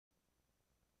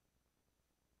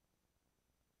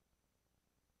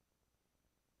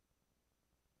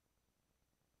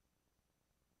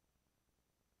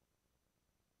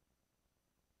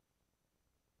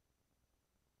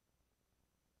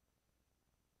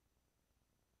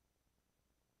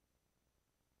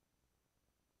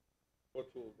What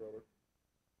tools, brother?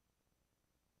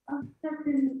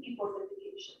 Certain keyboard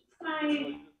notifications. Like,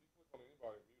 you click on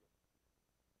anybody and mute them.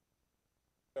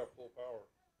 You have full power.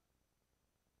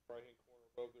 Right hand corner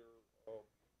above their.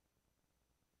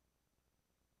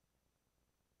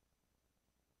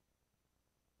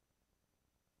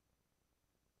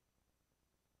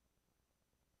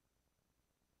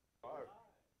 Live.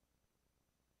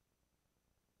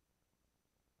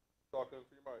 Talking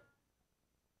to your mic.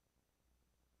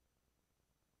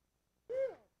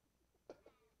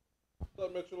 What's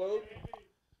up, Mitchell?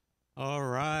 All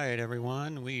right,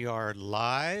 everyone. We are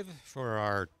live for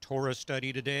our Torah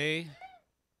study today.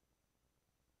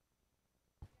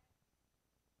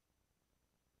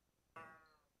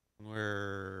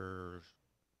 We're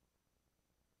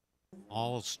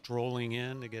all strolling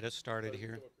in to get us started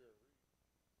here.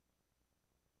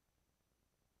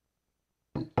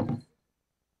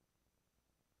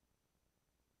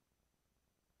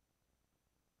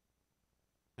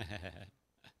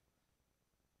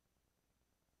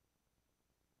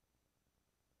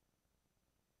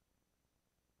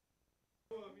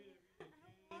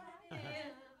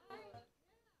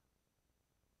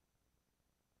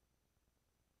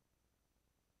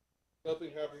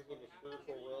 Nothing happens in the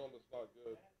spiritual realm that's not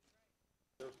good.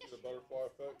 You ever see the butterfly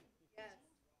effect? Yes.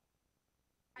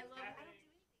 I don't do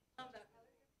anything. Love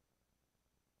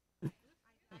that.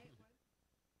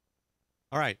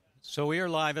 All right, so we are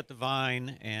live at the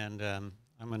Vine, and I'm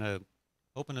going to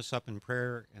open us up in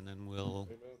prayer, and then we'll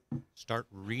start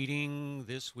reading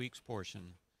this week's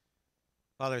portion.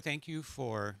 Father, thank you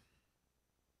for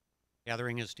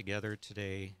gathering us together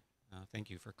today. Thank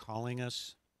you for calling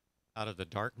us out of the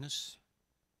darkness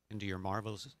into your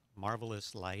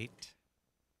marvelous light,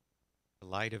 the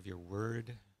light of your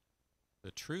word,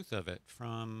 the truth of it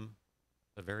from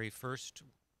the very first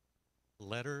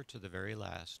letter to the very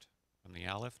last, from the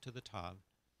Aleph to the Tav.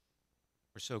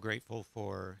 We're so grateful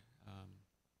for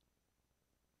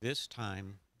this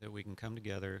time that we can come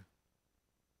together,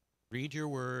 read your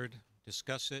word,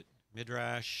 discuss it,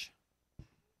 midrash,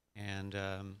 and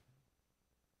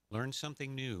learn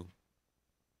something new.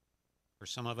 For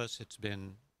some of us, it's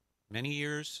been many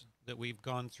years that we've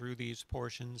gone through these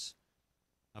portions.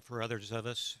 For others of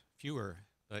us, fewer,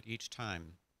 but each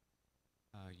time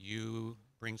you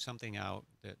bring something out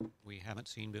that we haven't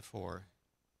seen before.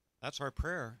 That's our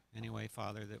prayer, anyway,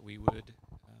 Father, that we would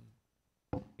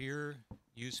hear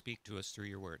you speak to us through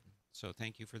your word. So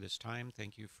thank you for this time.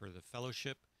 Thank you for the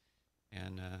fellowship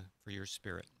and for your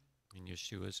spirit. In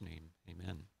Yeshua's name,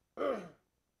 amen.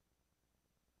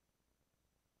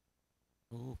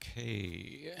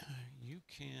 Okay, you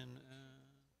can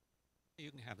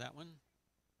have that one.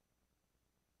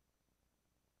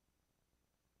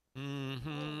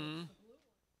 Mm-hmm.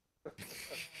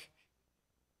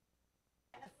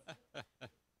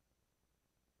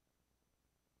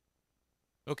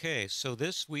 Okay, so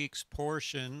this week's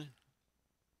portion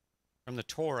from the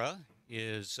Torah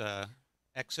is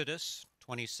Exodus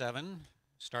 27,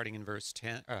 starting in verse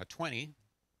 20.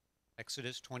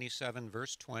 Exodus 27,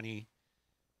 verse 20,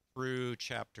 through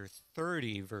chapter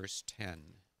 30, verse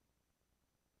 10.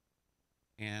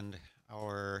 And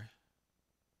our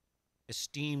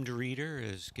esteemed reader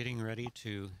is getting ready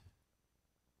to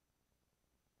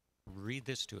read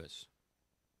this to us.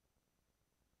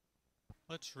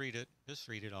 Let's read it. Just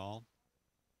read it all.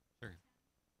 Sure.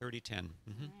 30:10.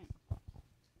 Mm-hmm.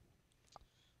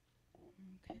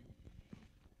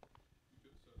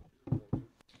 Okay.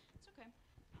 It's okay.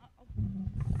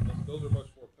 Those are much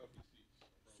more comfy seats.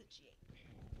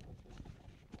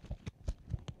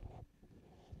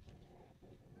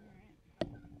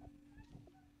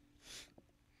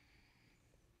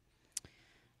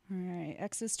 All right.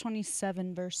 Exodus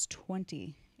 27, verse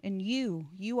 20. And you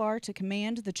are to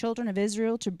command the children of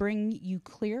Israel to bring you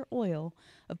clear oil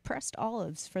of pressed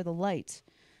olives for the light,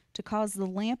 to cause the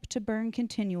lamp to burn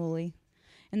continually.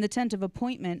 In the tent of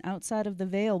appointment outside of the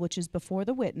veil which is before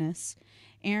the witness,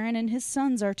 Aaron and his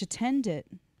sons are to tend it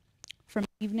from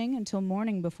evening until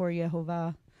morning before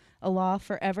Yehovah, a law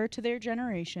forever to their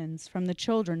generations from the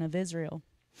children of Israel.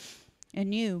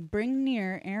 And you bring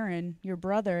near Aaron your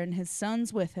brother and his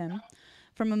sons with him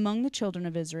from among the children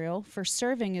of Israel, for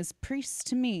serving as priests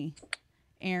to me,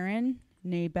 Aaron,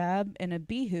 Nadab, and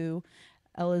Abihu,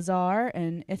 Eleazar,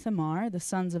 and Ithamar, the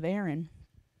sons of Aaron.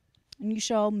 And you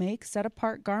shall make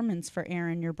set-apart garments for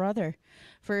Aaron your brother,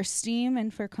 for esteem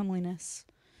and for comeliness.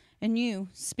 And you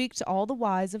speak to all the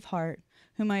wise of heart,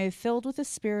 whom I have filled with the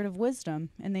spirit of wisdom,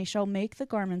 and they shall make the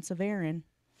garments of Aaron,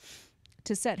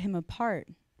 to set him apart,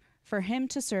 for him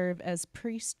to serve as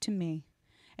priest to me.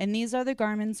 And these are the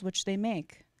garments which they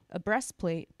make: a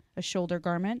breastplate, a shoulder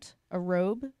garment, a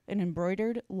robe, an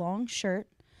embroidered long shirt,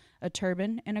 a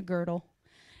turban, and a girdle.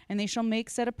 And they shall make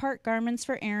set apart garments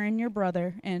for Aaron your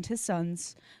brother and his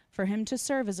sons, for him to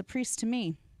serve as a priest to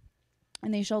me.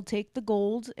 And they shall take the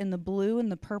gold and the blue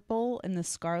and the purple and the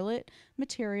scarlet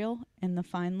material and the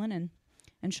fine linen,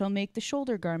 and shall make the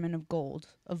shoulder garment of gold,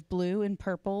 of blue and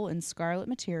purple and scarlet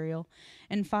material,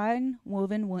 and fine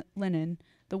woven linen,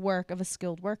 the work of a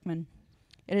skilled workman.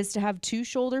 It is to have 2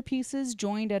 shoulder pieces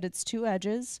joined at its 2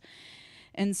 edges,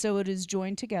 and so it is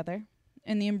joined together.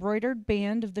 And the embroidered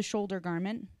band of the shoulder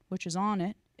garment, which is on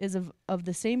it, is of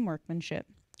the same workmanship,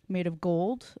 made of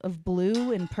gold, of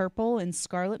blue and purple and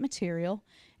scarlet material,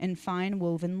 and fine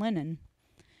woven linen.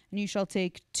 And you shall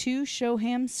take 2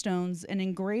 shoham stones and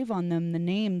engrave on them the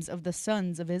names of the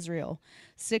sons of Israel,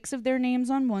 6 of their names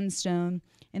on one stone,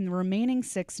 and the remaining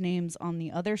 6 names on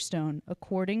the other stone,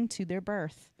 according to their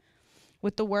birth.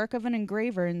 With the work of an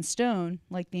engraver in stone,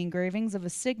 like the engravings of a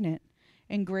signet,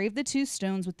 engrave the 2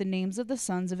 stones with the names of the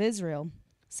sons of Israel.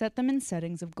 Set them in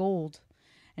settings of gold.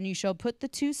 And you shall put the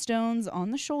 2 stones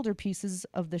on the shoulder pieces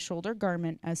of the shoulder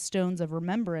garment as stones of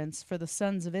remembrance for the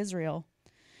sons of Israel.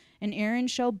 And Aaron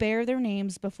shall bear their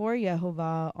names before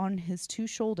Yehovah on his 2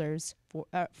 shoulders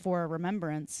for a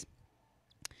remembrance.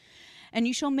 And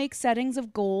you shall make settings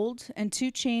of gold and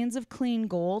 2 chains of clean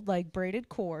gold like braided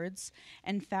cords,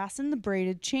 and fasten the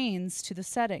braided chains to the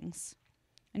settings.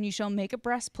 And you shall make a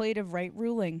breastplate of right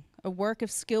ruling, a work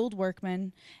of skilled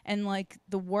workmen, and like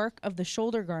the work of the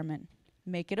shoulder garment.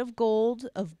 Make it of gold,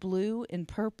 of blue and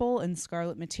purple and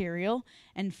scarlet material,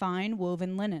 and fine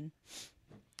woven linen.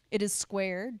 It is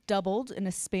square, doubled, and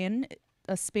a span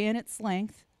its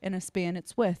length, and a span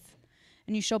its width.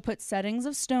 And you shall put settings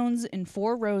of stones in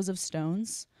 4 rows of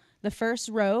stones. The first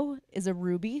row is a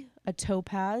ruby, a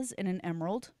topaz, and an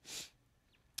emerald.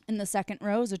 In the second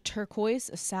row is a turquoise,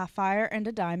 a sapphire, and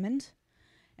a diamond.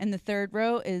 And the third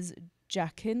row is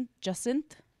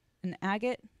jacinth, an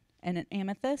agate, and an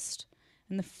amethyst.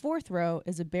 And the fourth row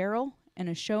is a beryl, and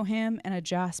a shoham, and a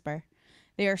jasper.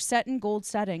 They are set in gold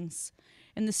settings.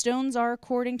 And the stones are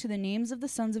according to the names of the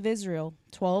sons of Israel,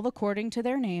 12 according to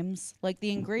their names, like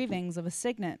the engravings of a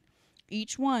signet,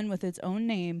 each one with its own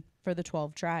name for the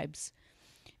 12 tribes.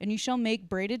 And you shall make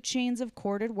braided chains of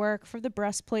corded work for the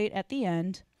breastplate at the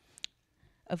end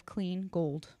of clean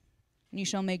gold. And you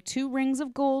shall make 2 rings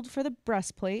of gold for the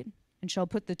breastplate, and shall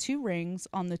put the 2 rings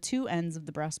on the 2 ends of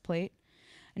the breastplate.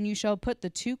 And you shall put the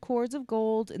 2 cords of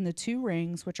gold in the 2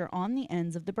 rings which are on the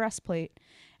ends of the breastplate,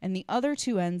 and the other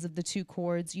 2 ends of the 2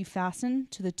 cords you fasten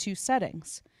to the 2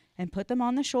 settings, and put them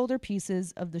on the shoulder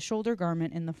pieces of the shoulder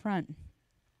garment in the front.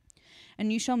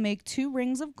 And you shall make 2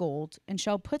 rings of gold, and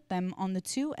shall put them on the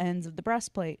 2 ends of the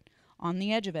breastplate, on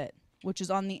the edge of it, which is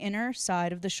on the inner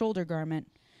side of the shoulder garment.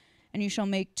 And you shall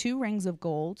make 2 rings of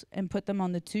gold, and put them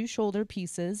on the 2 shoulder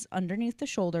pieces underneath the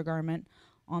shoulder garment,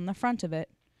 on the front of it.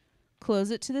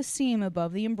 Close it to the seam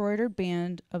above the embroidered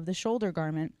band of the shoulder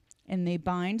garment, and they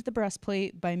bind the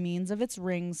breastplate by means of its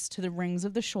rings to the rings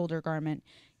of the shoulder garment,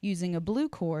 using a blue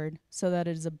cord, so that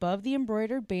it is above the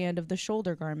embroidered band of the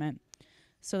shoulder garment,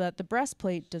 so that the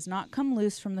breastplate does not come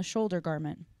loose from the shoulder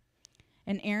garment.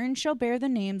 And Aaron shall bear the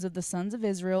names of the sons of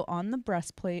Israel on the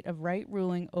breastplate of right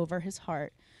ruling over his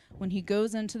heart, when he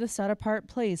goes into the set-apart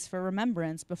place for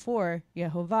remembrance before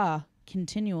Yehovah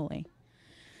continually.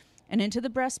 And into the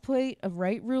breastplate of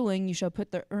right ruling you shall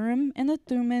put the Urim and the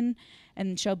Thummim,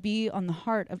 and shall be on the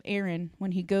heart of Aaron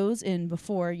when he goes in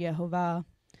before Yehovah.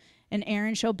 And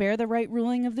Aaron shall bear the right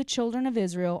ruling of the children of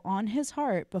Israel on his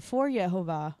heart before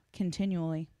Yehovah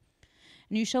continually.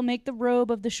 And you shall make the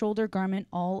robe of the shoulder garment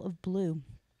all of blue.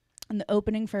 And the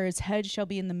opening for his head shall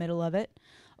be in the middle of it,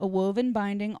 a woven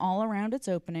binding all around its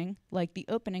opening, like the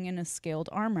opening in a scaled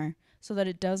armor, so that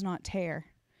it does not tear.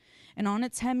 And on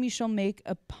its hem you shall make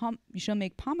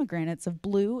pomegranates of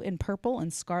blue and purple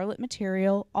and scarlet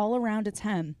material all around its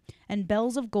hem, and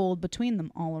bells of gold between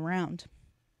them all around.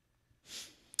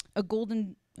 A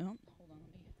golden hold on,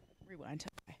 let me rewind.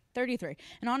 Okay. 33.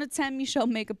 And on its hem you shall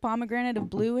make a pomegranate of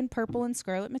blue and purple and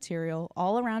scarlet material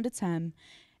all around its hem,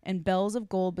 and bells of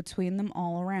gold between them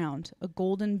all around. A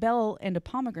golden bell and a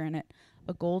pomegranate,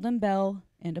 a golden bell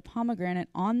and a pomegranate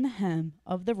on the hem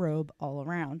of the robe all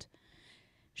around.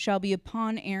 Shall be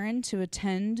upon Aaron to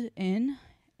attend in,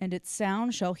 and its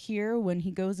sound shall hear when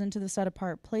he goes into the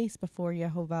set-apart place before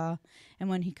Yehovah, and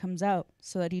when he comes out,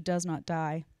 so that he does not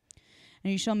die.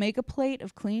 And you shall make a plate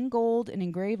of clean gold and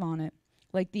engrave on it,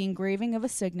 like the engraving of a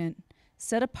signet,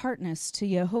 set apartness to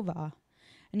Yehovah.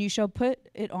 And you shall put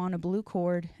it on a blue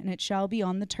cord, and it shall be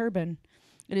on the turban.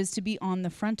 It is to be on the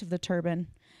front of the turban,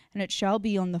 and it shall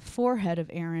be on the forehead of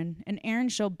Aaron, and Aaron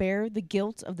shall bear the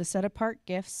guilt of the set apart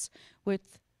gifts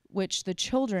with which the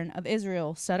children of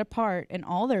Israel set apart in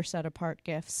all their set apart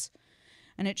gifts.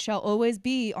 And it shall always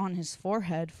be on his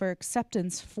forehead for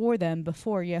acceptance for them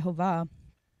before Jehovah.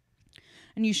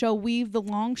 And you shall weave the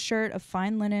long shirt of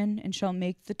fine linen, and shall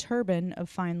make the turban of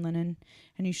fine linen,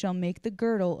 and you shall make the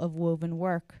girdle of woven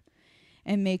work,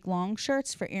 and make long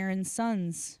shirts for Aaron's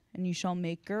sons, and you shall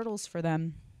make girdles for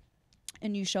them,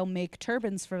 and you shall make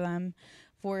turbans for them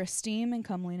for esteem and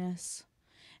comeliness.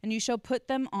 And you shall put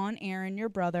them on Aaron your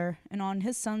brother, and on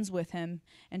his sons with him,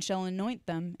 and shall anoint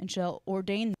them, and shall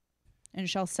ordain them, and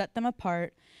shall set them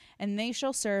apart, and they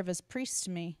shall serve as priests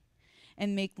to me.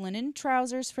 And make linen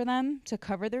trousers for them to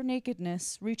cover their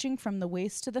nakedness, reaching from the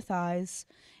waist to the thighs.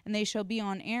 And they shall be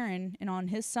on Aaron and on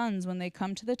his sons when they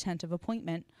come to the tent of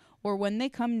appointment, or when they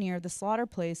come near the slaughter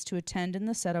place to attend in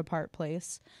the set-apart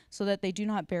place, so that they do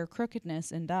not bear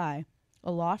crookedness and die.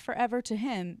 A law forever to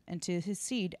him and to his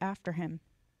seed after him.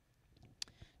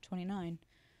 29.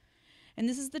 And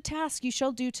this is the task you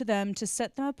shall do to them to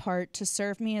set them apart to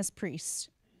serve me as priests.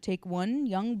 Take 1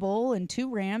 young bull and 2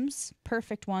 rams,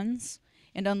 perfect ones,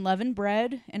 and unleavened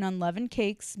bread and unleavened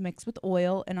cakes mixed with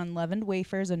oil, and unleavened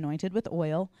wafers anointed with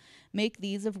oil. Make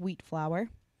these of wheat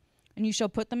flour. And you shall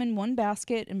put them in 1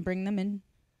 basket and bring them in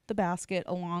the basket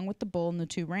along with the bull and the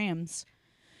 2 rams.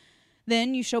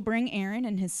 Then you shall bring Aaron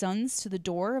and his sons to the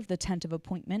door of the tent of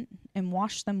appointment and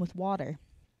wash them with water.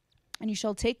 And you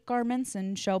shall take garments,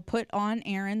 and shall put on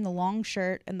Aaron the long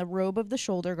shirt, and the robe of the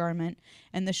shoulder garment,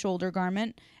 and the shoulder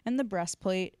garment, and the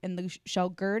breastplate, and shall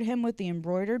gird him with the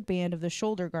embroidered band of the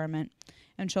shoulder garment,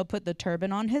 and shall put the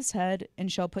turban on his head,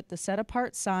 and shall put the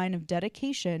set-apart sign of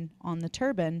dedication on the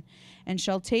turban, and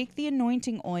shall take the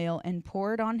anointing oil, and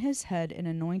pour it on his head, and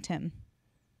anoint him.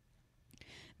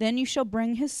 Then you shall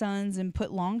bring his sons, and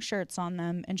put long shirts on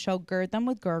them, and shall gird them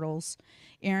with girdles,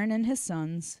 Aaron and his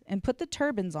sons, and put the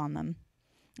turbans on them.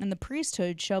 And the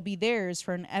priesthood shall be theirs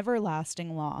for an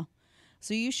everlasting law.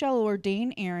 So you shall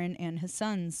ordain Aaron and his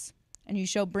sons. And you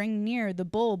shall bring near the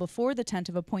bull before the tent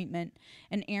of appointment,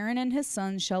 and Aaron and his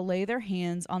sons shall lay their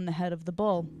hands on the head of the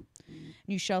bull. And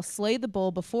you shall slay the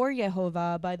bull before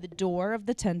Jehovah by the door of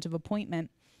the tent of appointment,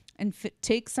 and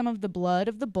take some of the blood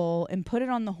of the bull, and put it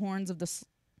on the horns of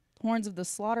the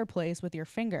slaughter place with your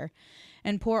finger,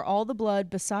 and pour all the blood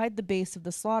beside the base of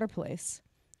the slaughter place.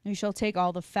 You shall take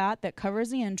all the fat that covers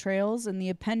the entrails, and the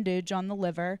appendage on the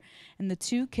liver, and the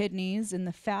 2 kidneys, and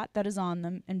the fat that is on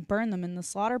them, and burn them in the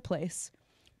slaughter place.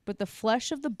 But the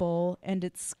flesh of the bull, and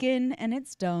its skin, and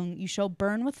its dung, you shall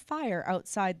burn with fire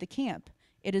outside the camp.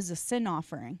 It is a sin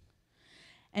offering.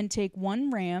 And take 1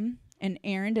 ram, and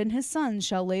Aaron and his sons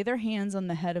shall lay their hands on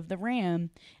the head of the ram,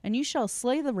 and you shall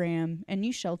slay the ram, and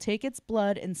you shall take its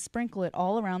blood and sprinkle it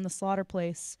all around the slaughter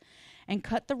place, and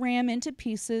cut the ram into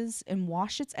pieces, and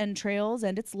wash its entrails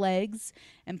and its legs,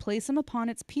 and place them upon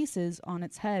its pieces on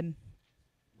its head.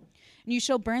 And you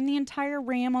shall burn the entire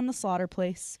ram on the slaughter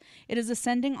place. It is a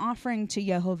sending offering to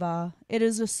Jehovah. It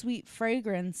is a sweet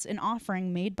fragrance, an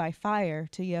offering made by fire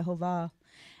to Jehovah.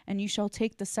 And you shall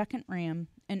take the 2nd ram,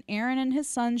 and Aaron and his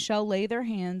sons shall lay their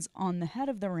hands on the head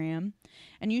of the ram,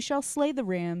 and you shall slay the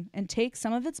ram, and take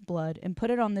some of its blood, and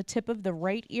put it on the tip of the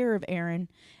right ear of Aaron,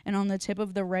 and on the tip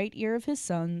of the right ear of his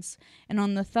sons, and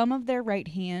on the thumb of their right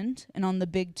hand, and on the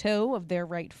big toe of their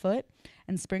right foot,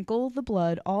 and sprinkle the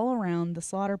blood all around the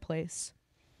slaughter place.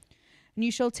 And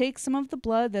you shall take some of the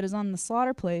blood that is on the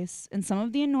slaughter place, and some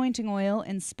of the anointing oil,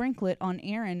 and sprinkle it on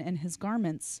Aaron and his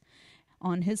garments,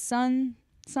 on his sons,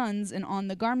 and on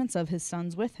the garments of his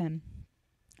sons with him.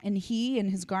 And he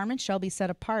and his garments shall be set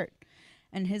apart,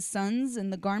 and his sons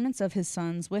and the garments of his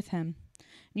sons with him.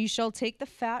 And you shall take the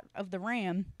fat of the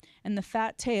ram, and the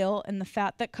fat tail, and the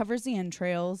fat that covers the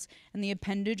entrails, and the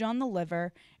appendage on the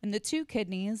liver, and the 2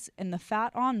 kidneys, and the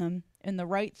fat on them, and the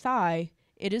right thigh.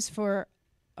 It is for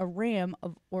a ram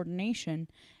of ordination,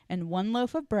 and 1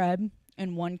 loaf of bread,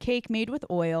 and 1 cake made with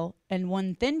oil, and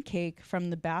 1 thin cake from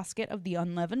the basket of the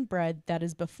unleavened bread that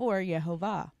is before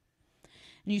Jehovah.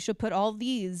 And you shall put all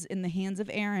these in the hands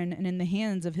of Aaron and in the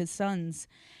hands of his sons,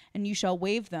 and you shall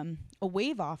wave them, a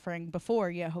wave offering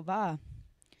before Jehovah.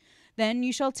 Then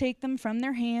you shall take them from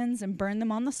their hands and burn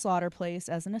them on the slaughter place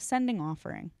as an ascending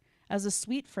offering, as a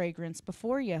sweet fragrance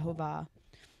before Jehovah.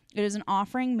 It is an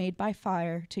offering made by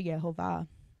fire to Jehovah.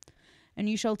 And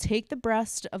you shall take the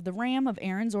breast of the ram of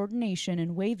Aaron's ordination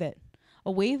and wave it,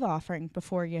 a wave offering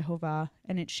before Jehovah,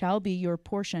 and it shall be your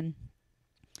portion.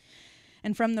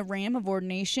 And from the ram of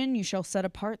ordination you shall set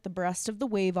apart the breast of the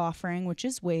wave offering which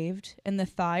is waved, and the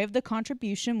thigh of the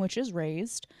contribution which is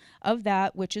raised, of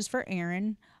that which is for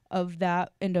Aaron, of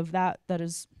that that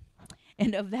is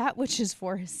and of that which is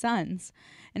for his sons.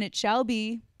 And it shall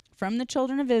be from the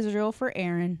children of Israel for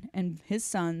Aaron and his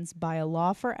sons by a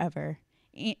law forever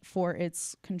for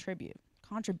its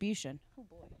contribution. Oh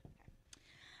boy.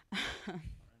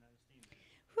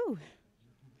 Whew.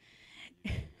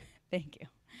 Thank you.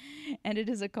 And it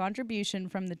is a contribution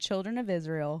from the children of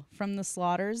Israel from the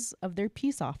slaughters of their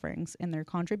peace offerings and their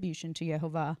contribution to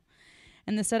Jehovah.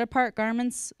 And the set apart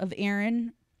garments of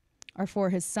Aaron are for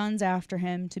his sons after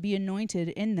him to be anointed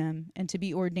in them and to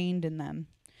be ordained in them.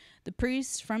 The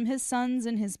priest from his sons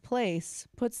in his place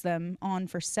puts them on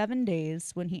for 7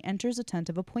 days when he enters a tent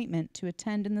of appointment to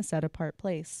attend in the set apart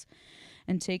place,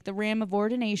 and take the ram of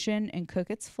ordination and cook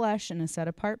its flesh in a set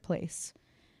apart place.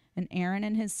 And Aaron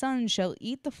and his sons shall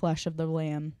eat the flesh of the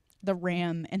ram,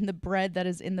 and the bread that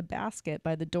is in the basket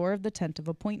by the door of the tent of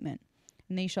appointment.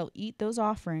 And they shall eat those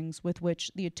offerings with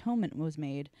which the atonement was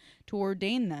made, to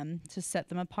ordain them, to set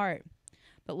them apart.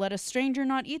 But let a stranger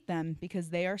not eat them, because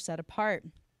they are set apart.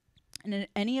 And if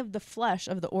any of the flesh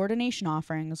of the ordination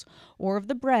offerings or of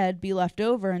the bread be left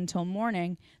over until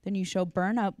morning, then you shall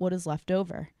burn up what is left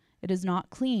over. It is not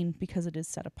clean, because it is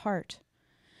set apart.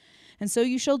 And so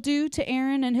you shall do to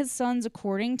Aaron and his sons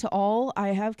according to all I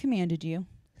have commanded you.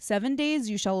 7 days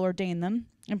you shall ordain them,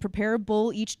 and prepare a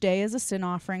bull each day as a sin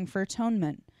offering for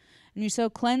atonement. And you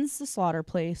shall cleanse the slaughter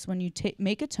place when you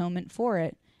make atonement for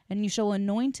it, and you shall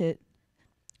anoint it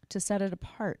to set it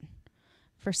apart.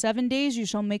 For 7 days you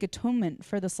shall make atonement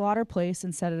for the slaughter place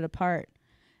and set it apart.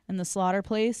 And the slaughter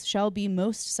place shall be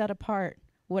most set apart.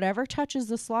 Whatever touches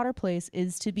the slaughter place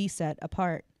is to be set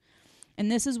apart. And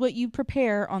this is what you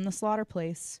prepare on the slaughter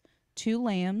place: 2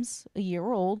 lambs, a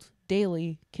year old,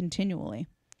 daily, continually.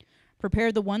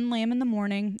 Prepare the 1 lamb in the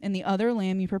morning, and the other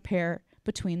lamb you prepare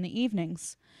between the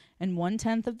evenings. And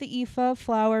 1/10 of the ephah of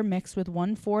flour mixed with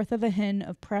 1/4 of a hin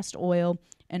of pressed oil,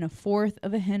 and 1/4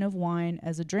 of a hin of wine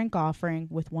as a drink offering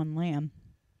with 1 lamb.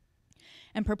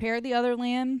 And prepare the other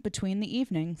lamb between the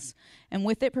evenings, and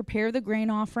with it prepare the grain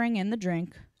offering and the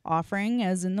drink, offering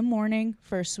as in the morning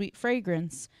for a sweet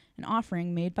fragrance, an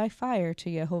offering made by fire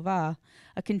to Jehovah,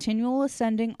 a continual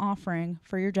ascending offering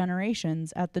for your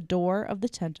generations at the door of the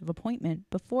tent of appointment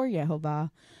before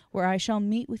Jehovah, where I shall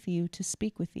meet with you to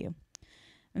speak with you.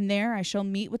 And there I shall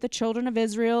meet with the children of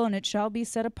Israel, and it shall be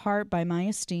set apart by my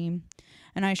esteem.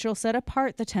 And I shall set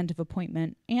apart the tent of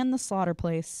appointment and the slaughter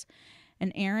place.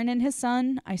 And Aaron and his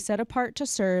son I set apart to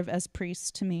serve as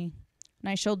priests to me. And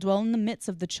I shall dwell in the midst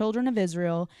of the children of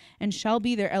Israel, and shall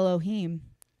be their Elohim.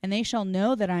 And they shall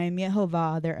know that I am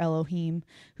Jehovah their Elohim,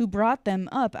 who brought them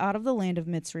up out of the land of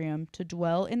Mitzrayim to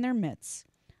dwell in their midst.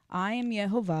 I am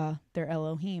Jehovah their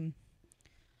Elohim.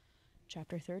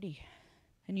 Chapter 30.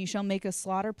 And you shall make a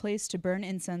slaughter place to burn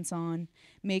incense on.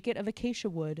 Make it of acacia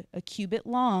wood, a cubit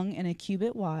long and a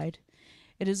cubit wide.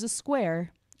 It is a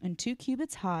square, and 2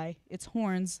 cubits high, its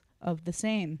horns of the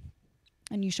same.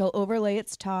 And you shall overlay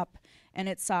its top and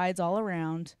its sides all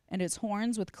around, and its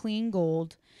horns with clean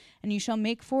gold. And you shall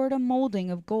make for it a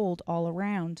molding of gold all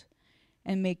around,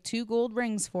 and make 2 gold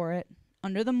rings for it,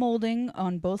 under the molding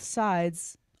on both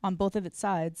of its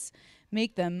sides.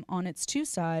 Make them on its 2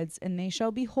 sides, and they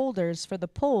shall be holders for the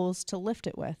poles to lift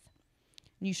it with.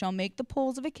 And you shall make the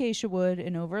poles of acacia wood,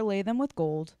 and overlay them with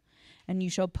gold. And you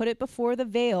shall put it before the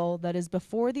veil that is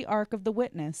before the ark of the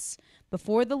witness,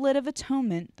 before the lid of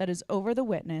atonement that is over the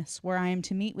witness, where I am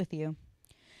to meet with you.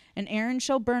 And Aaron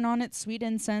shall burn on it sweet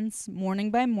incense, morning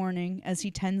by morning, as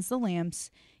he tends the lamps,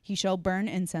 he shall burn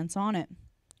incense on it.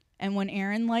 And when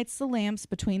Aaron lights the lamps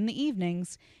between the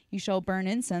evenings, you shall burn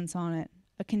incense on it,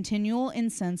 a continual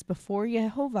incense before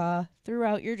Jehovah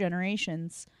throughout your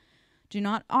generations. Do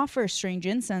not offer strange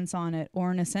incense on it,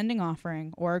 or an ascending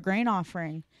offering, or a grain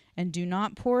offering, and do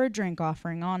not pour a drink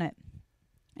offering on it.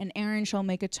 And Aaron shall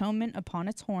make atonement upon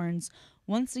its horns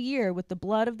once a year with the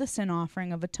blood of the sin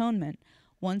offering of atonement.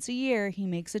 Once a year he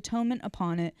makes atonement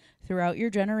upon it throughout your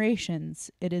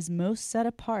generations. It is most set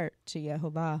apart to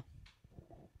Jehovah.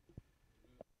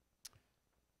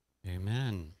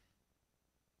 Amen.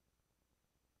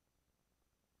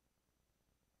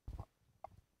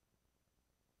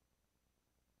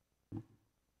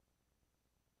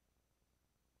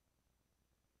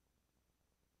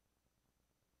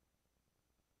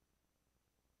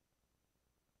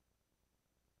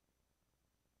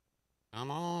 Come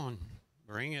on,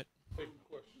 bring it. Take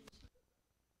questions.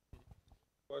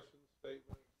 Questions,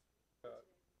 statements.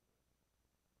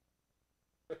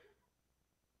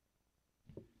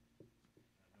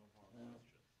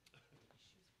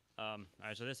 All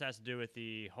right, so this has to do with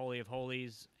the Holy of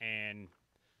Holies, and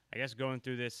I guess going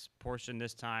through this portion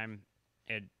this time,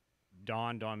 it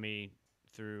dawned on me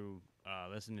through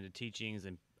listening to teachings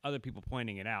and other people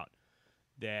pointing it out,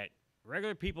 that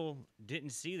regular people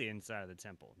didn't see the inside of the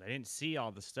temple. They didn't see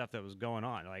all the stuff that was going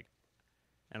on. Like,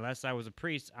 unless I was a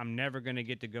priest, I'm never going to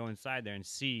get to go inside there and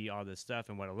see all this stuff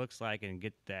and what it looks like and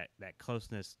get that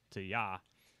closeness to Yah.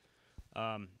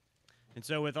 And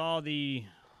so with all the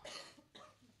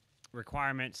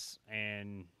requirements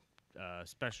and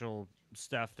special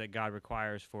stuff that God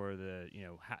requires for the,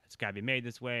 it's got to be made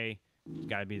this way, it's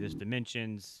got to be this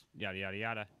dimensions, yada, yada,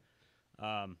 yada.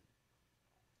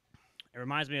 It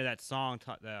reminds me of that song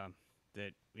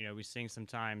that we sing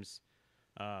sometimes,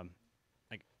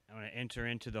 like, I want to enter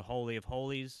into the Holy of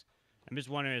Holies. I'm just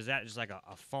wondering, is that just like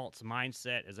a false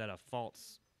mindset? Is that a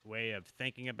false way of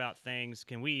thinking about things?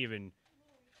 Can we even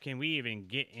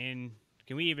get in?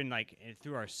 Can we even, like,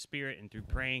 through our spirit and through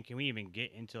praying, can we even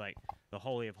get into, like, the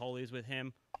Holy of Holies with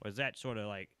him? Or is that sort of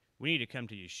like, we need to come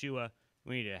to Yeshua,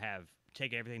 we need to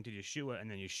take everything to Yeshua, and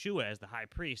then Yeshua, as the high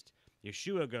priest,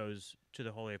 Yeshua goes to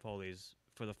the Holy of Holies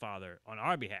for the Father on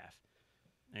our behalf,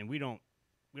 and we don't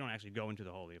actually go into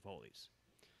the Holy of Holies.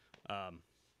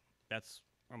 That's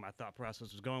where my thought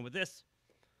process was going with this.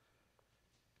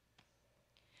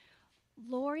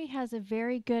 Lori has a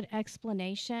very good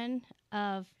explanation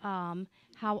of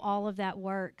how all of that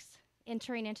works.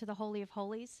 Entering into the Holy of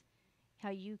Holies, how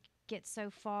you get so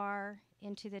far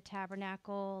into the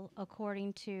tabernacle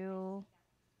according to...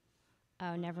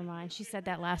 Oh, never mind. She said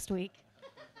that last week.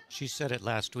 She said it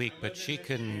last week, but she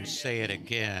can say it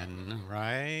again,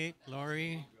 right,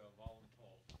 Lori?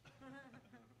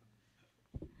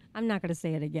 I'm not going to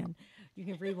say it again. You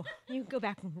can rewind. You can go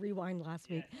back and rewind last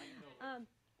week.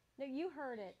 No, you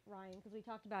heard it, Ryan, because we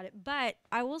talked about it. But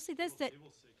I will say this, that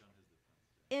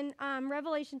in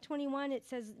Revelation 21, it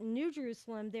says, New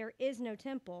Jerusalem, there is no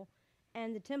temple,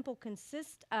 and the temple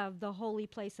consists of the holy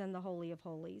place and the Holy of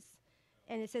Holies.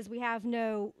 And it says we have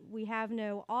no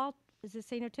altar. Does it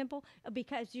say no temple?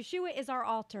 Because Yeshua is our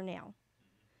altar now.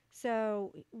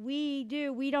 So we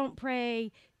don't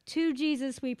pray to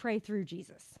Jesus, we pray through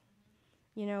Jesus.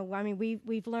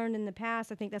 We've learned in the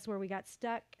past, I think that's where we got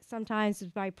stuck sometimes, is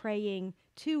by praying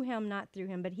to him, not through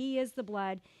him. But he is the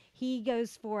blood. He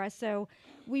goes for us. So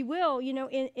we will,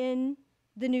 in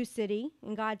the new city,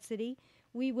 in God's city,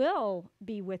 we will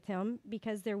be with him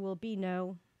because there will be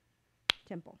no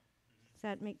temple. Does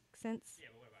that make sense? Yeah,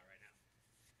 but what about right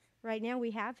now? Right now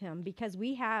we have him because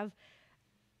we have...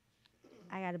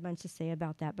 I got a bunch to say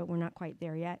about that, but we're not quite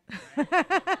there yet.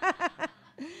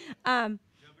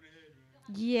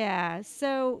 Yeah,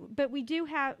 so, but we do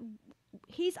have,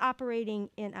 he's operating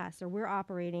in us, or we're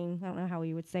operating, I don't know how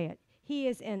you would say it. He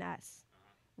is in us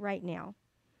right now.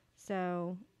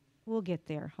 So we'll get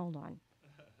there. Hold on.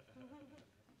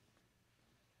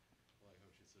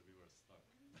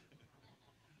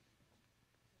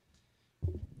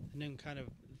 And then kind of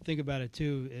think about it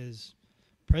too is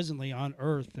presently on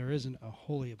earth there isn't a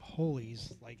Holy of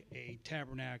Holies like a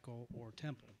tabernacle or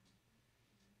temple.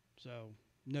 So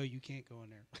no, you can't go in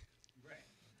there.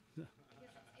 Right.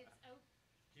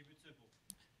 Keep it simple.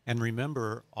 And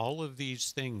remember, all of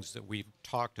these things that we've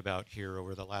talked about here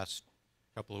over the last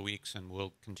couple of weeks and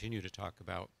we'll continue to talk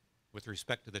about with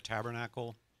respect to the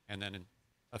tabernacle and then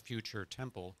a future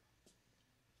temple.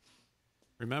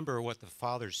 Remember what the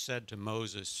Father said to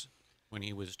Moses when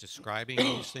he was describing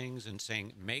these things and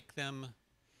saying, make them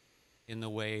in the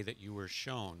way that you were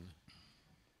shown,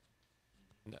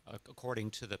 according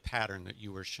to the pattern that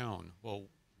you were shown. Well,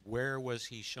 where was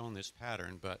he shown this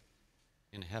pattern but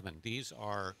in heaven? These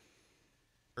are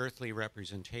earthly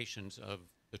representations of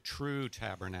the true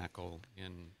tabernacle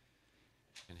in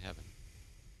heaven.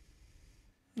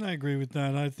 I agree with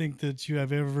that. I think that you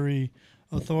have every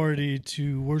authority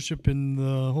to worship in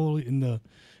the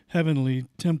heavenly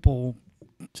temple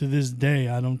to this day.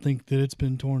 I don't think that it's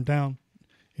been torn down.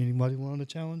 Anybody want to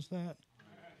challenge that?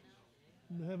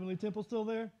 The heavenly temple still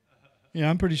there? Yeah,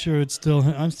 I'm pretty sure it's still.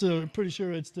 I'm still pretty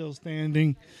sure it's still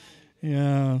standing.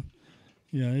 Yeah,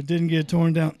 it didn't get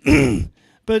torn down.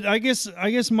 But I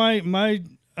guess my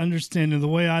understanding, the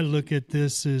way I look at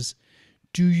this is,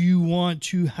 do you want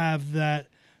to have that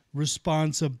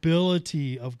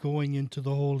responsibility of going into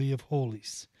the Holy of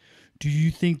Holies? Do you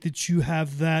think that you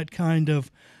have that kind of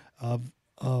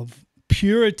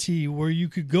purity where you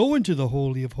could go into the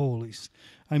Holy of Holies?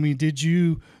 I mean, did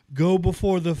you go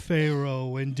before the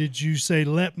Pharaoh and did you say,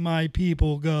 let my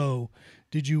people go?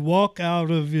 Did you walk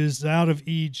out of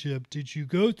Egypt? Did you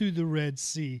go through the Red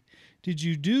Sea? Did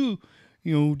you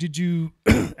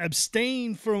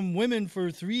abstain from women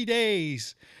for 3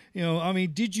 days?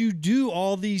 Did you do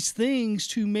all these things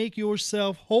to make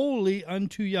yourself holy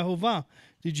unto Yahovah?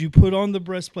 Did you put on the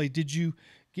breastplate? Did you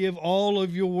give all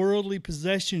of your worldly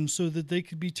possessions so that they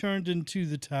could be turned into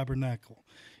the tabernacle?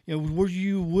 Were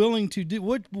you willing to do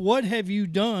what have you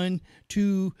done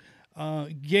to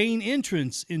gain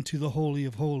entrance into the Holy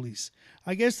of Holies?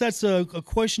 I guess that's a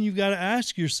question you've got to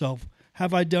ask yourself.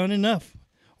 Have I done enough?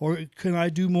 Or can I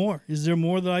do more? Is there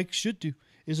more that I should do?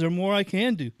 Is there more I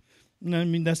can do? I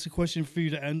mean, that's a question for you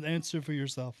to answer for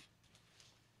yourself.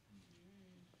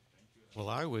 Well,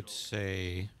 I would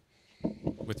say,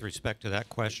 with respect to that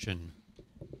question,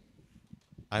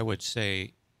 I would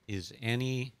say, is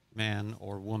any man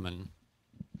or woman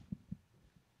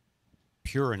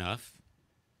pure enough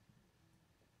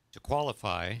to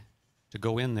qualify to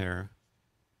go in there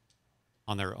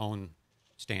on their own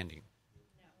standing?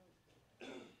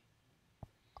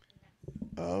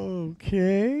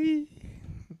 Okay.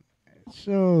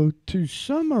 So to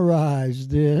summarize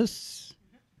this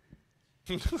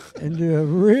into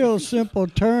real simple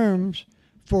terms,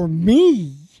 for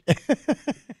me,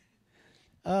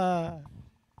 I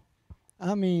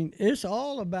mean, it's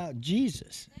all about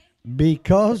Jesus,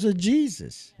 because of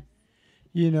Jesus,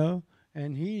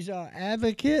 and he's our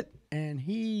advocate, and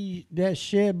that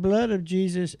shed blood of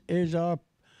Jesus is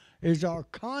our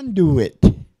conduit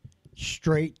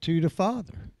straight to the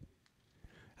Father.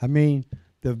 I mean,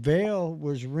 the veil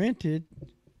was rented,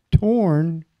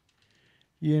 torn,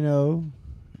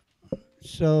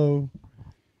 so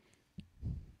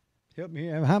help me.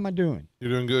 How am I doing?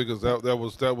 You're doing good, because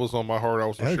that was on my heart. I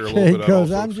was going to share a Okay, little bit of that also.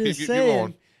 because I'm just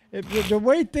saying, the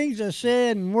way things are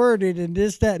said and worded and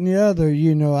this, that, and the other,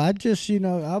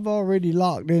 I've already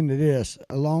locked into this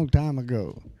a long time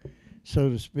ago, so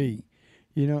to speak.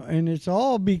 And it's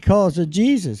all because of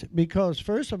Jesus. Because,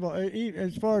 first of all,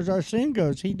 as far as our sin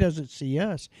goes, he doesn't see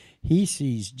us. He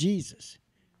sees Jesus.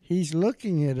 He's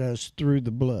looking at us through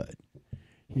the blood,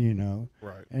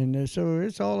 Right. And so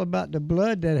it's all about the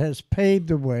blood that has paved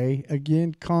the way,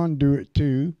 again, conduit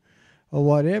to, or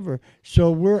whatever.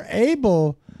 So we're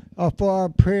able for our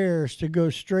prayers to go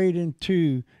straight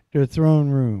into the throne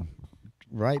room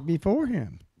right before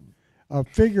him.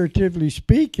 Figuratively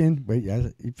speaking, wait,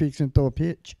 you're fixing to throw a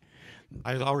pitch.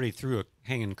 I already threw a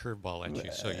hanging curveball at you,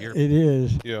 so you're. It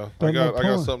is. Yeah, But I my got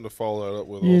point- something to follow that up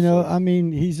with. I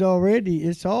mean,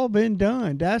 it's all been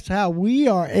done. That's how we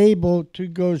are able to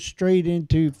go straight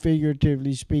into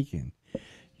figuratively speaking.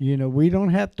 We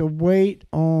don't have to wait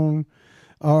on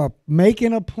or make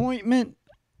an appointment.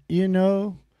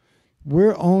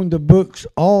 We're on the books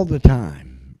all the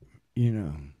time.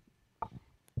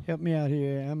 Help me out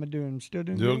here. Am I still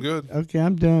doing good. Okay,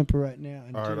 I'm done for right now.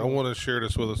 All right, I want to share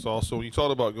this with us also. When you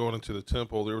talked about going into the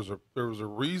temple, there was a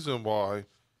reason why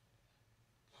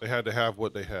they had to have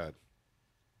what they had.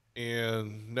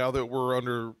 And now that we're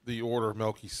under the order of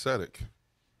Melchizedek,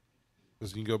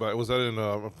 because you can go back, was that in,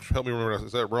 help me remember,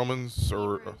 is that Romans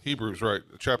or Hebrews, right?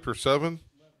 Chapter 7?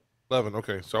 11,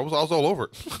 okay. So I was all over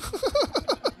it.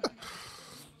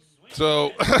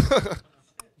 So,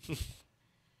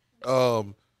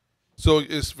 so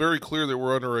it's very clear that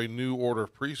we're under a new order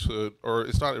of priesthood, or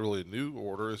it's not really a new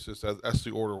order. It's just that's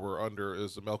the order we're under,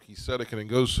 is the Melchizedek, and it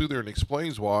goes through there and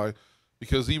explains why.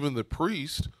 Because even the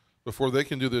priest, before they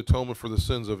can do the atonement for the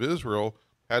sins of Israel,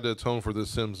 had to atone for the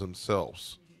sins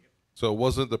themselves. So it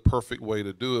wasn't the perfect way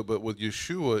to do it, but with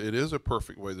Yeshua, it is a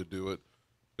perfect way to do it.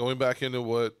 Going back into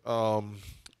what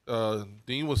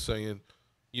Dean was saying,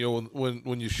 when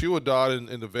Yeshua died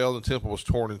and the veil in the temple was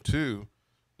torn in two,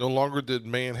 no longer did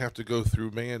man have to go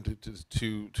through man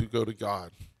to go to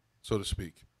God, so to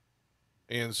speak.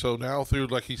 And so now through,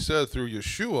 like he said, through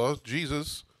Yeshua,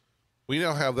 Jesus, we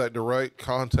now have that direct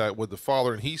contact with the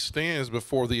Father, and he stands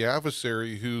before the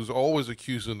adversary who's always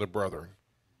accusing the brethren.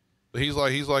 He's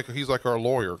like our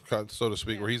lawyer, so to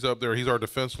speak, where he's up there, he's our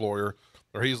defense lawyer,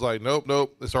 or he's like,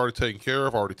 nope, it's already taken care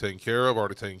of, already taken care of,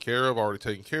 already taken care of, already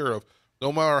taken care of.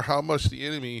 No matter how much the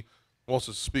enemy wants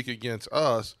to speak against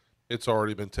us, it's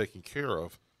already been taken care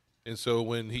of. And so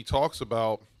when he talks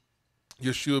about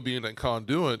Yeshua being that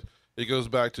conduit, it goes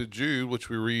back to Jude, which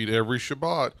we read every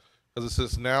Shabbat, because it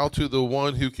says, now to the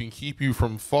one who can keep you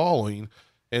from falling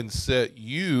and set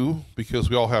you, because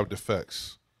we all have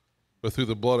defects, but through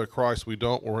the blood of Christ we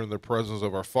don't. We're in the presence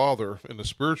of our Father in the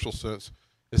spiritual sense.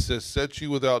 It says, set you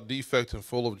without defect and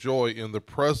full of joy in the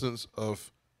presence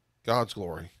of God's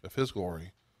glory, of his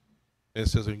glory. And it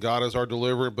says, and God is our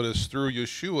deliverer, but it's through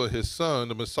Yeshua, his Son,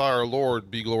 the Messiah, our Lord,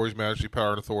 be glory, majesty,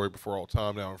 power, and authority before all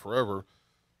time, now and forever.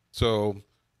 So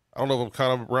I don't know if I'm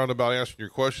kind of roundabout answering your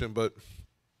question, but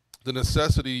the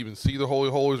necessity to even see the Holy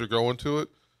of Holies or go into it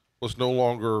was no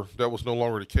longer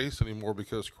the case anymore,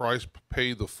 because Christ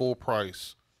paid the full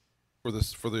price for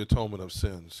the atonement of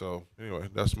sin. So anyway,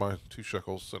 that's my 2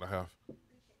 shekels and a half.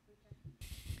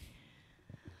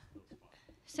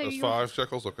 So That's you 5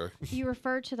 shekels. Okay. you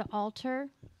refer to the altar,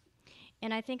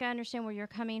 and I think I understand where you're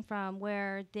coming from,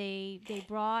 where they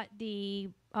brought the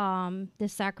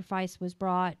sacrifice was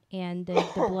brought and the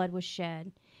blood was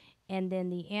shed, and then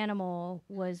the animal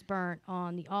was burnt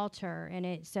on the altar, and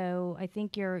it. So I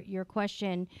think your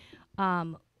question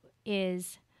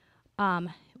is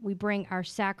we bring our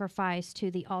sacrifice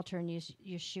to the altar, and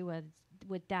Yeshua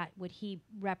would he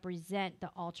represent the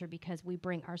altar because we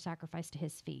bring our sacrifice to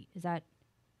his feet? Is that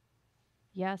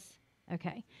yes?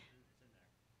 Okay.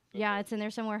 Yeah, it's in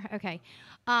there somewhere. Okay.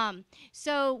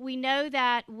 So we know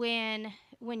that when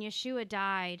Yeshua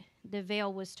died, the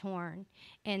veil was torn,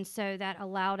 and so that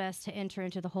allowed us to enter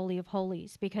into the Holy of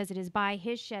Holies, because it is by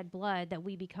his shed blood that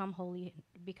we become holy,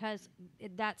 because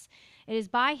it is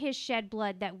by his shed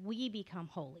blood that we become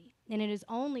holy, and it is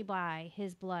only by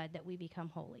his blood that we become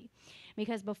holy.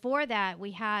 Because before that, we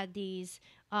had these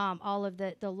all of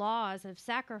the laws of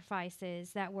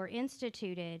sacrifices that were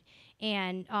instituted,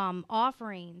 and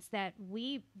offerings that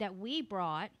we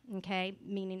brought, okay,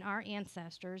 meaning our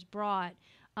ancestors brought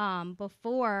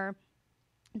before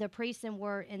the priests and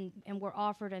were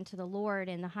offered unto the Lord,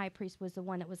 and the high priest was the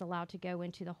one that was allowed to go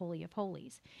into the Holy of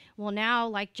Holies. Well, now,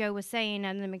 like Joe was saying,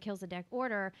 under the Melchizedek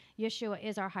order, Yeshua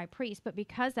is our high priest, but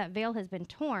because that veil has been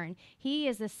torn, he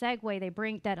is the segue they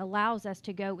bring that allows us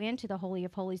to go into the Holy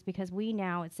of Holies, because we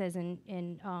now, it says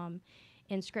in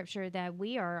Scripture that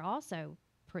we are also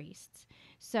priests.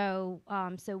 So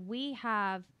we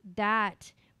have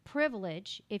that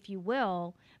privilege, if you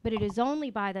will, but it is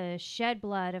only by the shed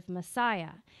blood of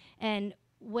Messiah. And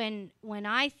when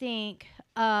I think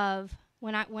of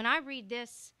when I read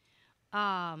this,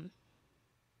 when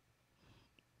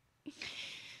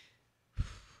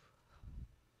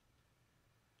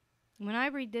I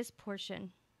read this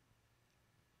portion,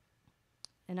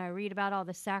 and I read about all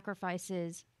the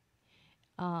sacrifices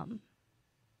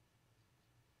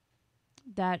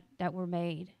that were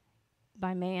made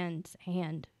by man's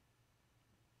hand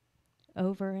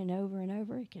over and over and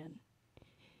over again,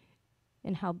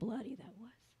 and how bloody that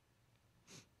was.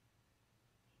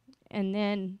 And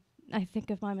then I think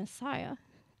of my Messiah,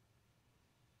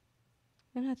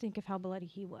 and I think of how bloody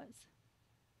he was.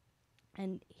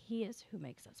 And he is who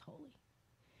makes us holy.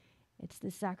 It's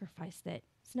the sacrifice that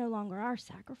it's no longer our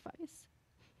sacrifice,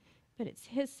 but it's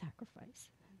his sacrifice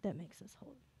that makes us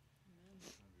holy.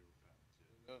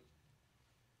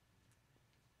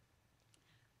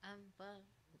 Well,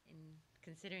 in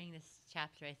considering this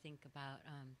chapter, I think about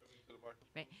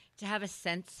right, to have a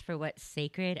sense for what's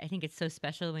sacred. I think it's so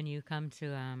special when you come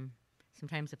to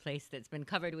sometimes a place that's been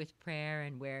covered with prayer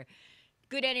and where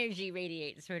good energy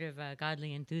radiates sort of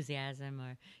godly enthusiasm,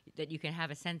 or that you can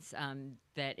have a sense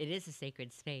that it is a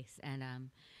sacred space.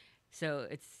 And so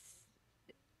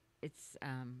it's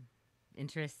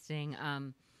interesting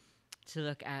to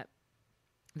look at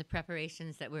the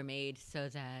preparations that were made so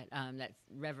that that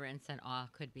reverence and awe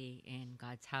could be in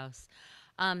God's house.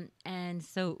 And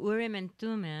so Urim and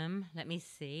Thummim, let me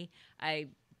see. I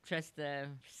trust the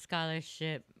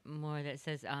scholarship more that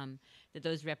says that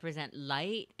those represent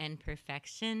light and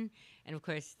perfection. And of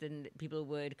course, then people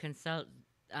would consult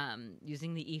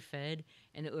using the ephod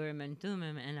and the Urim and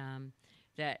Thummim, and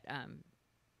that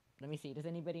let me see. Does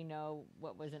anybody know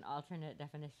what was an alternate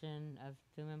definition of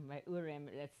Thummim? Right, Urim,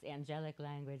 that's angelic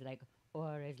language, like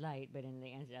Or is light, but in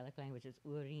the angelic language, it's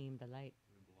Urim, the light.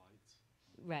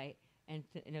 Right. And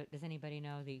does anybody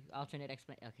know the alternate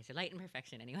explanation? Okay, so light and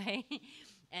perfection, anyway.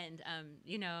 And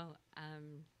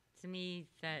to me,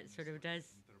 that sort of does.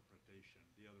 Interpretation.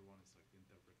 The other one is like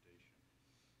interpretation.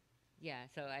 Yeah.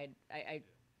 So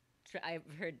I've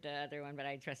heard the other one, but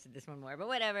I trusted this one more. But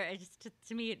whatever. It just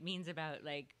to me, it means about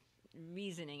like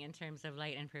reasoning in terms of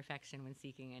light and perfection when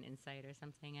seeking an insight or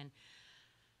something. And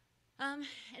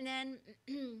then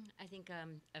I think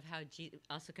of how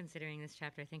also considering this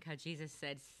chapter, I think how Jesus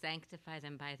said, "Sanctify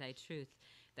them by thy truth.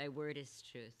 Thy word is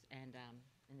truth." And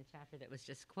in the chapter that was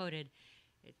just quoted,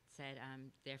 it said,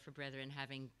 "Therefore, brethren,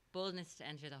 having boldness to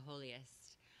enter the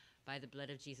holiest by the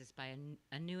blood of Jesus, by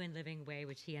a new and living way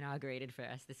which he inaugurated for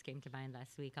us." This came to mind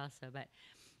last week also. But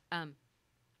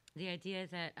the idea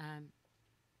that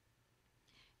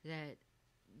that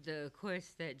the course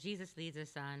that Jesus leads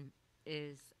us on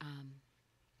is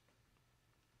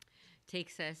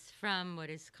takes us from what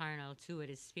is carnal to what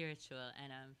is spiritual.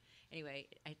 And anyway,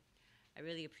 I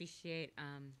really appreciate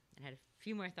and had a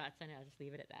few more thoughts on it. I'll just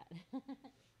leave it at that. Okay.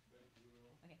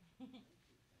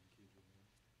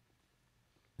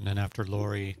 And then after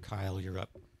Lori, Kyle, you're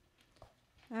up.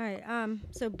 All right.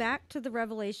 So back to the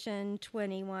Revelation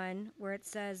 21, where it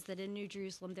says that in New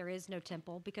Jerusalem there is no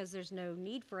temple because there's no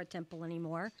need for a temple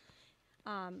anymore.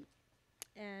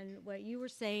 and what you were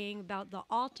saying about the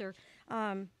altar.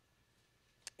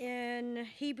 In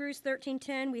Hebrews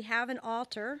 13:10, we have an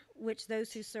altar, which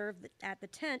those who serve at the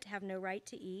tent have no right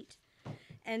to eat.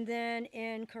 And then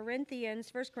in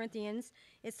Corinthians, 1 Corinthians,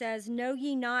 it says, "Know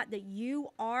ye not that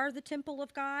you are the temple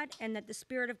of God, and that the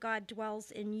Spirit of God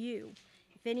dwells in you?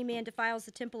 If any man defiles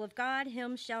the temple of God,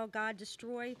 him shall God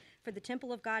destroy, for the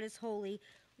temple of God is holy,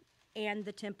 and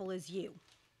the temple is you."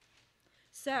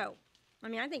 So, I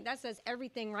mean, I think that says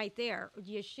everything right there.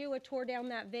 Yeshua tore down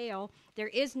that veil. There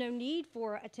is no need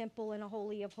for a temple and a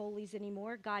holy of holies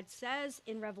anymore. God says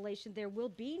in Revelation there will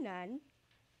be none.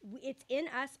 It's in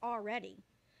us already.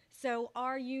 So,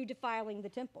 are you defiling the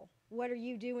temple? What are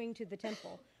you doing to the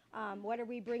temple? What are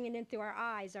we bringing in through our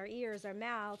eyes, our ears, our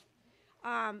mouth?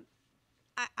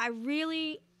 I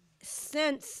really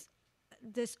sense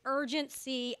this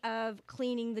urgency of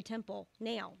cleaning the temple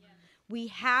now. We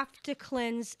have to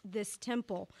cleanse this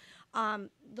temple.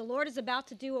 The Lord is about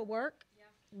to do a work.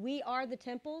 We are the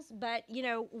temples, but you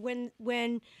know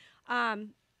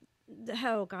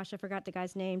oh gosh, I forgot the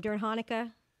guy's name during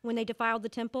Hanukkah when they defiled the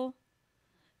temple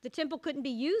couldn't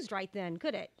be used right then,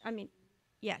 could it? I mean,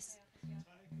 yes,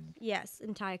 yes,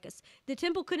 Antiochus. The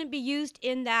temple couldn't be used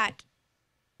in that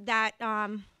it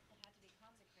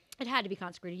had to be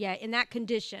consecrated, yeah, in that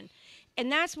condition.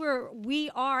 And that's where we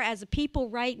are as a people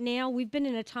right now. We've been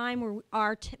in a time where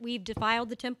we've defiled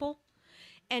the temple,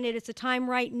 and it is a time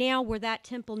right now where that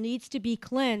temple needs to be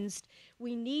cleansed.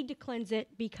 We need to cleanse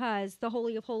it because the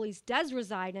Holy of Holies does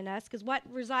reside in us, because what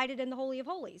resided in the Holy of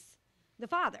Holies? The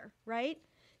Father, right?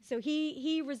 So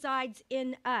he resides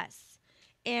in us.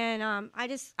 And I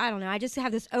don't know, I just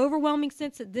have this overwhelming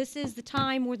sense that this is the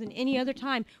time more than any other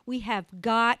time we have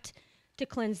got to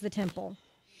cleanse the temple.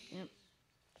 Yep.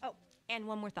 Oh, and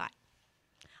one more thought.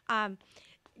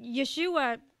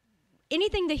 Yeshua,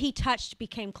 anything that he touched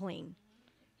became clean.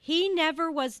 He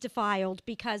never was defiled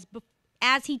because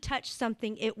as he touched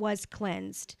something, it was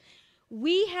cleansed.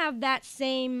 We have that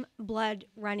same blood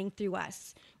running through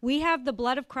us. We have the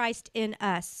blood of Christ in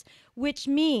us, which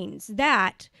means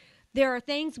that there are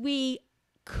things we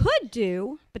could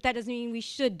do, but that doesn't mean we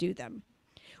should do them.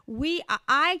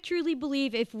 I truly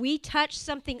believe if we touch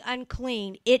something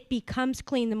unclean, it becomes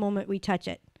clean the moment we touch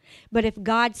it. But if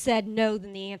God said no,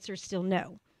 then the answer is still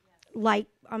no. Like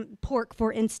pork,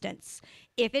 for instance.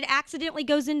 If it accidentally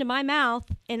goes into my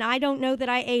mouth and I don't know that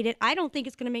I ate it, I don't think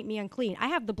it's going to make me unclean. I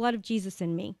have the blood of Jesus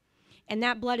in me, and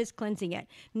that blood is cleansing it.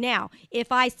 Now, if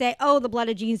I say, oh, the blood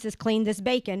of Jesus cleaned this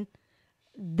bacon,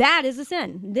 that is a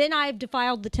sin. Then I've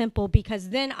defiled the temple because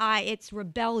then it's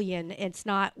rebellion. It's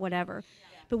not whatever.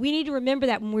 But we need to remember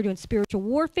that when we're doing spiritual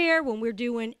warfare, when we're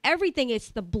doing everything,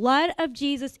 it's the blood of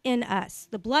Jesus in us,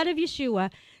 the blood of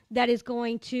Yeshua that is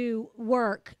going to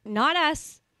work, not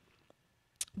us,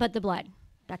 but the blood.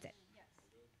 That's it.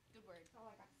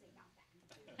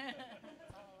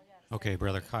 Okay,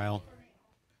 Brother Kyle.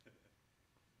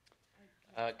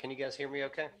 Can you guys hear me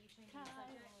okay?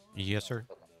 Yes, sir.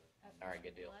 All right,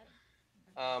 good deal.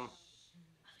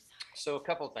 So a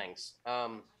couple of things.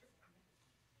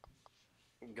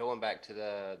 Going back to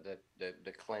the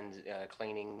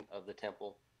cleaning of the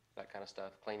temple, that kind of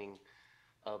stuff, cleaning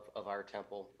of our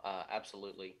temple,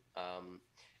 absolutely.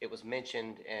 It was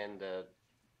mentioned in the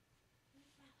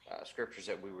scriptures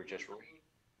that we were just reading.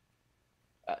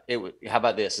 How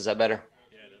about this? Is that better?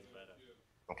 Yeah, that's better.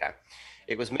 Okay.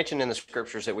 It was mentioned in the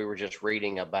scriptures that we were just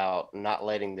reading about not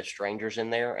letting the strangers in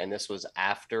there, and this was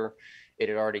after it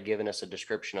had already given us a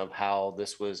description of how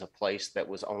this was a place that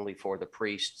was only for the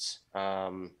priests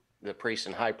and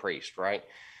high priest, right?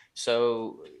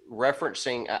 So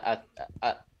referencing,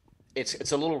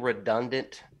 it's a little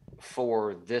redundant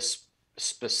for this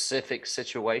specific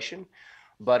situation,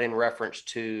 but in reference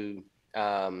to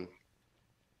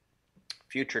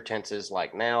future tenses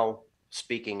like now,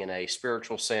 speaking in a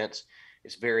spiritual sense,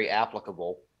 it's very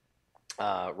applicable,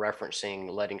 referencing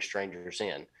letting strangers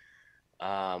in.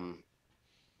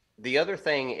 The other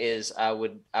thing is I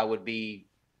would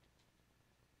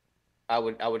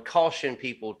caution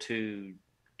people to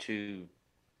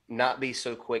not be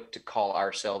so quick to call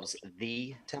ourselves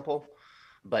the temple,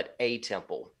 but a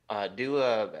temple. Do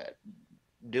a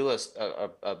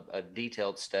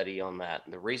detailed study on that.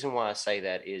 And the reason why I say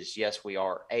that is, yes, we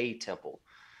are a temple,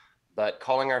 but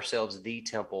calling ourselves the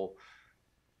temple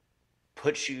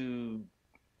puts you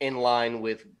in line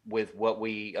with what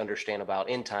we understand about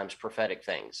end times prophetic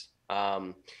things.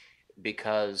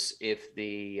 Because if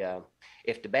the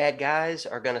bad guys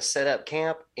are going to set up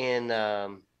camp in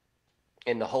the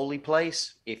holy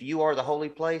place, if you are the holy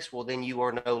place, well, then you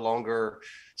are no longer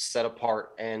set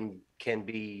apart and can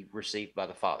be received by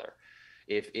the Father.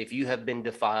 if you have been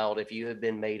defiled, if you have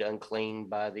been made unclean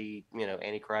by the,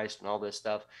 Antichrist and all this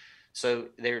stuff. So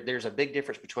there's a big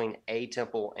difference between a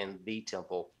temple and the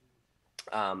temple.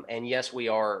 And yes,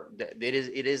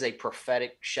 it is a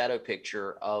prophetic shadow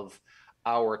picture of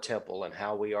our temple and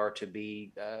how we are to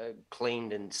be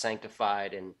cleaned and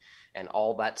sanctified and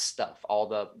all that stuff, all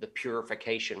the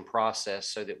purification process,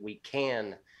 so that we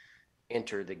can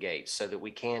enter the gates, so that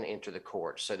we can enter the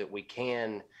courts, so that we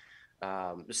can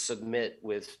submit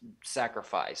with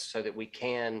sacrifice, so that we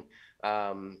can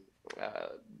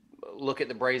look in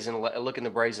the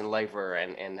brazen laver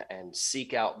and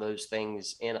seek out those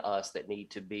things in us that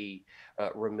need to be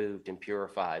removed and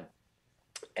purified,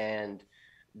 and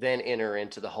then enter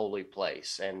into the holy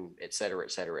place, and et cetera,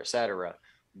 et cetera, et cetera,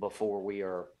 before we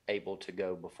are able to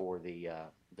go before the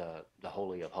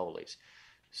holy of holies.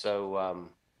 So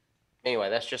anyway,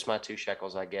 that's just my 2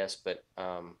 shekels, I guess. But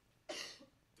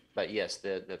yes,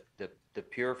 the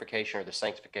purification or the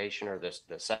sanctification or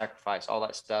the sacrifice, all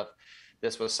that stuff,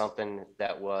 this was something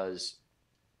that was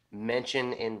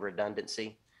mentioned in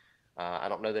redundancy. I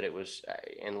don't know that it was,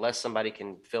 unless somebody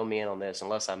can fill me in on this,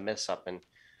 unless I missed something,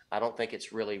 I don't think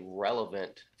it's really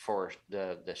relevant for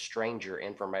the stranger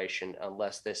information,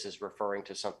 unless this is referring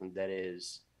to something that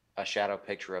is a shadow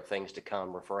picture of things to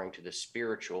come, referring to the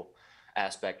spiritual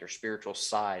aspect or spiritual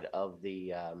side of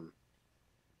the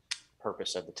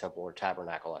purpose of the temple or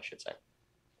tabernacle, I should say.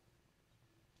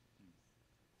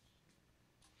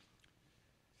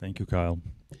 Thank you, Kyle.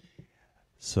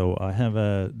 So I have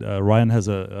Ryan has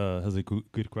a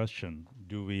good question.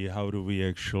 How do we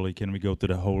actually, can we go to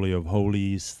the Holy of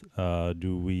Holies?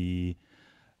 Do we,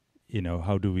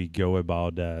 how do we go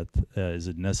about that? Is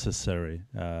it necessary?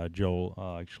 Joel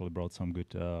actually brought some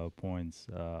good points.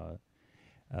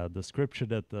 The scripture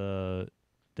that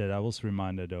I was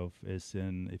reminded of is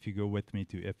if you go with me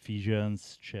to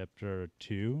Ephesians chapter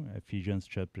 2,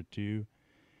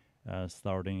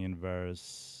 starting in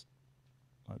verse,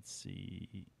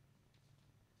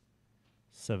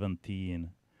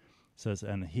 17, says,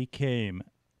 and he came,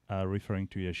 referring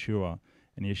to Yeshua,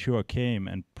 and Yeshua came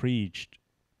and preached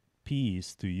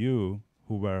peace to you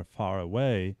who were far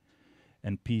away,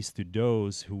 and peace to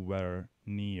those who were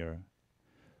near.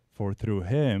 For through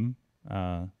him,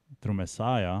 through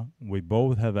Messiah, we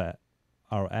both have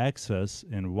our access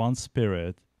in one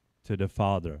spirit to the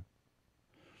Father.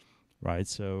 Right?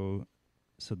 So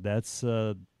that's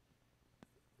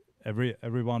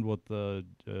everyone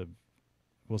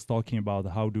was talking about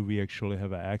how do we actually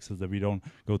have access, that we don't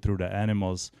go through the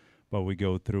animals, but we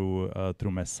go through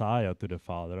Messiah to the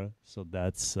Father. So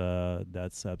that's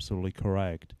absolutely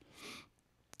correct.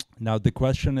 Now the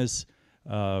question is,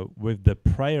 with the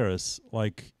prayers,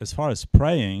 like as far as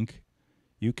praying,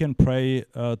 you can pray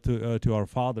to our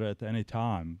Father at any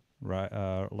time,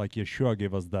 right? Like Yeshua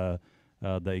gave us the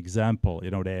example.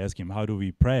 They ask him, how do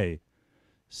we pray?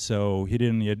 So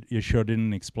Yeshua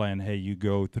didn't explain, hey, you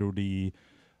go through the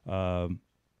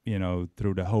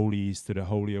through the holies to the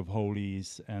Holy of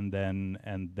Holies, and then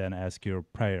ask your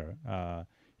prayer.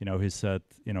 He said,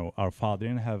 our Father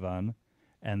in heaven,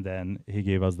 and then he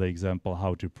gave us the example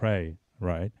how to pray,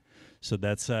 right? So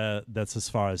that's as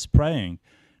far as praying.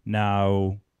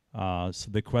 Now, so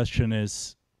the question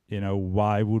is,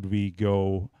 why would we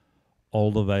go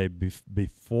all the way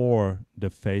before the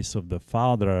face of the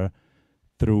Father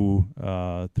through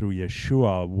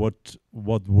Yeshua? What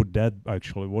would that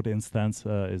actually? What instance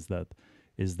is that?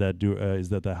 Is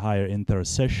that a higher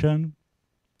intercession?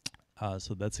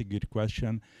 So that's a good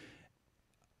question.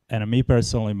 And me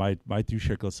personally, my 2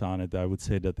 shekels on it, I would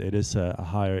say that it is a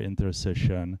higher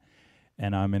intercession,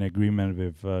 and I'm in agreement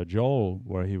with Joel,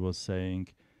 where he was saying,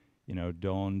 you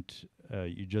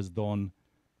just don't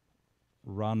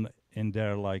run in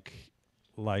there like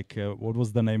what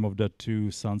was the name of the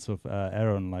 2 sons of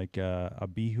Aaron, like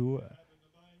Abihu,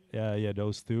 yeah,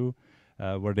 those 2,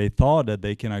 where they thought that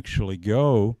they can actually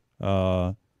go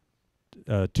to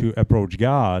approach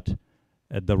God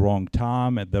at the wrong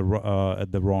time, at the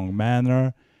wrong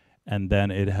manner, and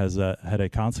then it has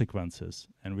had consequences.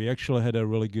 And we actually had a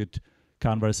really good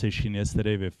conversation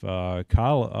yesterday with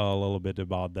Kyle a little bit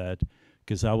about that,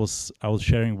 because I was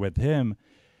sharing with him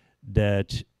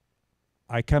that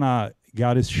I kind of,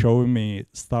 God is showing me,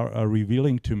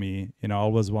 revealing to me, I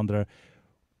always wonder,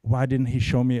 why didn't he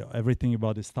show me everything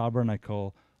about this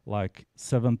tabernacle like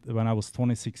when I was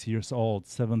 26 years old,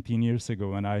 17 years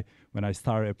ago, when I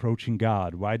started approaching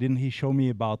God? Why didn't he show me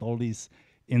about all these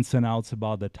ins and outs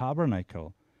about the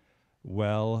tabernacle?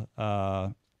 Well,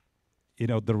 the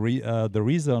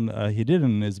reason he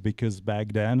didn't is because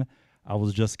back then I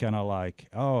was just kind of like,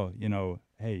 oh,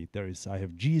 hey, I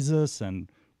have Jesus, and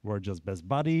we're just best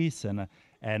buddies. And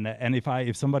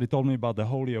if somebody told me about the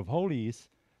Holy of Holies,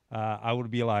 I would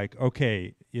be like,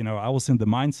 okay, I was in the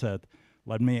mindset,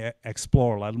 let me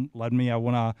explore, let me, I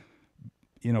wanna,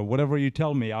 whatever you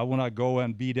tell me, I wanna go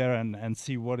and be there and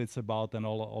see what it's about and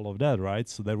all of that, right?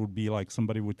 So that would be like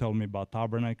somebody would tell me about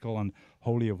tabernacle and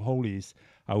Holy of Holies.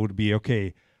 I would be,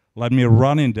 okay, let me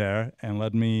run in there and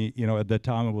let me, at that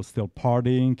time I was still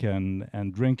partying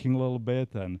and drinking a little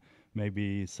bit and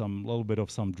maybe little bit of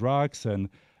some drugs, and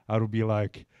I would be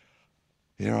like,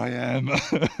 here I am,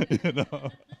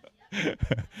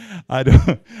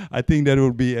 I think that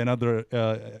would be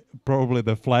another, probably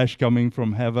the flash coming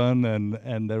from heaven,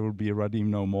 and there would be Radim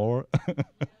no more.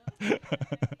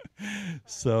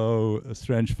 So a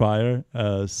strange fire.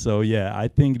 So yeah, I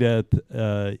think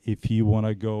that if you want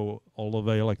to go all the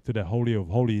way like to the Holy of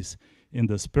Holies in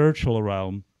the spiritual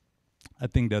realm, I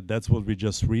think that that's what we're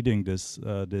just reading this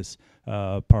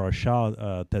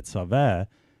parasha Tetzaveh,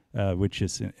 which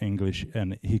is in English,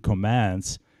 and he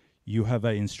commands. You have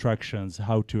instructions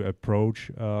how to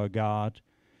approach God.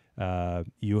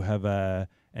 You have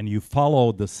and you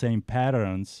follow the same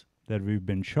patterns that we've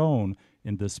been shown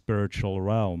in the spiritual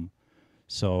realm.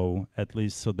 So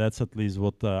that's at least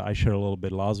what I shared a little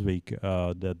bit last week.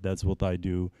 That's what I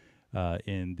do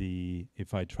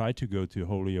if I try to go to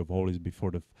Holy of Holies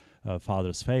before the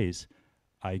Father's face,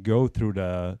 I go through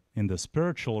in the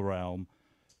spiritual realm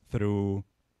through,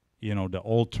 the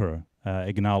altar,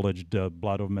 acknowledge the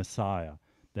blood of Messiah,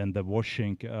 then the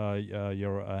washing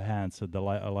your hands at the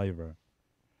laver.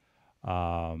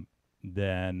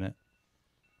 Then,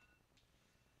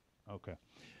 okay,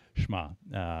 Shema,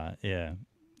 yeah.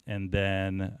 And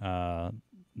then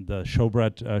the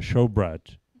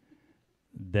showbread.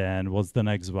 Then what's the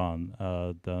next one?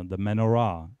 The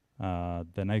menorah.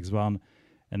 The next one.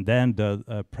 And then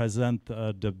the present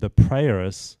the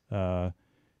prayers,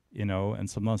 and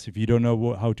sometimes if you don't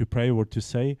know how to pray, what to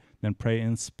say, then pray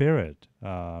in spirit,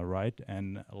 right?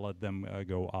 And let them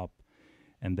go up.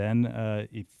 And then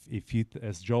if you,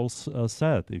 as Joel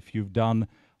said, if you've done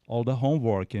all the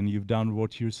homework and you've done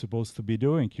what you're supposed to be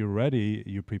doing, you're ready,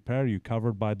 you prepare, you're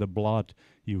covered by the blood,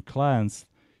 you cleansed,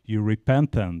 you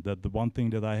repentant. That the one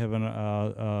thing that I haven't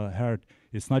heard,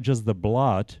 it's not just the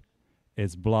blood,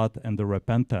 it's blood and the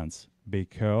repentance,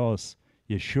 because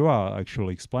Yeshua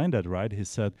actually explained that, right? He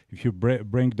said, if you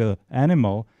bring the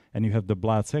animal and you have the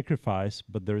blood sacrifice,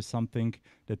 but there is something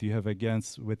that you have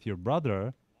against with your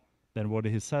brother, then what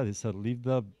he said, leave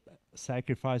the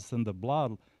sacrifice and the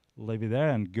blood, leave it there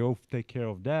and go take care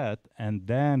of that, and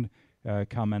then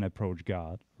come and approach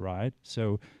God, right?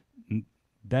 So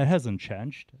that hasn't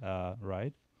changed,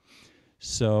 right?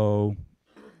 So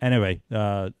anyway,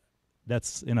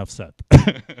 that's enough said.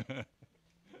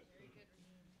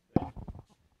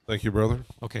 Thank you, brother.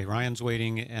 Okay, Ryan's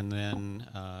waiting, and then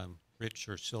Rich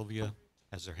or Sylvia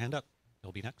has their hand up.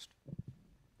 They'll be next.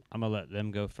 I'm going to let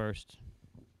them go first.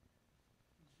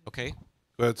 Okay.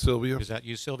 Go ahead, Sylvia. Is that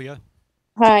you, Sylvia?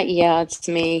 Hi, yeah, it's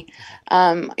me.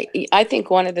 I think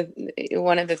one of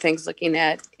the things looking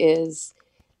at is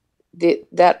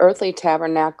that earthly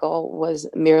tabernacle was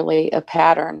merely a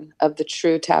pattern of the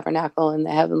true tabernacle in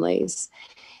the heavenlies.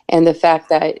 And the fact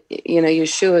that,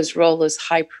 Yeshua's role as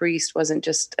high priest wasn't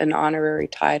just an honorary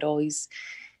title. He's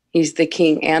the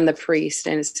king and the priest.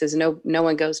 And it says no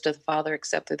one goes to the Father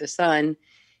except through the Son,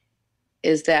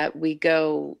 is that we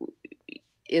go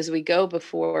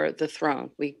before the throne.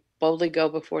 We boldly go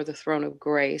before the throne of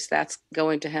grace. That's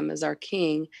going to him as our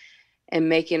king and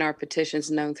making our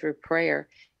petitions known through prayer.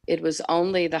 It was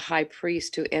only the high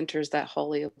priest who enters that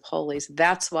Holy of Holies.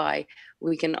 That's why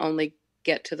we can only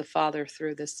get to the Father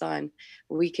through the Son.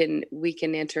 We can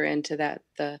enter into that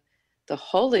the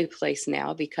holy place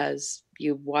now, because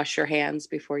you wash your hands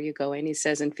before you go in. He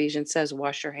says in Ephesians says,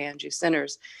 wash your hands, you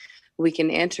sinners. We can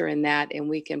enter in that and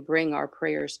we can bring our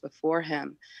prayers before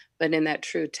him. But in that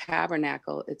true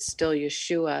tabernacle, it's still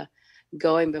Yeshua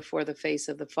going before the face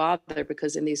of the Father,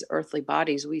 because in these earthly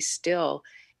bodies, we still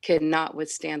cannot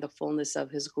withstand the fullness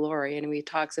of his glory. And he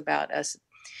talks about us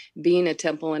being a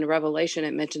temple. In Revelation,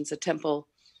 it mentions a temple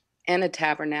and a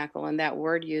tabernacle. And that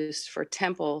word used for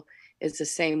temple is the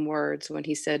same words when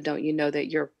he said, don't you know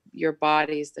that your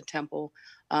body is the temple?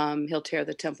 He'll tear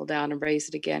the temple down and raise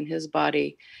it again. His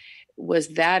body it's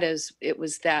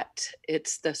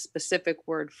the specific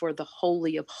word for the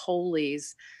Holy of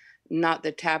Holies, not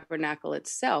the tabernacle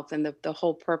itself. And the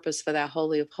whole purpose for that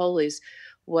Holy of Holies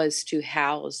was to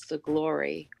house the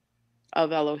glory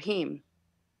of Elohim.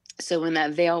 So when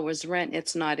that veil was rent,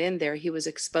 it's not in there. He was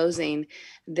exposing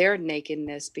their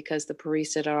nakedness because the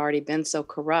priesthood had already been so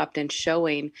corrupt, and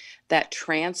showing that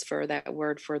transfer, that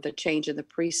word for the change in the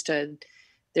priesthood.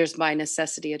 There's by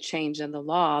necessity a change in the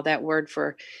law. That word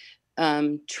for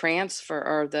transfer,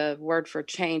 or the word for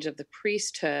change of the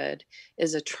priesthood,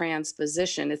 is a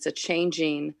transposition. It's a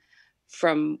changing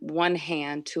from one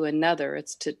hand to another.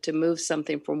 It's to move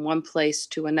something from one place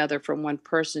to another, from one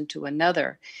person to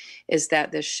another, is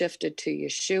that this shifted to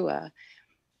Yeshua.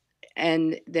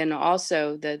 And then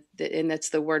also and that's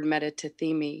the word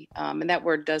metatithemi, and that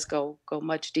word does go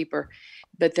much deeper.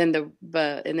 But then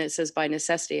and it says by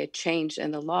necessity a change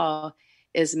in the law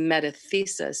is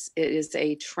metathesis. It is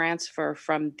a transfer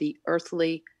from the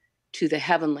earthly to the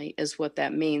heavenly, is what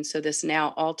that means. So this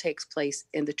now all takes place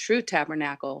in the true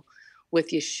tabernacle,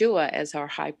 with Yeshua as our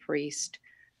high priest,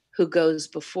 who goes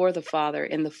before the Father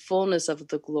in the fullness of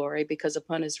the glory, because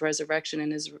upon his resurrection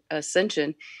and his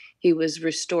ascension, he was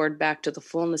restored back to the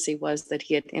fullness he was, that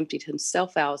he had emptied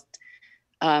himself out,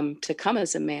 to come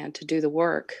as a man to do the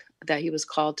work that he was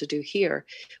called to do here.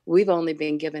 We've only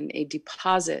been given a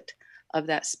deposit of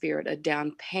that spirit, a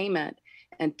down payment,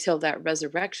 until that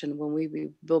resurrection, when we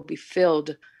will be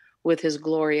filled with his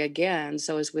glory again.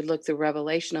 So as we look through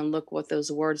Revelation and look what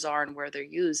those words are and where they're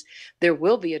used, there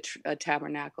will be a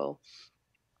tabernacle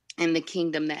in the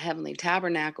kingdom, that heavenly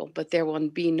tabernacle, but there will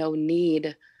be no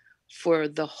need for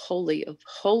the Holy of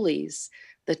Holies,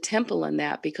 the temple in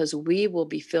that, because we will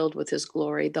be filled with his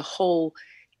glory. The whole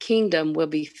kingdom will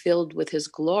be filled with his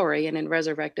glory, and in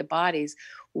resurrected bodies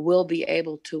will be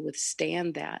able to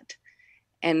withstand that.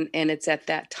 And it's at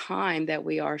that time that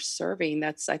we are serving.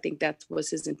 I think that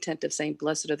was his intent of saying,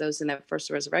 blessed are those in that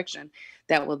first resurrection,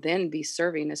 that will then be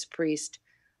serving as priest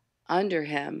under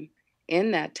him in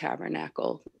that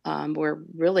tabernacle. We're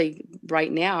really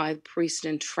right now a priest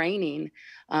in training,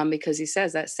 because he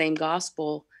says that same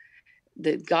gospel,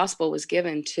 the gospel was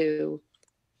given to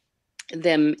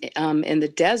them in the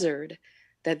desert,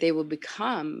 that they will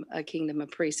become a kingdom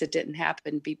of priests. It didn't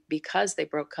happen because they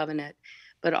broke covenant,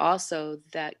 but also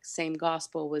that same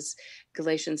gospel was,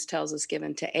 Galatians tells us,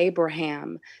 given to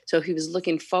Abraham. So he was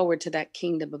looking forward to that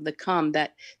kingdom of the come,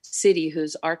 that city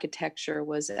whose architecture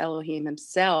was Elohim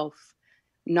himself,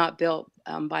 not built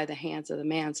by the hands of the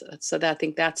man. So that, I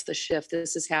think that's the shift.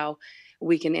 This is how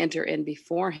we can enter in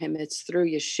before him. It's through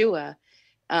Yeshua.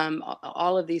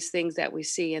 All of these things that we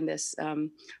see in this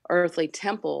earthly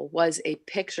temple was a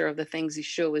picture of the things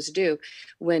Yeshua was due.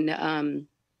 When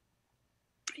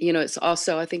it's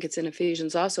also, I think it's in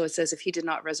Ephesians also, it says if he did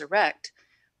not resurrect,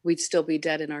 we'd still be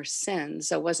dead in our sins.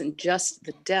 So it wasn't just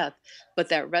the death, but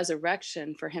that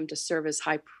resurrection for him to serve as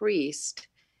high priest,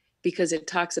 because it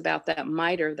talks about that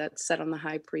mitre that's set on the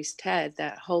high priest's head,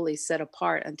 that holy set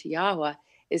apart unto Yahweh.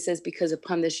 It says, because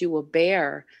upon this you will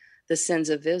bear the sins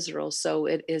of Israel. So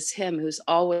it is him who's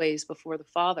always before the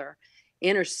Father,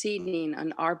 interceding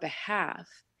on our behalf.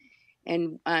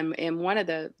 And one of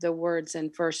the words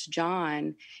in First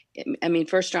John,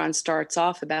 First John starts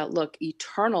off about, look,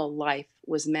 eternal life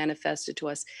was manifested to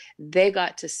us. They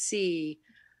got to see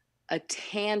a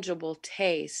tangible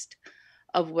taste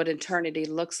of what eternity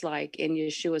looks like in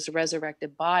Yeshua's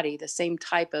resurrected body. The same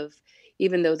type of,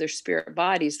 even though they're spirit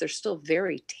bodies, they're still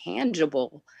very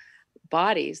tangible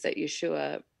bodies that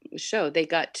Yeshua showed. They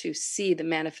got to see the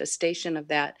manifestation of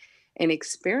that and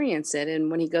experience it. And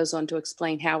when he goes on to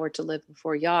explain how we're to live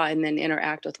before Yah and then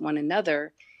interact with one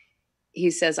another,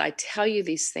 he says, I tell you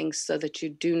these things so that you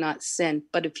do not sin.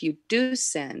 But if you do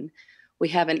sin, we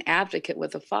have an advocate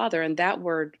with the Father. And that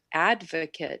word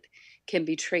advocate can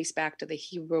be traced back to the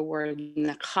Hebrew word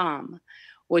nakam,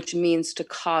 which means to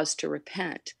cause to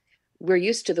repent. We're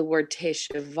used to the word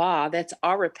teshuvah. That's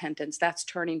our repentance. That's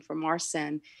turning from our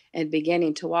sin and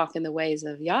beginning to walk in the ways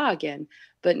of Yah again.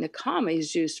 But nakam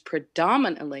is used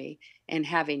predominantly in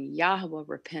having Yahweh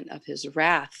repent of his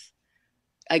wrath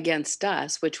against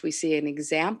us, which we see an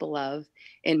example of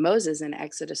in Moses in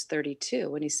Exodus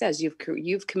 32, when he says,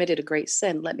 you've committed a great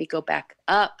sin. Let me go back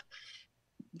up.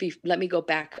 Let me go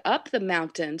back up the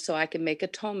mountain so I can make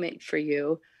atonement for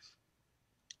you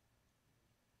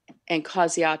and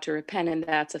cause Yah to repent. And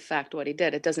that's a fact what he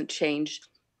did. It doesn't change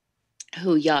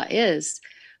who Yah is,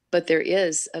 but there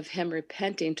is of him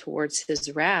repenting towards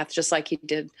his wrath, just like he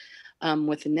did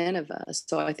with Nineveh.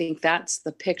 So I think that's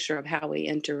the picture of how we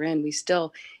enter in. We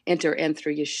still enter in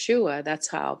through Yeshua. That's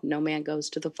how no man goes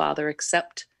to the Father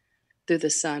except through the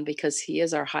Son, because he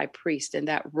is our high priest. And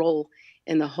that role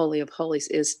in the Holy of Holies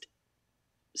is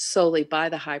solely by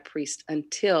the high priest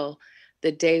until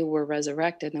the day we're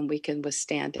resurrected and we can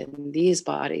withstand in these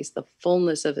bodies the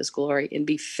fullness of his glory and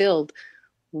be filled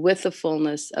with the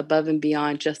fullness above and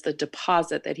beyond just the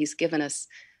deposit that he's given us,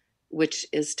 which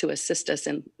is to assist us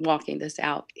in walking this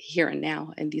out here and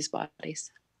now in these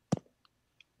bodies.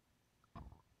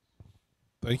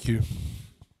 Thank you.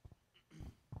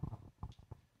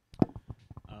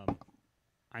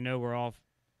 I know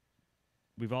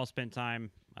we've all spent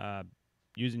time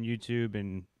using YouTube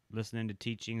and listening to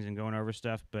teachings and going over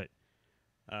stuff, but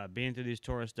being through these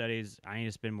Torah studies, I need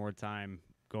to spend more time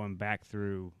going back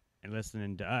through and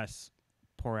listening to us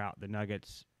pour out the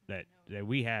nuggets that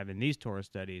we have in these Torah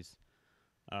studies.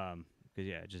 Because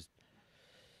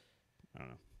I don't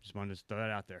know, just wanted to throw that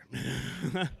out there. We do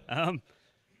have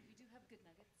good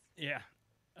nuggets. Yeah.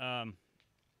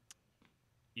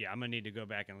 Yeah, I'm gonna need to go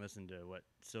back and listen to what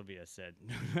Sylvia said.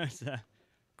 So,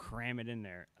 cram it in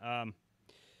there.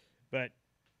 But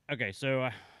okay, so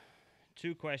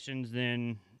 2 questions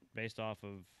then, based off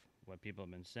of what people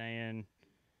have been saying.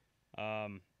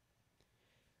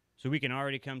 So we can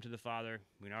already come to the Father.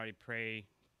 We can already pray,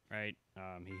 right?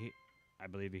 I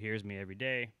believe He hears me every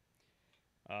day.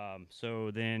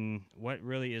 So then, what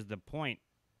really is the point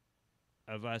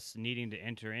of us needing to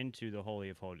enter into the Holy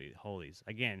of Holies?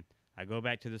 Again, I go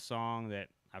back to the song that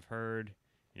I've heard,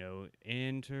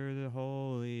 enter the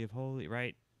Holy of Holies,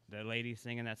 right? The lady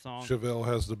singing that song. Chevelle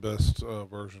has the best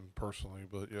version personally,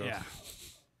 but yeah.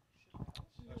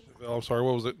 Chevelle, I'm sorry,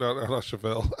 what was it? Not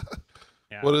Chevelle.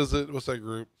 Yeah. What is it? What's that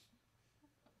group?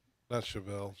 Not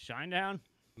Chevelle. Shinedown?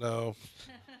 No.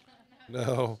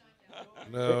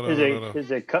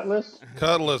 Is it Cutlass?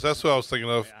 Cutlass, that's what I was thinking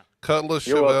of. Yeah. Cutlass,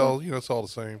 You're Chevelle, welcome. it's all the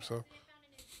same. So,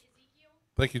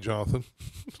 thank you, Jonathan.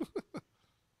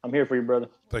 I'm here for you, brother.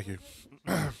 Thank you.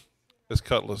 It's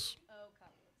Cutlass.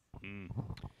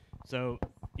 So,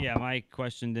 yeah, my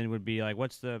question then would be like,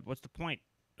 what's the point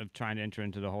of trying to enter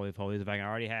into the Holy of Holies if I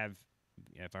already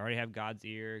have God's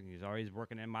ear, He's always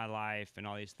working in my life and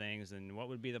all these things, and what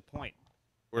would be the point?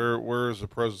 Where is the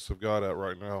presence of God at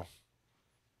right now?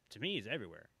 To me, He's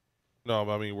everywhere. No,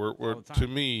 I mean, we're All the time. to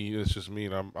me, it's just me,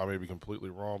 and I may be completely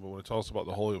wrong, but when it talks about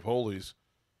the Holy of Holies,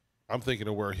 I'm thinking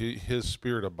of where His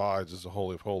Spirit abides is the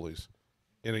Holy of Holies.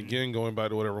 And again, going back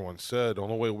to what everyone said, the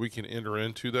only way we can enter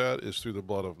into that is through the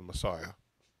blood of the Messiah.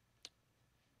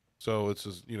 So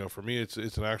it's for me, it's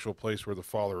an actual place where the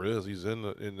Father is. He's in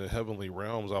the heavenly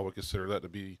realms. I would consider that to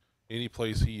be any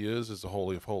place He is the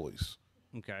Holy of Holies.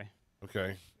 Okay.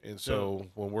 And so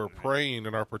when we're praying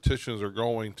and our petitions are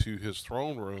going to His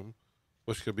throne room,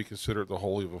 which could be considered the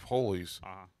Holy of Holies,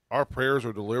 our prayers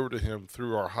are delivered to Him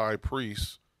through our high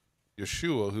priest,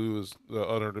 Yeshua, who is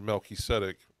under the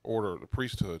Melchizedek order, the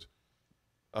priesthood.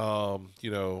 And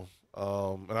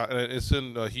it's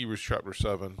in Hebrews chapter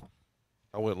 7.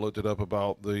 I went and looked it up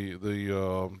about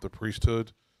the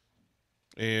priesthood,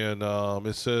 and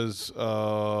it says,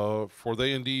 "For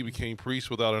they indeed became priests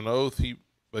without an oath.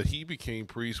 But he became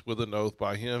priest with an oath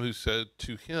by Him who said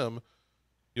to him,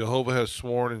 Jehovah has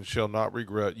sworn and shall not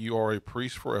regret. You are a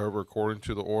priest forever, according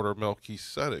to the order of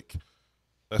Melchizedek."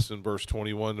 That's in verse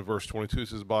 21 to verse 22. It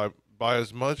says, "By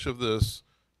as much of this,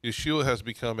 Yeshua has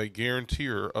become a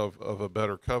guarantor of a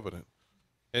better covenant.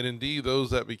 And indeed, those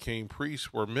that became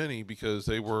priests were many, because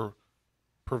they were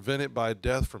prevented by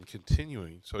death from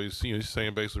continuing." So he's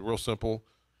saying basically real simple,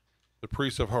 the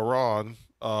priests of Haran,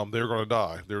 they're going to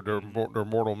die. They're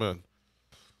mortal men.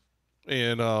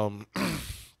 And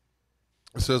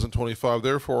it says in 25,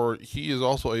 "Therefore He is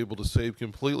also able to save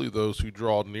completely those who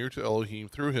draw near to Elohim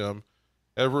through Him,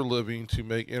 ever living to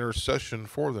make intercession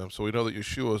for them." So we know that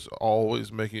Yeshua is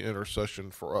always making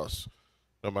intercession for us,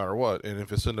 no matter what. And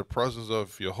if it's in the presence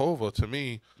of Jehovah, to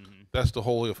me, that's the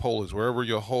Holy of Holies. Wherever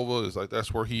Jehovah is,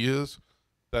 that's where He is.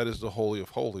 That is the Holy of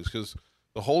Holies. Because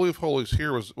the Holy of Holies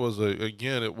here was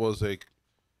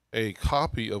a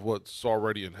copy of what's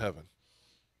already in heaven.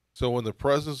 So when the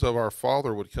presence of our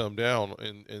Father would come down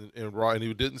and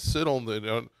He didn't sit on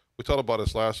we talked about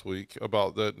this last week,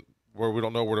 about that, where we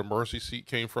don't know where the mercy seat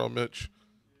came from, Mitch,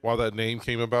 why that name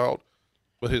came about,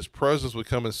 but His presence would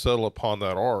come and settle upon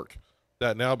that ark.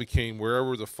 That now became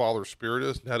wherever the Father's Spirit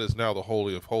is, that is now the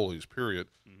Holy of Holies, period.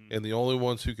 And the only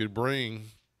ones who could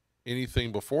bring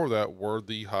anything before that were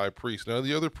the high priest. None of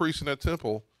the other priests in that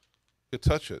temple could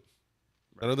touch it.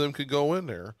 None of them could go in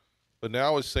there. But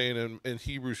now it's saying in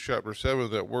Hebrews chapter 7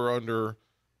 that we're under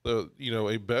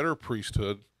a better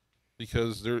priesthood,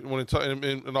 because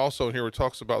and also in here it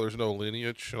talks about there's no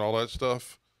lineage and all that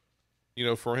stuff.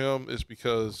 For Him, it's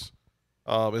because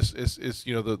it's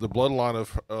the bloodline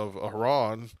of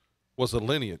Haran was a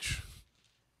lineage,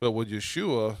 but with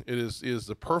Yeshua it is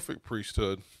the perfect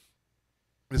priesthood.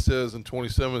 It says in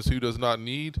 27, "Who does not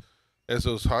need, as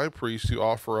those high priests, to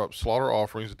offer up slaughter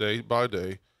offerings day by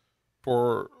day,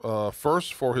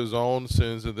 first for his own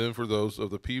sins and then for those of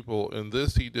the people. And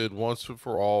this he did once and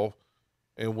for all,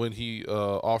 and when he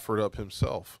offered up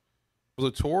himself. For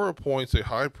the Torah appoints a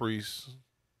high priest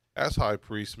as high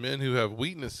priest, men who have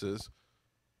weaknesses,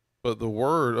 but the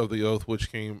word of the oath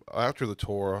which came after the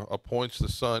Torah appoints the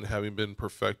Son, having been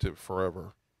perfected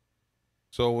forever.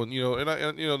 So when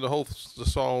the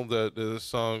song that is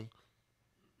sung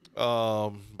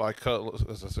by Cutlass,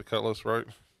 is this a Cutlass, right?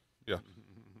 Yeah.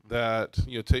 That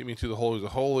take me to the holies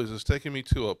of holies is taking me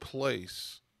to a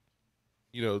place,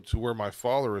 to where my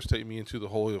Father is taking me into the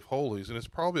holy of holies, and it's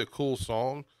probably a cool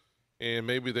song, and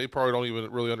maybe they probably don't even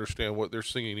really understand what they're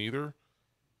singing either.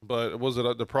 But was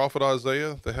it the prophet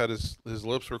Isaiah that had his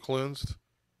lips were cleansed?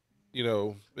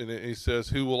 And he says,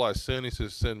 "Who will I send?" He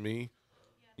says, "Send me."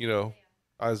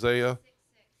 Isaiah.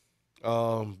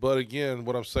 But again,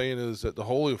 what I'm saying is that the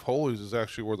Holy of Holies is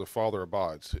actually where the Father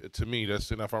abides. To me,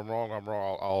 and if I'm wrong, I'm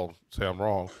wrong. I'll say I'm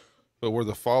wrong. But where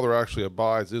the Father actually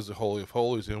abides is the Holy of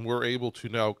Holies, and we're able to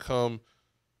now come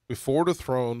before the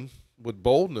throne with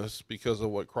boldness because of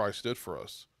what Christ did for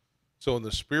us. So in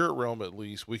the spirit realm, at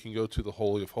least, we can go to the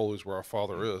Holy of Holies where our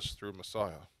Father is through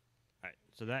Messiah. All right.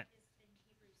 So that.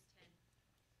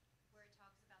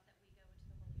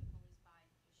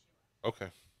 Okay.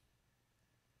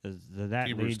 That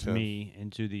Hebrews leads 10. me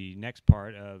into the next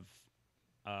part of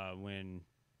when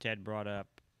Ted brought up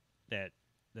that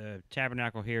the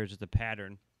tabernacle here is just a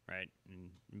pattern, right? And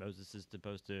Moses is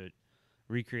supposed to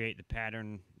recreate the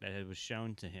pattern that was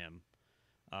shown to him.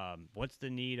 What's the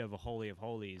need of a Holy of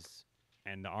Holies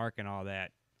and the ark and all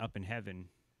that up in heaven?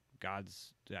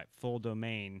 God's that full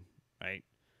domain, right?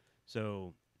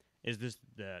 So is this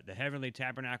the heavenly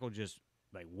tabernacle just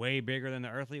like way bigger than the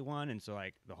earthly one, and so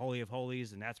like the Holy of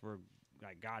Holies, and that's where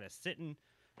like God is sitting,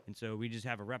 and so we just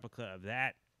have a replica of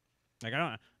that? Like I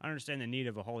don't understand the need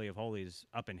of a Holy of Holies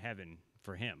up in heaven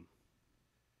for him.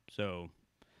 So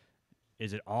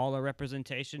is it all a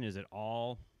representation? Is it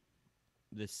all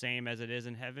the same as it is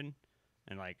in heaven?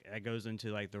 And like that goes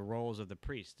into like the roles of the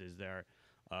priest. Is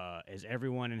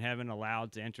everyone in heaven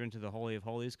allowed to enter into the Holy of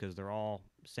Holies because they're all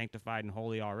sanctified and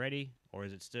holy already, or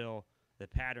is it still the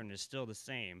pattern is still the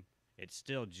same? It's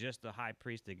still just the high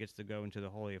priest that gets to go into the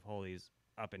Holy of Holies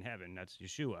up in heaven. That's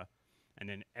Yeshua. And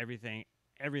then everything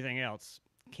else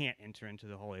can't enter into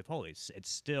the Holy of Holies.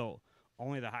 It's still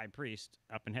only the high priest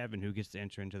up in heaven who gets to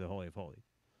enter into the Holy of Holies.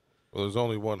 Well, there's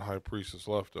only one high priestess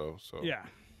left, though. So Yeah.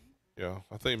 Yeah.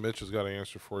 I think Mitch has got an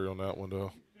answer for you on that one,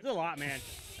 though. There's a lot, man.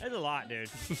 There's a lot, dude.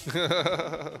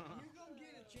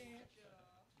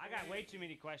 I got way too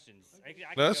many questions.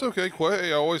 That's okay.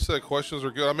 Hey, I always said questions are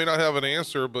good. I may not have an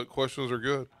answer, but questions are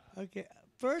good. Okay.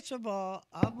 First of all,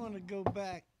 I want to go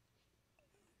back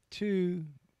to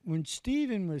when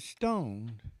Stephen was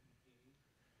stoned,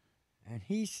 and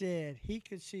he said he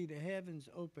could see the heavens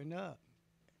open up,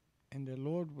 and the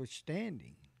Lord was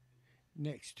standing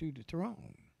next to the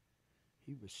throne.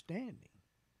 He was standing.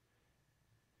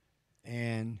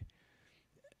 And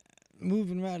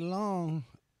moving right along,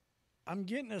 I'm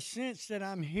getting a sense that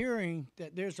I'm hearing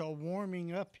that there's a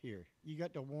warming up here. You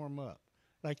got to warm up.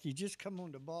 Like you just come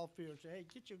on the ball field and say, hey,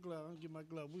 get your glove. I'll get my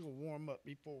glove. We're going to warm up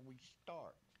before we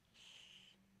start.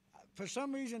 For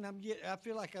some reason, I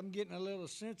feel like I'm getting a little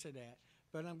sense of that.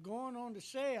 But I'm going on to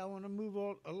say I want to move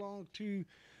along to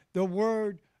the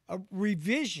word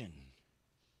revision.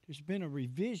 There's been a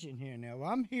revision here now.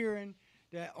 I'm hearing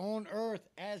that on earth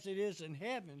as it is in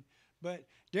heaven, but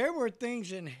there were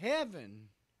things in heaven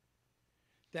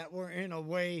that were in a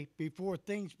way before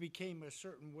things became a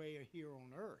certain way here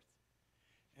on earth.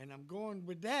 And I'm going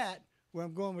with that, where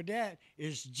I'm going with that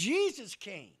is Jesus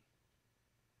came.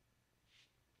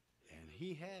 And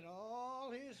he had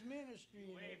all his ministry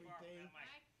and everything.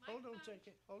 Hold on a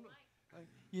second. Hold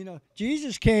on.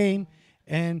 Jesus came,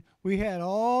 and we had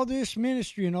all this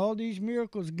ministry and all these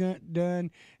miracles done,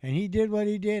 and he did what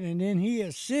he did, and then he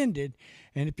ascended.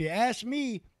 And if you ask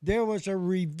me, there was a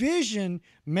revision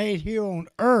made here on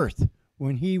earth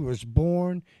when he was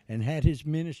born and had his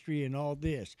ministry and all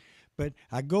this. But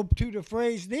I go to the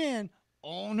phrase then,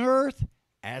 on earth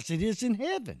as it is in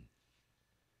heaven.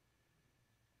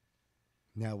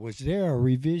 Now, was there a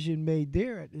revision made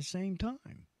there at the same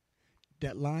time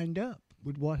that lined up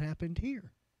with what happened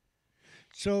here?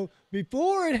 So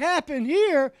before it happened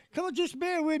here, come on, just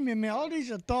bear with me, man. All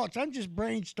these are thoughts. I'm just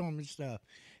brainstorming stuff.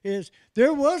 Is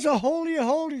there was a Holy of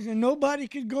Holies and nobody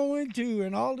could go into,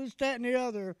 and all this, that, and the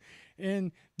other,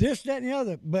 and this, that, and the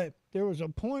other. But there was a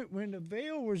point when the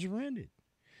veil was rented.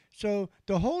 So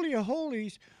the Holy of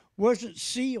Holies wasn't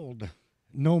sealed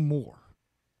no more.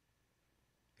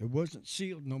 It wasn't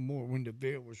sealed no more when the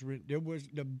veil was rent. There was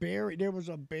a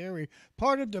barrier.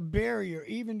 Part of the barrier,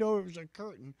 even though it was a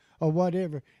curtain or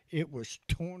whatever, it was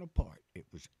torn apart. It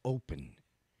was open.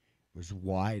 It was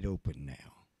wide open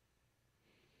now.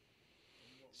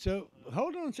 So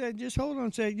hold on a second. Just hold on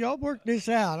a second. Y'all work this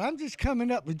out. I'm just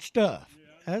coming up with stuff.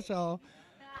 That's all.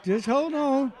 Just hold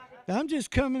on. I'm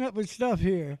just coming up with stuff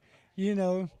here, you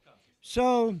know.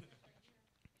 So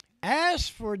as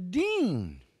for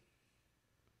Dean,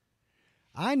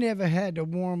 I never had to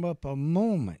warm up a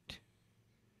moment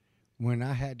when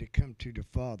I had to come to the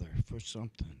Father for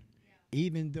something.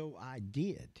 Even though I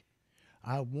did,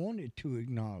 I wanted to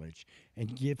acknowledge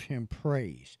and give him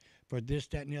praise for this,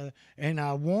 that, and the other. And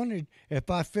I wanted, if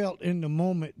I felt in the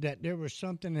moment that there was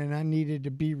something and I needed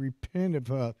to be repentant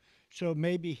of, so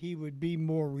maybe he would be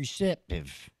more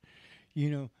receptive. You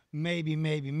know,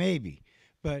 maybe.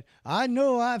 But I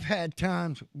know I've had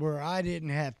times where I didn't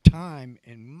have time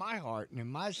in my heart and in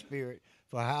my spirit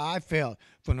for how I felt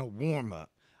for no warm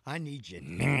up. I need you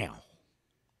now.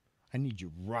 I need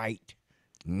you right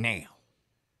now.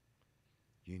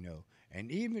 You know,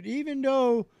 and even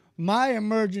though my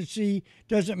emergency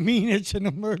doesn't mean it's an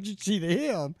emergency to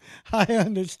him, I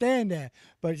understand that.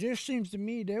 But it just seems to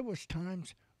me there was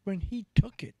times when he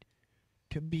took it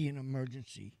to be an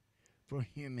emergency for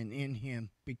him and in him,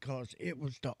 because it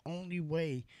was the only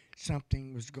way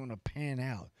something was going to pan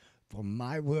out for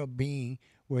my well-being,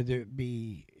 whether it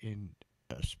be in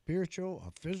a spiritual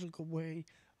or physical way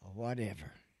or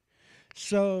whatever.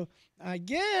 So I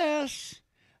guess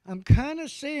I'm kind of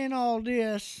saying all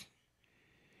this.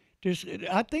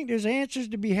 I think there's answers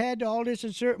to be had to all this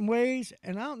in certain ways,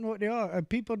 and I don't know what they are. Are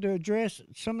people to address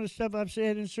some of the stuff I've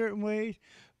said in certain ways?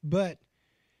 But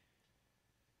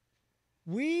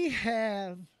we're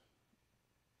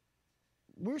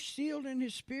sealed in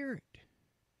his spirit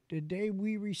the day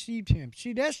we received him.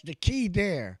 See, that's the key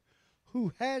there.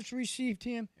 Who has received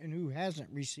him and who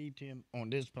hasn't received him on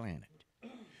this planet.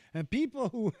 And people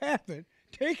who haven't,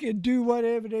 they can do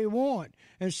whatever they want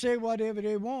and say whatever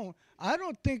they want. I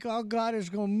don't think our God is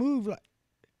going to move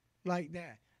like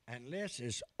that unless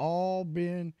it's all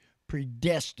been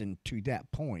predestined to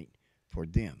that point for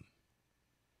them.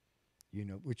 You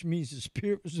know, which means the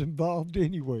Spirit was involved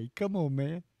anyway. Come on,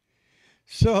 man.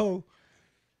 So,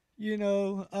 you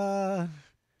know,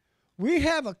 we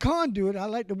have a conduit. I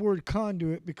like the word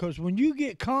conduit because when you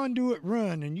get conduit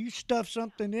run and you stuff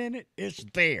something in it, it's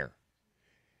there.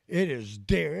 It is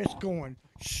there. It's going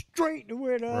straight to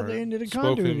where the other end of the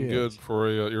conduit is. Spoken good for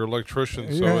your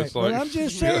electrician, so right. it's like. But I'm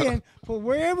just saying, for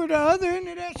wherever the other end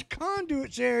of that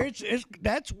conduit's there,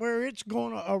 that's where it's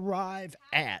going to arrive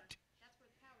at.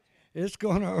 It's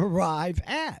going to arrive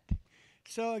at.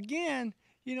 So again,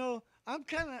 you know, I'm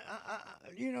kind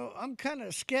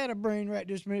of scatterbrained right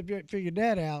this minute. Figured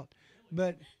that out,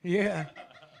 but yeah.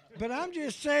 But I'm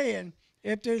just saying,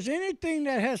 if there's anything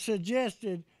that has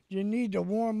suggested you need to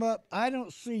warm up, I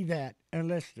don't see that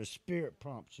unless the Spirit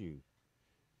prompts you.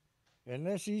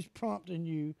 Unless he's prompting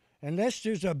you, unless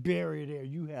there's a barrier there,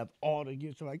 you have all to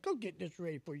get. So like, go get this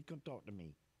ready before you come talk to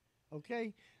me.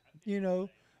 Okay? You know,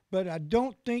 but I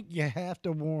don't think you have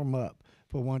to warm up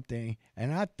for one thing.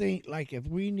 And I think, like, if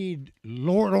we need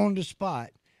Lord on the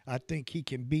spot, I think he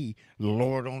can be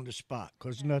Lord on the spot,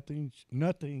 because nothing, you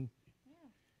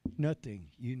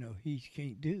know, he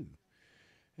can't do.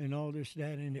 And all this,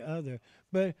 that, and the other.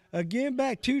 But again,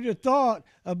 back to the thought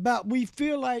about we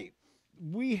feel like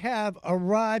we have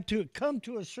come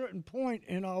to a certain point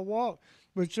in our walk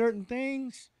with certain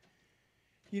things.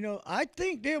 You know, I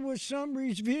think there was some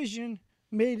revision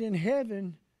made in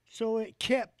heaven, so it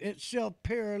kept itself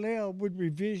parallel with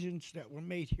revisions that were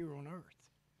made here on earth.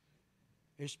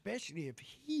 Especially if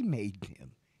he made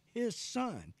them, his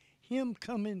son, him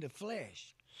come into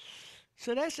flesh.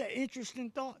 So that's an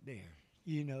interesting thought there,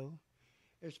 you know.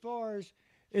 As far as,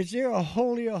 is there a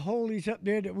holy of holies up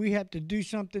there that we have to do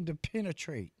something to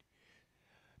penetrate?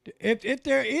 If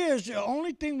there is, the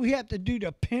only thing we have to do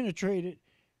to penetrate it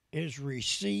is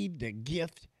receive the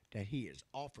gift that he has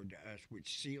offered to us,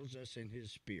 which seals us in his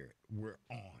spirit. We're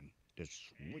on. The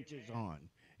switch is on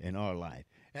in our life.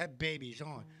 That baby's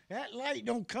on. That light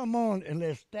don't come on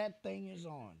unless that thing is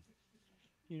on.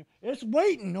 You know, it's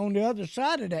waiting on the other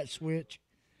side of that switch.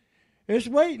 It's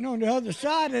waiting on the other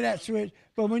side of that switch.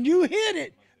 But when you hit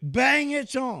it, bang,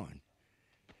 it's on.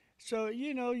 So,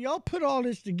 you know, y'all put all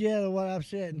this together, what I've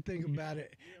said, and think about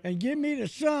it, and give me the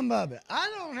sum of it. I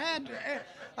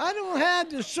don't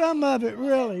have the sum of it,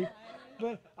 really.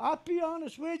 But I'll be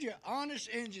honest with you, honest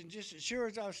engine, just as sure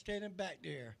as I was standing back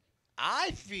there. I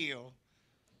feel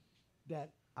that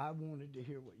I wanted to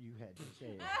hear what you had to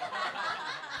say.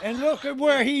 And look at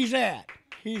where he's at.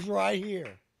 He's right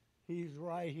here. He's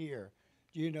right here.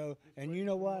 You know, and you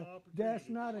know what? That's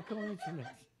not a coincidence.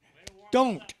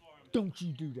 Don't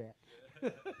you do that.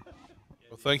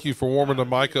 Well, thank you for warming the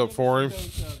mic up for him.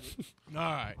 All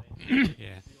right.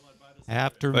 Yeah.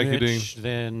 After Thank you, Mitch, Dean.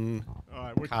 then All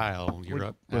right, Kyle, you're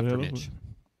up after Mitch.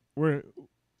 We're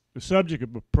the subject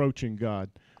of approaching God.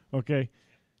 Okay.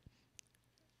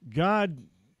 God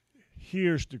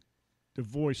hears the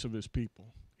voice of his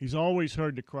people. He's always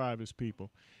heard the cry of his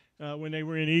people. When they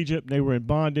were in Egypt, they were in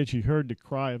bondage, he heard the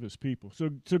cry of his people. So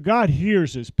God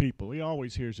hears his people. He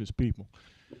always hears his people.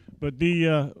 But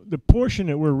the portion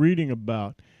that we're reading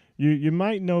about, you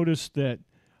might notice that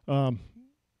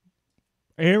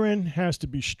Aaron has to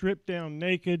be stripped down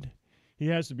naked. He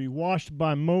has to be washed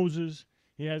by Moses.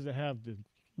 He has to have the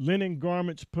linen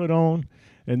garments put on.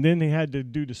 And then they had to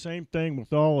do the same thing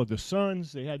with all of the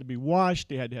sons. They had to be washed.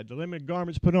 They had to have the linen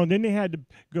garments put on. Then they had to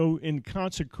go in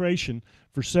consecration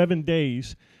for 7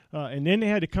 days. And then they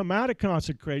had to come out of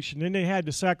consecration. Then they had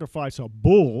to sacrifice a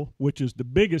bull, which is the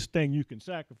biggest thing you can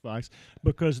sacrifice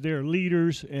because they're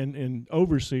leaders and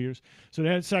overseers. So they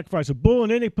had to sacrifice a bull,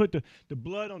 and then they put the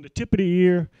blood on the tip of the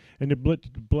ear and the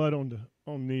blood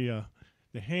on the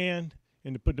hand,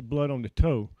 and they put the blood on the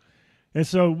toe. And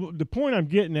so the point I'm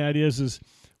getting at is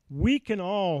we can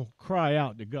all cry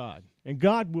out to God, and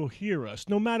God will hear us.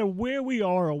 No matter where we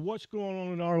are or what's going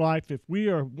on in our life, if we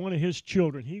are one of his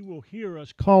children, he will hear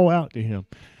us call out to him.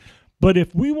 But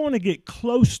if we want to get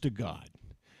close to God,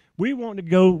 we want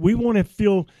to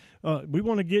feel, we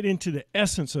want to get into the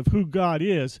essence of who God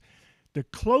is, the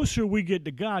closer we get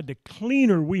to God, the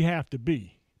cleaner we have to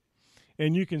be.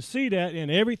 And you can see that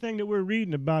in everything that we're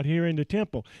reading about here in the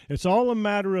temple. It's all a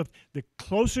matter of the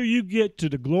closer you get to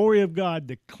the glory of God,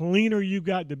 the cleaner you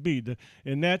got to be.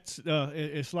 And that's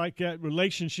it's like that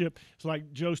relationship. It's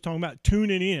like Joe's talking about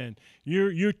tuning in.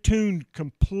 You're tuned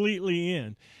completely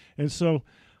in. And so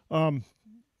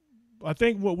I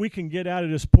think what we can get out of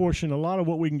this portion, a lot of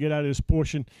what we can get out of this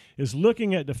portion, is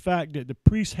looking at the fact that the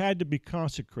priests had to be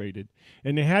consecrated,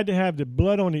 and they had to have the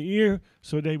blood on the ear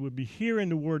so they would be hearing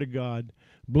the word of God,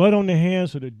 blood on the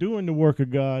hands so they're doing the work of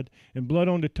God, and blood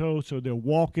on the toes so they're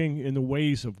walking in the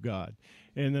ways of God.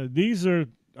 And these are,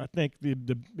 I think,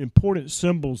 the important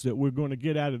symbols that we're going to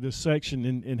get out of this section,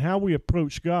 and how we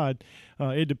approach God.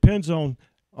 It depends on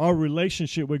our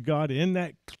relationship with God, and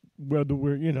that whether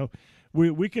we're,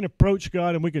 we can approach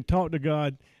God and we can talk to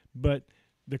God, but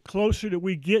the closer that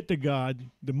we get to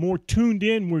God, the more tuned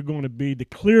in we're going to be, the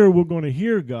clearer we're going to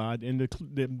hear God, and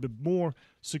the more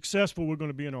successful we're going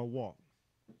to be in our walk.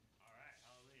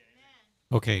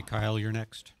 Okay, Kyle, you're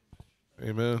next.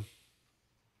 Amen.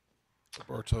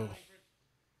 Bartow.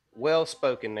 Well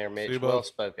spoken there, Mitch. Well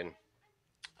spoken.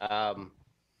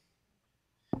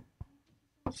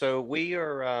 So we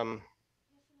are.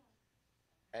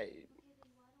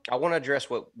 I want to address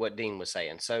what Dean was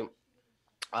saying. So,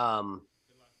 and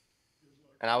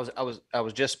I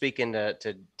was just speaking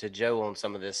to Joe on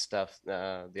some of this stuff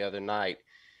the other night.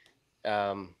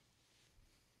 The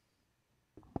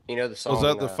song. Was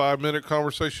that the 5-minute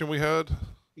conversation we had?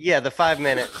 Yeah, the 5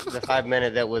 minute,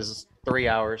 that was 3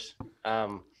 hours. We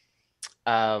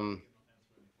all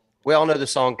know the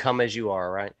song "Come as You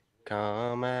Are," right?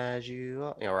 Come as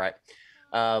you are, right?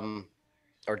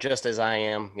 Or just as I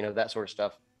am, that sort of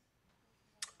stuff.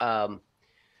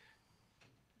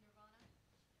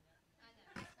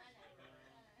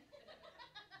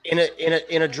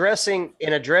 In addressing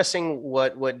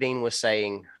what Dean was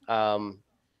saying,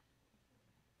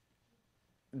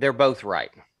 they're both right.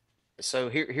 So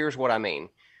here's what I mean.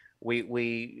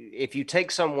 We if you take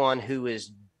someone who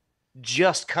is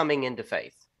just coming into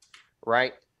faith,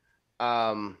 right?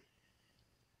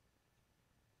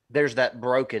 There's that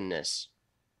brokenness.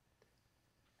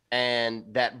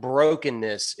 And that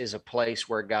brokenness is a place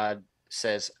where God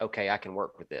says, okay, I can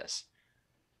work with this.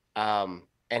 And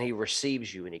he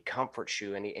receives you and he comforts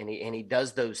you and he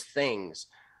does those things.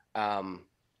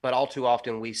 But all too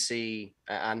often we see,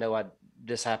 I know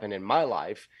this happened in my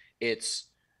life. It's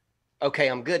okay,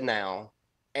 I'm good now.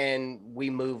 And we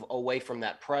move away from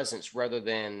that presence rather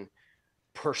than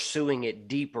pursuing it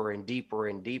deeper and deeper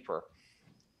and deeper.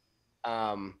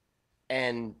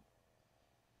 And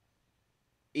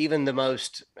even the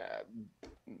most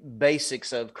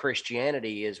basics of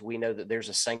Christianity is we know that there's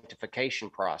a sanctification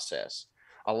process.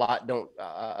 A lot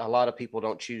of people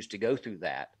don't choose to go through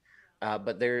that.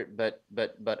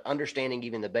 But understanding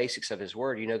even the basics of his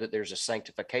word, that there's a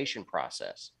sanctification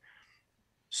process.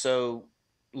 So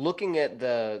looking at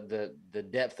the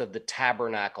depth of the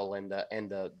tabernacle and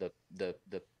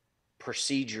the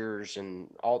procedures and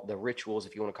all the rituals,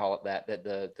 if you want to call it that, that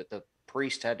the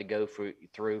priest had to go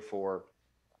through for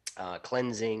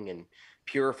cleansing and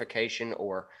purification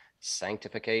or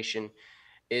sanctification,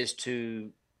 is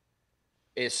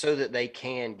so that they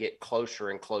can get closer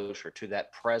and closer to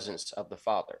that presence of the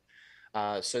Father.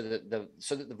 So that the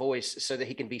voice, so that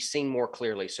he can be seen more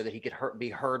clearly, so that he could be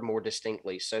heard more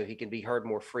distinctly, so he can be heard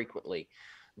more frequently.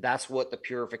 That's what the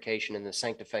purification and the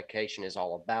sanctification is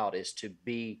all about, is to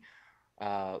be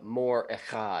more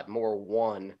echad, more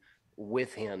one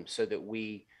with him, so that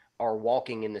we are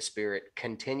walking in the Spirit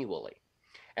continually.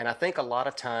 And I think a lot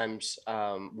of times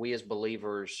we as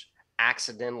believers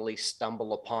accidentally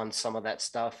stumble upon some of that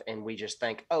stuff, and we just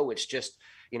think, oh, it's just,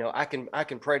 I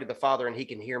can pray to the Father and he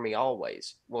can hear me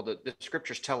always. Well, the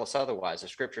scriptures tell us otherwise. The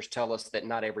scriptures tell us that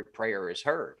not every prayer is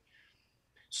heard.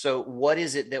 So what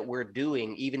is it that we're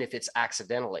doing, even if it's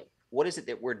accidentally? What is it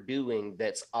that we're doing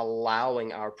that's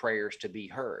allowing our prayers to be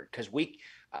heard? Because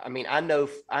I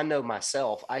know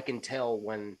myself, I can tell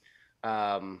when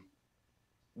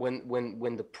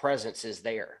the presence is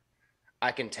there.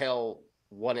 I can tell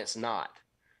when it's not,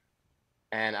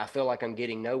 and I feel like I'm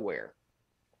getting nowhere.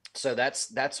 So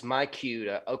that's my cue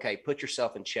to, okay, put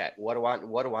yourself in check. What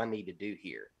do I need to do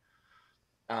here?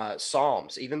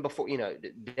 Psalms, even before,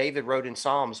 David wrote in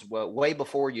Psalms, well, way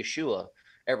before Yeshua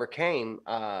ever came.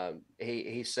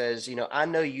 He says, I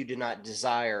know you do not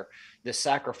desire the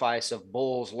sacrifice of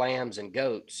bulls, lambs, and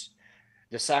goats.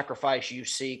 The sacrifice you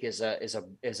seek is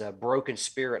a broken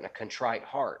spirit and a contrite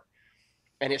heart.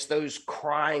 And it's those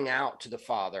crying out to the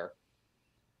Father.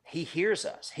 He hears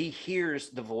us. He hears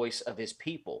the voice of his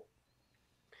people.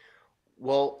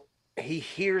 Well, he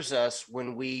hears us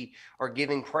when we are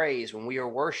giving praise, when we are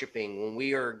worshiping, when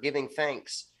we are giving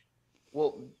thanks.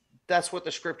 Well, that's what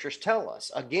the scriptures tell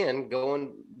us. Again,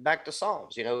 going back to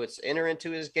Psalms, it's enter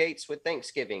into his gates with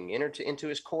thanksgiving, enter into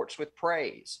his courts with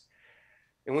praise.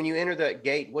 And when you enter that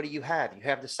gate, what do you have? You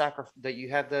have the sacrifice. You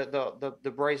have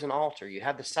the brazen altar. You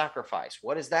have the sacrifice.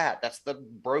 What is that? That's the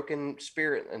broken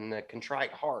spirit and the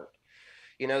contrite heart.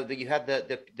 That you have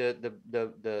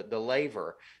the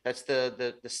laver. That's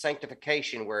the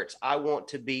sanctification, where it's, I want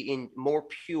to be more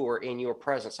pure in your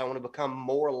presence. I want to become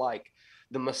more like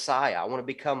the Messiah. I want to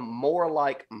become more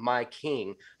like my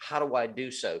King. How do I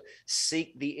do so?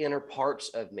 Seek the inner parts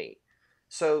of me.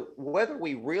 So whether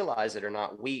we realize it or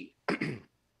not,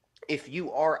 if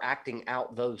you are acting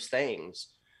out those things,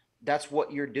 that's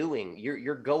what you're doing.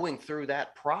 You're going through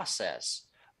that process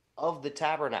of the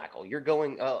tabernacle. You're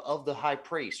going of the high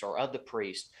priest, or of the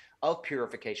priest, of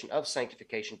purification, of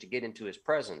sanctification, to get into his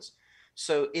presence.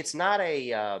 So it's not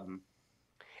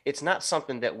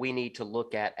something that we need to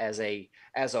look at as a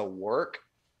work,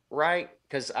 right?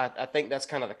 Because I think that's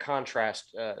kind of the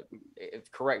contrast.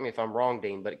 Correct me if I'm wrong,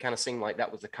 Dean, but it kind of seemed like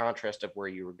that was the contrast of where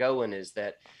you were going, is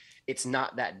that it's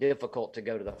not that difficult to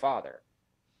go to the Father.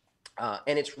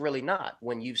 And it's really not,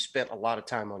 when you've spent a lot of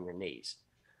time on your knees.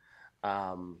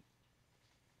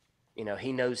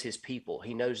 He knows his people.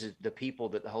 He knows the people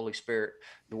that the Holy Spirit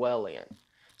dwell in.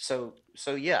 So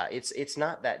yeah, it's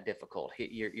not that difficult.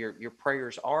 Your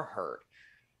prayers are heard.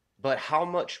 But how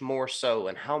much more so,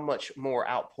 and how much more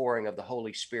outpouring of the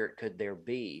Holy Spirit could there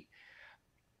be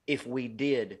if we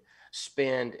did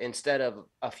spend, instead of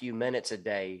a few minutes a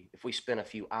day, if we spent a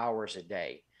few hours a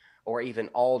day, or even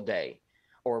all day,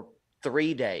 or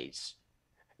 3 days,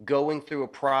 going through a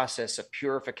process of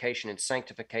purification and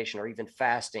sanctification, or even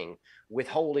fasting,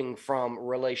 withholding from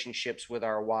relationships with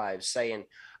our wives, saying,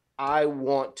 I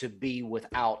want to be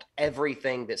without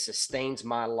everything that sustains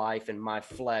my life and my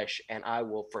flesh, and I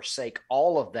will forsake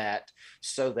all of that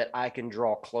so that I can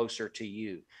draw closer to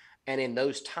you. And in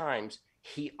those times,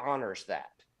 he honors that.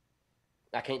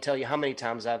 I can't tell you how many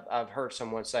times I've heard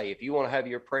someone say, if you want to have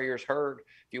your prayers heard,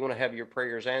 if you want to have your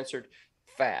prayers answered,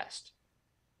 fast.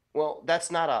 Well,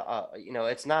 that's not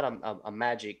it's not a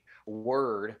magic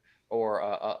word, or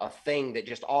a thing that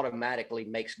just automatically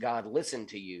makes God listen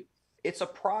to you. It's a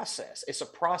process. It's a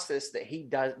process that he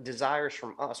desires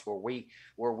from us,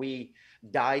 where we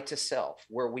die to self,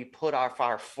 where we put off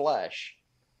our flesh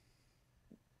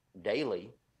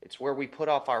daily. It's where we put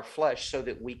off our flesh so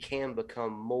that we can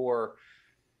become more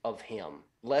of him,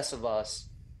 less of us,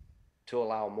 to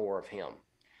allow more of him.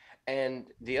 And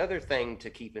the other thing to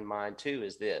keep in mind too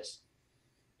is this: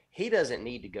 he doesn't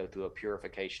need to go through a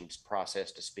purification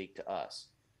process to speak to us,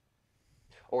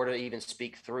 or to even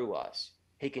speak through us.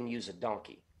 He can use a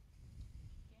donkey.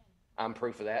 I'm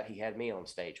proof of that. He had me on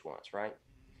stage once, right?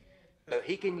 So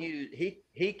he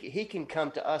can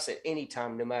come to us at any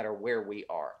time, no matter where we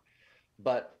are.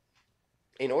 But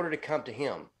in order to come to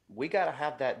him, we got to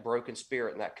have that broken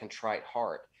spirit and that contrite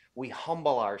heart. We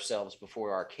humble ourselves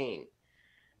before our King.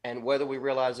 And whether we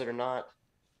realize it or not,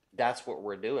 that's what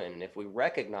we're doing. And if we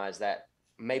recognize that,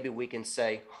 maybe we can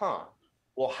say,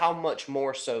 well, how much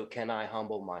more so can I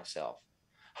humble myself?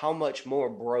 How much more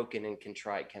broken and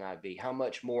contrite can I be? How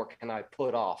much more can I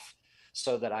put off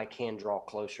so that I can draw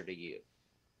closer to you?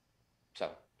 So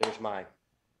there's my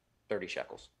 30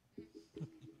 shekels.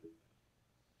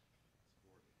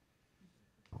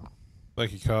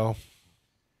 Thank you, Kyle.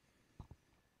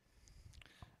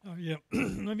 Oh yeah,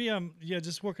 maybe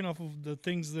just working off of the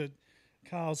things that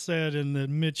Kyle said and that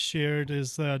Mitch shared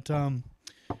is that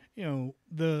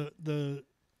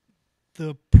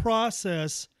the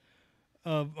process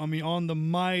of on the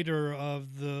mitre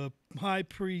of the high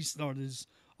priest on his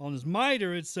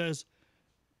mitre it says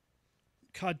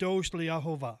Kadosh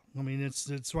Liyahovah.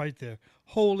 It's right there,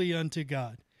 holy unto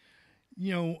God.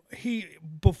 He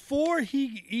before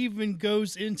he even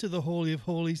goes into the Holy of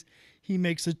Holies, he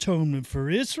makes atonement for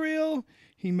Israel.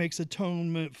 He makes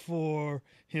atonement for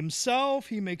himself.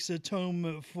 He makes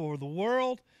atonement for the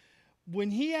world.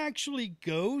 When he actually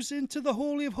goes into the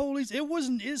Holy of Holies,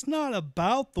 it's not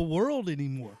about the world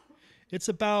anymore. It's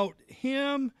about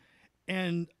him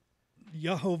and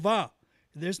Yehovah.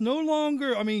 There's no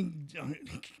longer,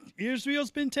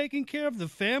 Israel's been taken care of, the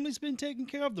family's been taken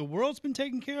care of, the world's been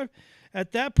taken care of.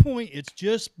 At that point, it's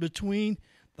just between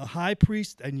the high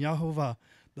priest and Yehovah.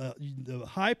 The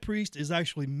high priest is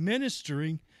actually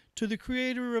ministering to the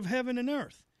creator of heaven and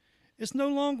earth. It's no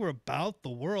longer about the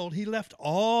world. He left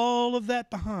all of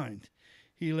that behind.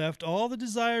 He left all the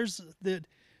desires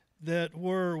that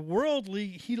were worldly,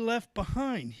 he left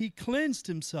behind. He cleansed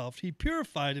himself. He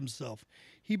purified himself.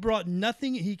 He brought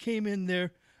nothing. He came in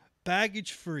there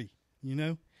baggage free,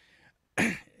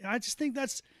 I just think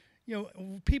that's,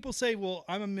 people say, well,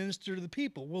 I'm a minister to the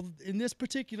people. Well, in this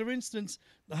particular instance,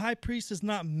 the high priest is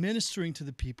not ministering to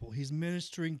the people. He's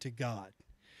ministering to God.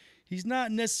 He's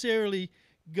not necessarily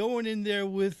going in there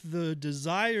with the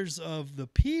desires of the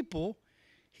people.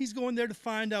 He's going there to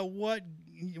find out what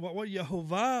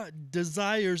Yehovah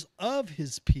desires of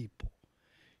his people.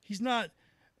 He's not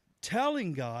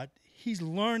telling God. He's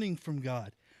learning from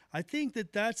God. I think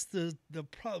that's the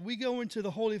we go into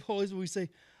the Holy of Holies and we say,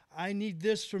 I need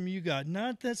this from you, God.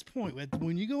 Not that's the point.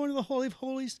 When you go into the Holy of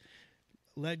Holies,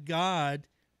 let God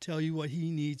tell you what he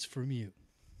needs from you.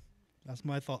 That's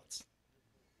my thoughts.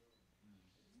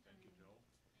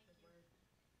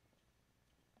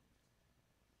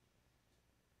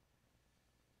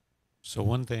 So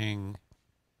one thing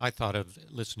I thought of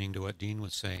listening to what Dean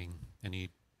was saying, and he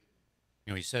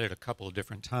said it a couple of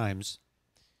different times,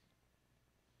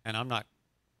 and I'm not,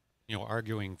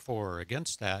 arguing for or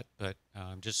against that, but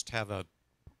just have a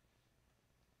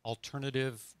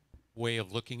alternative way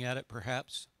of looking at it,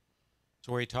 perhaps.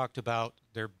 So where he talked about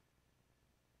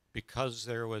because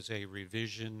there was a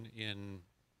revision in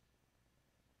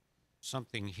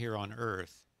something here on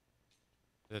earth,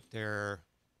 that there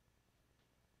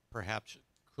perhaps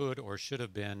could or should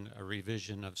have been a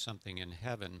revision of something in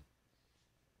heaven.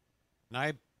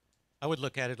 And I would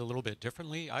look at it a little bit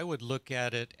differently. I would look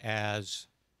at it as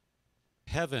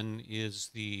heaven is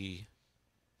the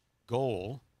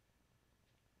goal.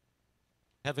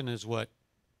 Heaven is what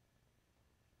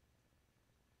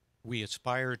we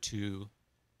aspire to.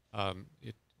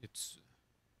 It's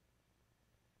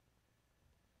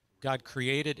God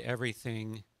created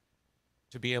everything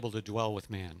to be able to dwell with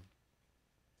man.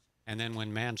 And then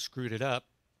when man screwed it up,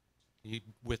 he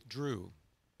withdrew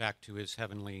back to his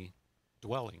heavenly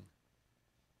dwelling.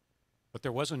 But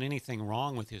there wasn't anything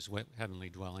wrong with his heavenly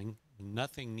dwelling.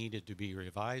 Nothing needed to be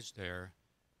revised there.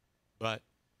 But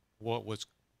what was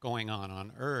going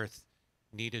on earth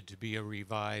needed to be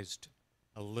revised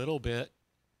a little bit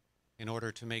in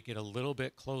order to make it a little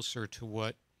bit closer to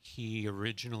what he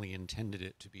originally intended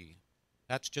it to be.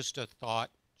 That's just a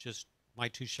thought, just my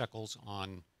 2 shekels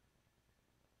on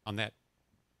that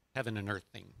heaven and earth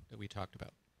thing that we talked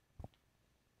about.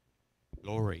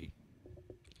 Glory.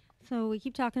 So we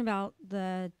keep talking about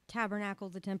the tabernacle,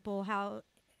 the temple, how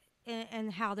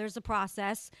there's a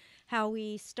process, how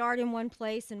we start in one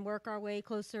place and work our way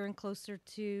closer and closer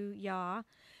to Yah.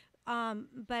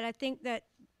 But I think that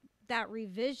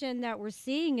revision that we're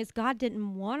seeing is God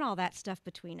didn't want all that stuff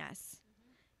between us.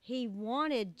 He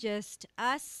wanted just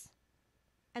us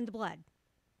and the blood.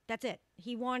 That's it.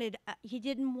 He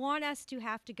didn't want us to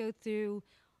have to go through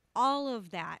all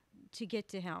of that to get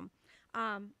to him.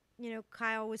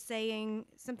 Kyle was saying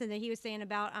something that he was saying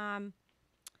about,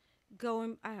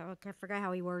 going, I forgot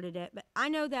how he worded it, but I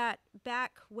know that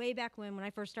way back when I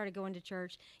first started going to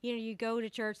church, you go to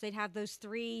church, they'd have those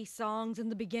 3 songs in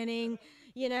the beginning,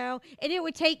 and it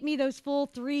would take me those full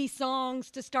 3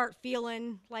 songs to start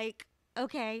feeling like,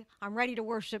 okay, I'm ready to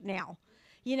worship now.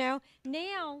 Now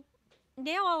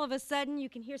all of a sudden you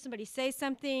can hear somebody say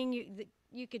something,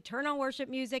 you could turn on worship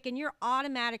music and you're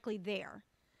automatically there.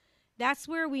 That's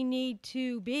where we need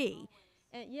to be.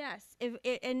 Yes,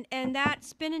 and that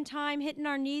spending time hitting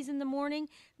our knees in the morning,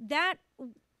 that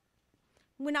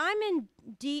when I'm in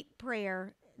deep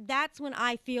prayer, that's when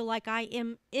I feel like I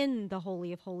am in the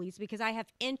Holy of Holies because I have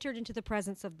entered into the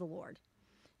presence of the Lord.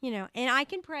 And I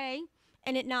can pray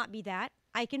and it not be that.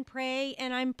 I can pray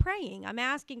and I'm praying. I'm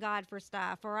asking God for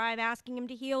stuff, or I'm asking him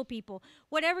to heal people.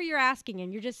 Whatever you're asking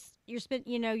him,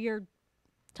 you're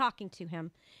talking to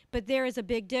him. But there is a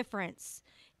big difference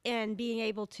in being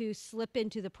able to slip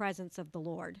into the presence of the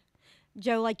Lord.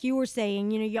 Joe, like you were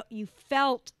saying, you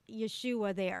felt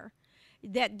Yeshua there.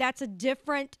 That's a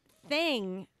different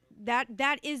thing.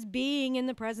 That is being in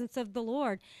the presence of the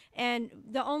Lord. And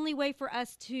the only way for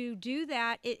us to do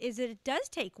that is that it does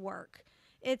take work.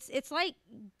 It's like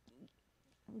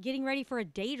getting ready for a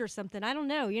date or something. I don't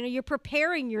know. You're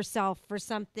preparing yourself for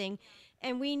something.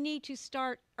 And we need to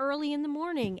start early in the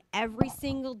morning every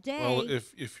single day. Well,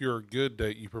 if you're a good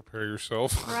date, you prepare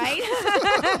yourself. Right?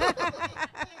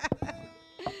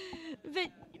 But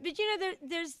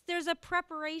there's a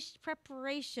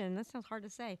preparation. That sounds hard to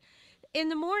say. In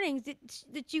the mornings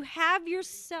that you have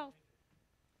yourself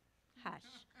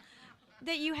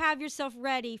that you have yourself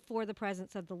ready for the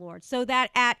presence of the Lord, so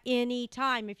that at any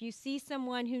time, if you see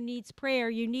someone who needs prayer,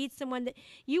 you need someone that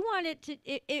you want it to,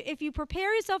 if you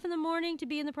prepare yourself in the morning to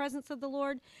be in the presence of the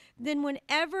Lord, then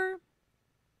whenever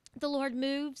the Lord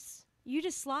moves, you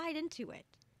just slide into it.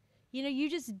 You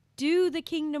just do the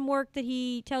kingdom work that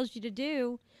he tells you to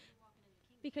do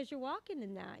because you're walking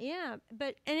in that. Yeah.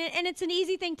 But and it's an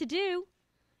easy thing to do,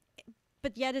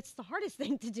 but yet it's the hardest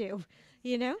thing to do,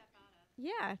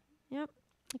 Yeah. Yep.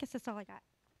 I guess that's all I got.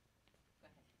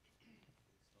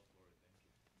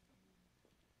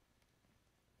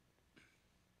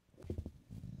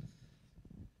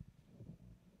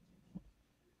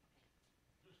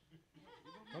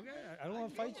 Okay, I don't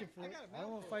want to fight you for it. I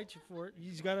don't want to fight you for it.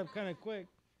 You just got up kind of quick.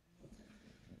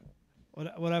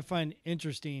 What I find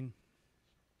interesting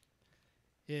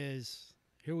is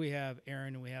here we have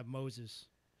Aaron and we have Moses.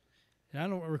 And I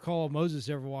don't recall Moses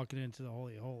ever walking into the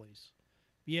Holy of Holies.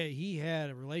 Yeah, he had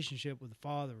a relationship with the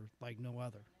Father like no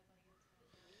other.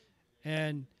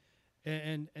 And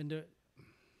I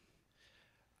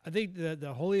think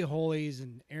the Holy of Holies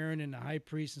and Aaron and the high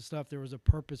priest and stuff, there was a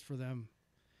purpose for them.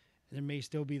 And there may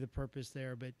still be the purpose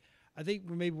there, but I think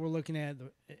maybe we're looking at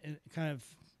kind of,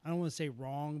 I don't want to say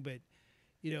wrong, but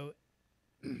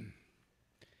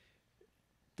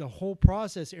the whole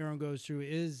process Aaron goes through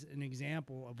is an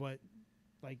example of what,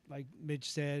 like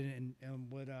Mitch said, and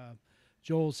what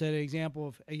Joel said, an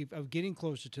example of getting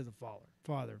closer to the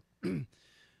Father.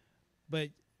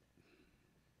 But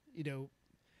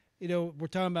we're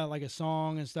talking about like a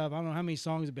song and stuff. I don't know how many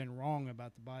songs have been wrong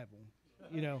about the Bible,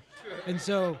 and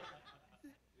so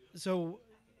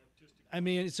I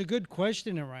mean, it's a good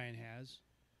question that Ryan has,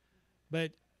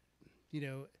 but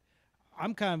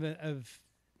I'm kind of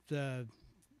the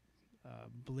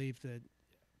belief that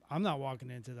I'm not walking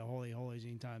into the Holy Holies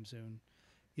anytime soon,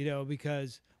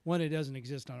 because one, it doesn't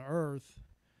exist on earth,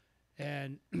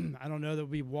 and I don't know that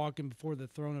we'll be walking before the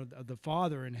throne of the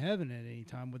Father in heaven at any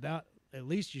time without at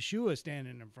least Yeshua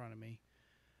standing in front of me,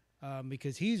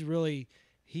 because he's really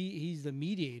he's the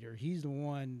mediator. He's the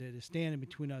one that is standing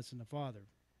between us and the Father.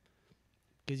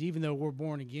 Because even though we're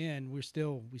born again, we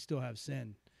still have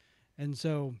sin, and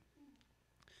so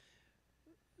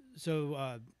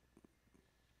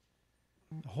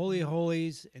Holy of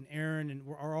Holies and Aaron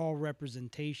are all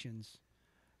representations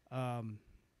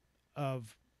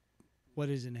of what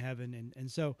is in heaven,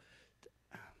 and so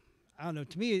I don't know.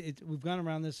 To me, we've gone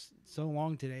around this so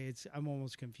long today. I'm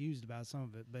almost confused about some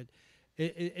of it, but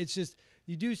it's just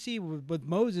you do see with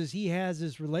Moses, he has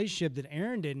this relationship that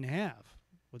Aaron didn't have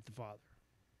with the Father,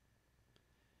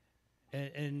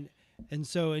 and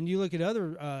you look at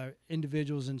other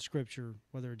individuals in Scripture,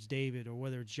 whether it's David or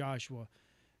whether it's Joshua,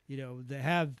 that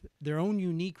have their own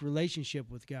unique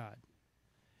relationship with God,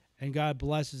 and God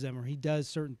blesses them, or He does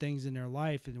certain things in their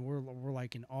life, and we're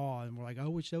like in awe, and we're like, I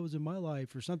wish that was in my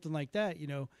life, or something like that,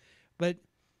 But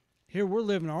here we're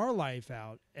living our life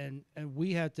out, and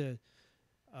we have to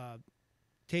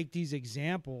take these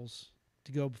examples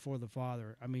to go before the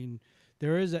Father. I mean,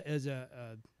 there is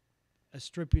a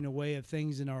stripping away of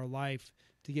things in our life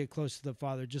to get close to the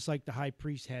Father, just like the high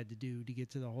priest had to do to get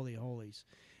to the Holy of Holies.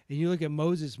 And you look at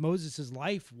Moses, Moses'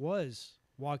 life was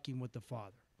walking with the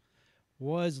Father,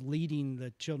 was leading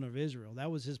the children of Israel. That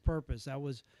was his purpose. That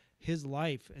was his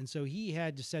life. And so he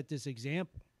had to set this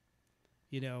example,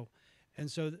 you know. And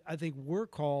so I think we're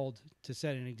called to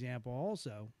set an example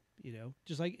also, you know,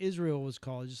 just like Israel was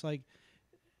called, just like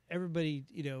everybody,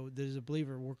 you know, that is a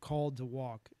believer, we're called to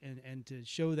walk and to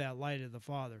show that light of the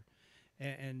Father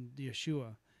and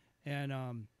Yeshua.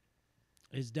 And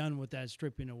is done with that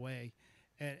stripping away.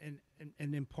 And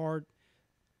in part,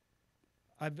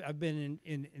 I've been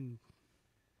in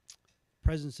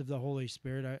presence of the Holy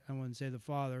Spirit. I wouldn't say the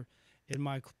Father, in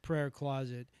my prayer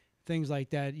closet, things like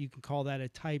that. You can call that a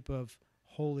type of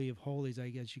Holy of Holies, I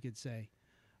guess you could say.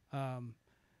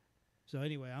 So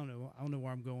anyway, I don't know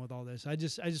where I'm going with all this. I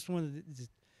just wanted to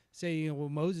say, you know, well,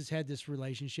 Moses had this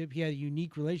relationship. He had a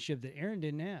unique relationship that Aaron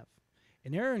didn't have,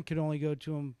 and Aaron could only go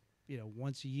to him, you know,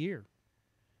 once a year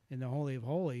in the Holy of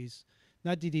Holies.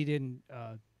 Not that he didn't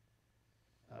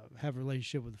have a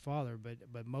relationship with the Father,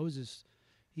 but Moses,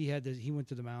 he went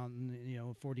to the mountain, you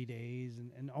know, 40 days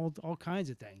and all kinds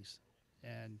of things.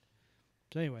 And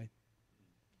so anyway.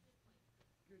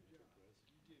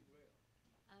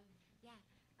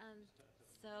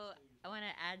 So I want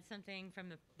to add something from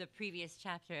the previous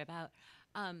chapter about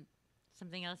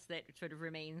something else that sort of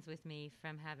remains with me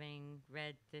from having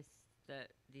read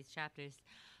these chapters.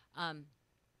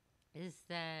 Is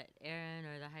that Aaron,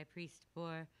 or the high priest,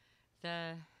 bore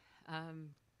the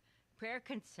prayer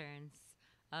concerns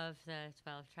of the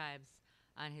 12 tribes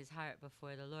on his heart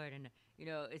before the Lord. And, you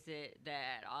know, is it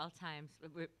that at all times,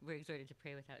 we're exhorted to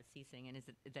pray without ceasing, and is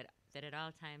it that at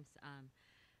all times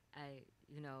I,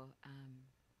 you know,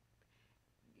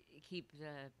 keep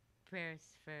the prayers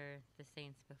for the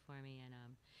saints before me? And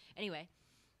anyway,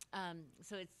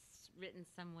 so it's written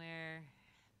somewhere,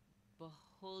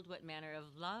 behold what manner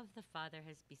of love the Father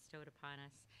has bestowed upon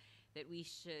us, that we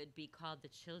should be called the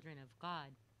children of God.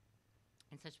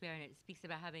 And such we are, and it speaks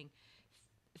about having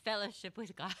fellowship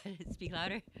with God. Speak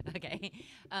louder? Okay.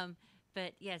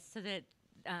 But yes, so that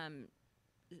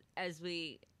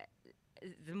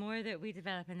the more that we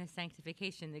develop in this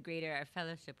sanctification, the greater our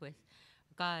fellowship with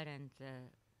God and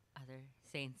the other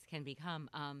saints can become.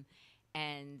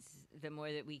 And the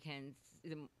more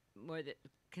that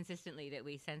consistently that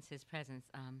we sense his presence.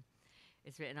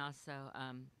 It's written also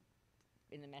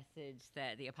in the message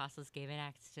that the apostles gave in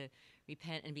Acts, to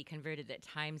repent and be converted, that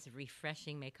times of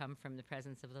refreshing may come from the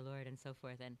presence of the Lord, and so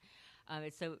forth. And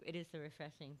it is so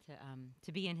refreshing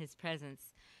to be in his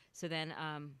presence. So then,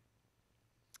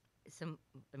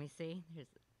 let me see.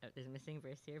 There's a missing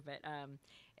verse here, but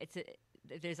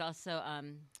there's also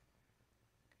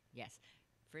yes.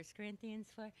 1 Corinthians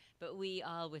 4, but we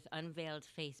all with unveiled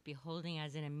face, beholding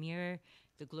as in a mirror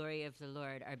the glory of the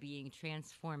Lord, are being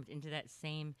transformed into that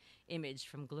same image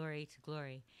from glory to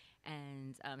glory.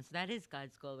 And so that is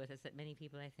God's goal with us, that many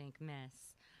people, I think,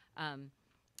 miss.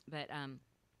 But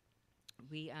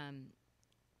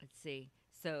let's see.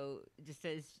 So just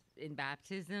as in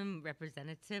baptism,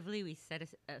 representatively, we set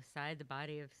aside the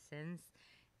body of sins,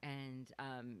 and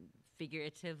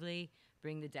figuratively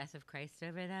bring the death of Christ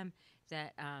over them,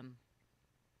 that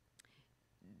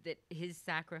that his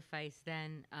sacrifice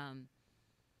then,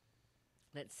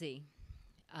 let's see,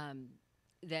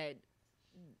 that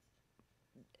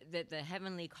the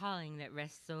heavenly calling that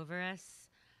rests over us,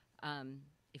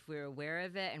 if we're aware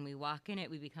of it and we walk in it,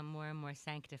 we become more and more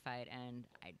sanctified. And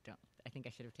I think I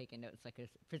should have taken notes so I could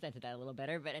have presented that a little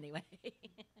better, but anyway.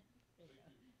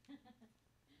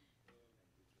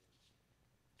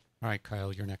 All right,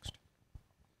 Kyle, you're next.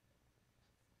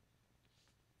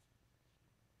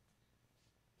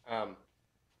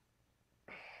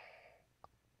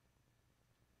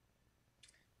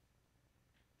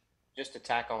 Just to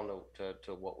tack on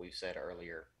to what we said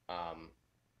earlier,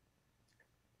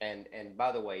 and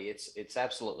by the way, it's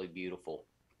absolutely beautiful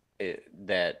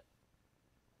that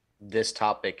this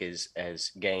topic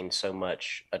has gained so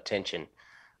much attention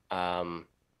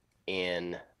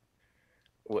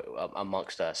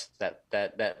amongst us.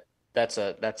 That's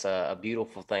a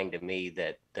beautiful thing to me,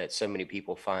 that so many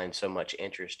people find so much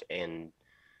interest in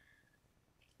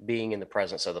being in the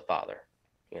presence of the Father,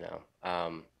 you know.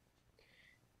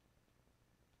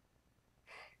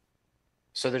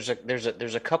 So there's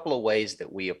a couple of ways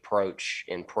that we approach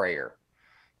in prayer,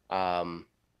 and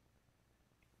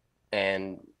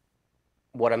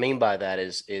what I mean by that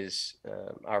is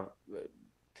the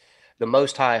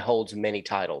Most High holds many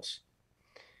titles.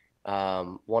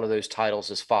 One of those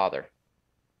titles is Father.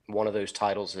 One of those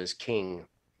titles is King.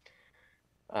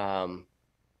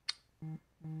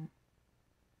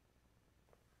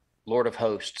 Lord of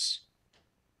hosts.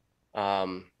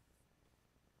 And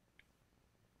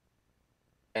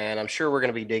I'm sure we're going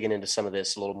to be digging into some of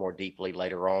this a little more deeply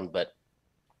later on, but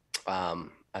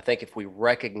I think if we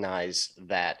recognize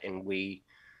that and we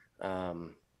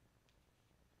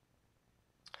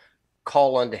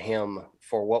call unto him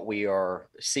for what we are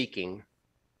seeking,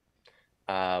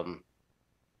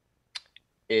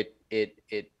 it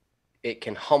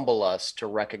can humble us to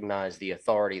recognize the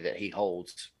authority that he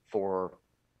holds for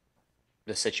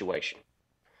the situation.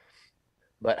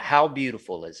 But how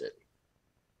beautiful is it?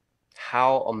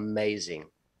 How amazing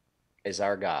is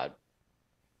our God?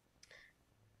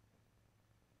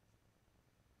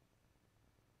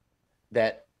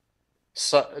 That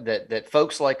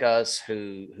folks like us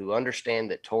who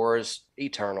understand that Torah is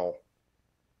eternal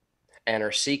and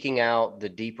are seeking out the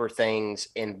deeper things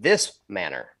in this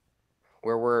manner,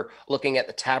 where we're looking at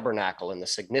the tabernacle and the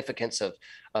significance of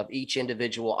each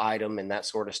individual item and that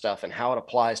sort of stuff, and how it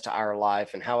applies to our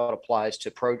life, and how it applies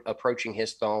to approaching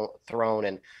his throne,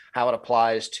 and how it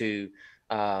applies to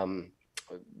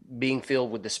being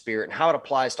filled with the Spirit, and how it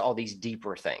applies to all these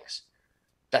deeper things.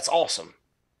 That's awesome.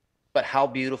 But how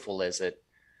beautiful is it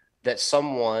that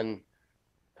someone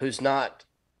who's not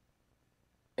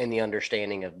in the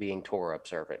understanding of being Torah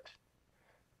observant,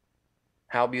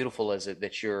 how beautiful is it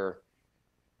that you're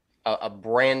a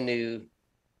brand new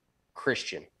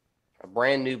Christian, a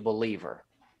brand new believer,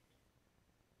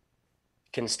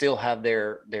 can still have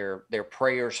their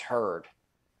prayers heard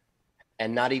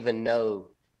and not even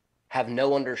have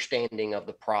no understanding of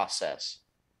the process,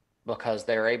 because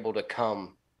they're able to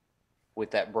come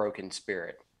with that broken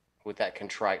spirit, with that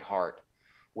contrite heart,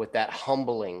 with that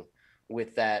humbling,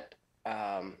 with that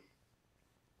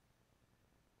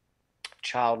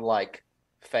childlike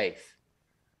faith,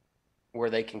 where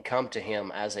they can come to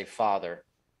him as a father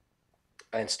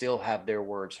and still have their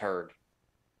words heard.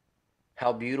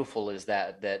 How beautiful is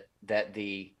that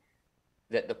the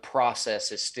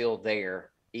process is still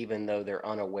there, even though they're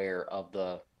unaware of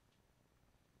the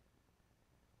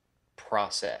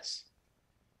process,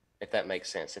 if that makes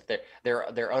sense. If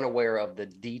they're unaware of the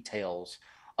details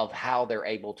of how they're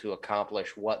able to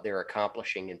accomplish what they're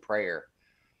accomplishing in prayer,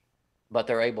 but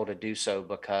they're able to do so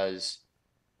because,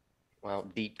 well,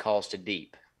 deep calls to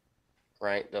deep,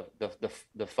 right?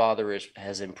 The Father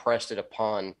has impressed it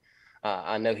upon.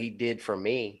 I know he did for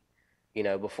me,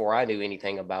 before I knew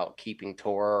anything about keeping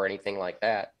Torah or anything like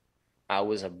that. I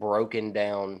was a broken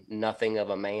down nothing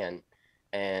of a man,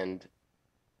 and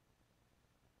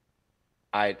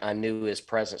I knew his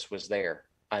presence was there.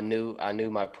 I knew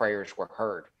my prayers were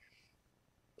heard,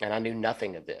 and I knew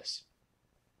nothing of this.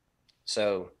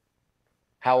 So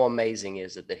how amazing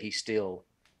is it that he still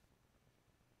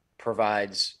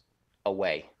provides a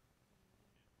way?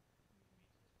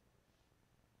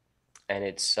 And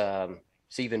it's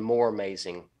even more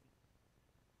amazing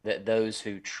that those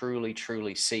who truly,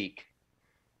 truly seek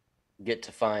get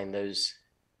to find those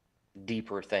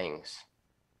deeper things.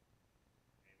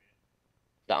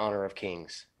 The honor of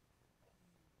kings.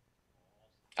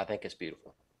 I think it's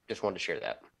beautiful. Just wanted to share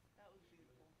that.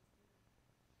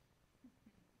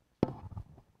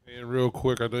 And real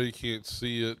quick, I know you can't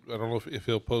see it. I don't know if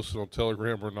he'll post it on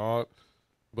Telegram or not,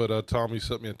 but Tommy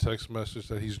sent me a text message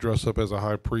that he's dressed up as a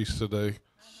high priest today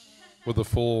with a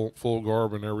full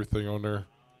garb and everything on there.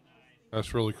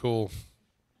 That's really cool.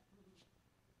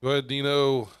 Go ahead,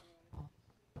 Dino.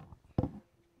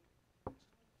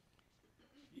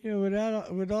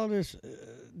 With all this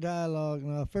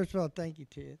dialogue, first of all, thank you,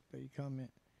 Ted, for your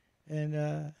comment.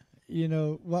 And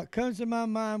what comes to my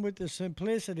mind with the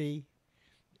simplicity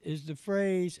is the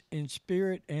phrase "in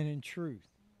spirit and in truth."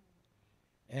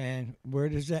 And where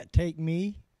does that take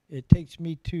me? It takes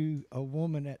me to a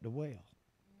woman at the well.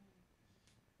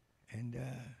 And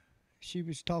she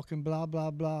was talking blah,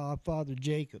 blah, blah. Our father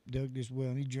Jacob dug this well,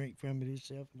 and he drank from it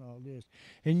himself and all this.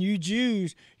 And you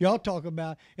Jews, y'all talk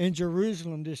about in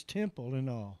Jerusalem this temple and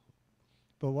all.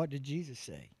 But what did Jesus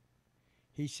say?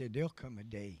 He said, there'll come a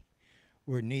day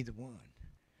where neither one,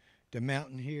 the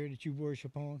mountain here that you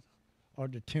worship on or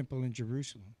the temple in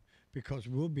Jerusalem, because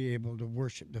we'll be able to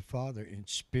worship the Father in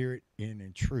spirit and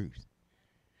in truth,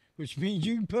 which means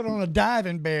you can put on a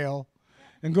diving bell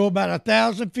and go about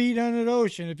 1,000 feet under the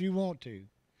ocean if you want to,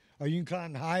 or you can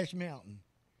climb the highest mountain,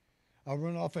 or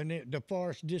run off in the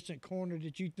farthest distant corner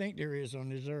that you think there is on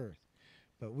this earth.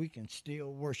 But we can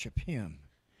still worship him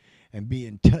and be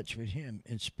in touch with him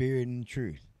in spirit and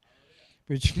truth,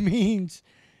 which means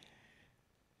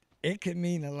it could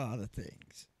mean a lot of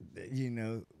things, you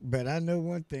know. But I know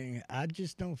one thing: I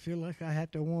just don't feel like I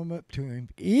have to warm up to him,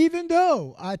 even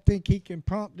though I think he can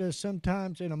prompt us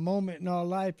sometimes in a moment in our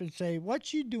life and say,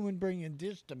 "What you doing, bringing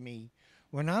this to me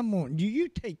when I'm on you? You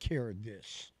take care of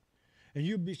this." And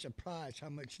you'll be surprised how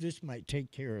much this might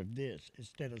take care of this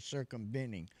instead of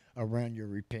circumventing around your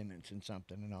repentance and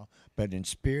something and all. But in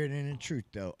spirit and in truth,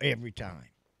 though, every time.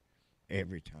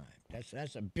 Every time.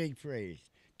 That's a big phrase.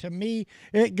 To me,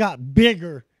 it got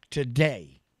bigger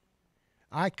today.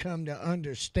 I come to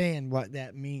understand what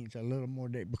that means a little more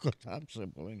today because I'm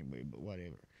simple anyway, but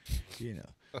whatever. You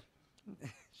know.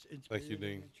 Thank you,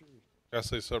 Dean. Can I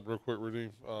say something real quick,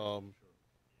 Redeem?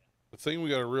 The thing we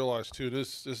got to realize too,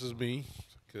 this is me,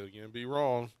 could again be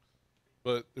wrong,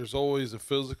 but there's always a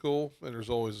physical and there's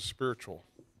always a spiritual.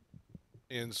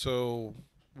 And so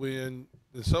when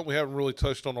it's something we haven't really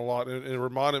touched on a lot, and it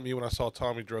reminded me when I saw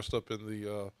Tommy dressed up in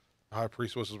the high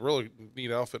priest, which was a really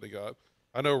neat outfit he got.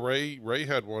 I know Ray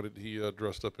had one that he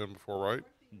dressed up in before, right?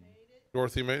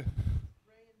 Dorothy made it?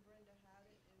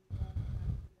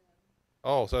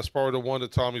 Oh, so that's part of the one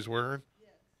that Tommy's wearing?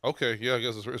 Okay, yeah, I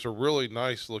guess it's a really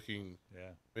nice looking. Yeah.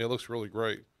 I mean, it looks really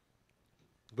great.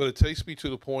 But it takes me to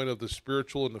the point of the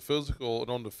spiritual and the physical. And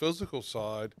on the physical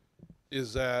side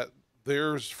is that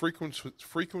there's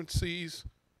frequencies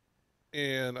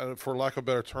and, for lack of a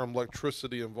better term,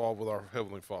 electricity involved with our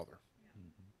Heavenly Father.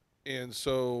 Mm-hmm. And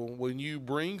so when you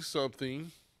bring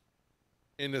something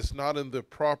and it's not in the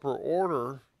proper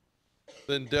order,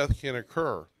 then death can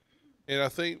occur. And I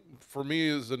think for me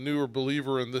as a newer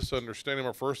believer in this understanding,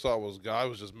 my first thought was God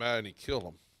was just mad and he killed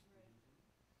him.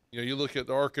 You know, you look at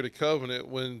the Ark of the Covenant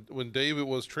when David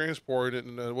was transported,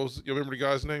 and you remember the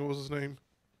guy's name? What was his name?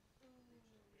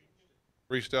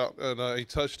 Reached out and he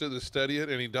touched it to steady it,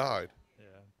 and he died. Yeah.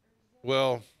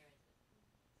 Well,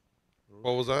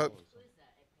 what was that?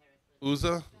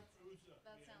 Uzzah?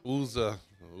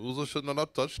 Uzzah should not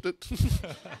have touched it.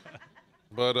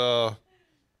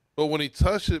 But when he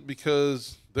touched it,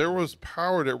 because there was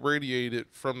power that radiated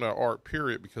from that ark,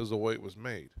 period, because of the way it was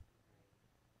made.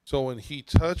 So when he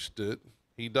touched it,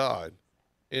 he died.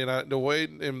 And the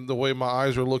way my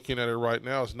eyes are looking at it right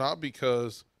now is not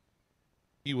because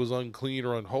he was unclean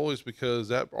or unholy, it's because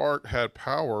that ark had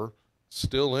power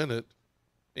still in it.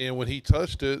 And when he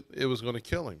touched it, it was going to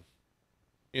kill him.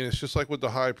 And it's just like with the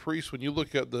high priest, when you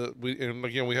look at and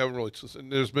again, we haven't really,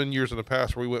 there's been years in the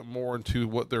past where we went more into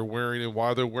what they're wearing and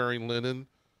why they're wearing linen,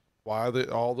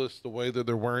 the way that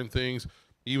they're wearing things.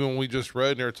 Even when we just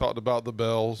read in there, talked about the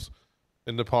bells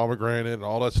and the pomegranate and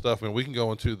all that stuff. And we can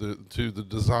go into the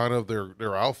design of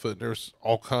their outfit. There's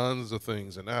all kinds of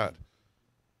things in that.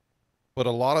 But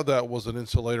a lot of that was an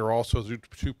insulator also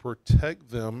to protect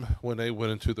them when they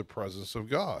went into the presence of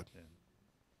God. Yeah.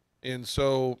 And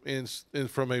so, and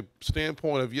from a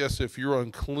standpoint of, yes, if you're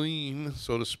unclean,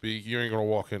 so to speak, you ain't going to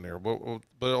walk in there. But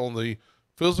on the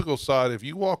physical side, if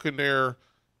you walk in there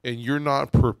and you're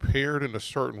not prepared in a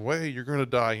certain way, you're going to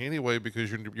die anyway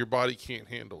because your body can't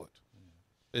handle it.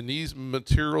 Yeah. And these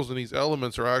materials and these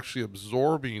elements are actually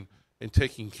absorbing and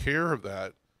taking care of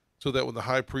that so that when the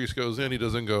high priest goes in, he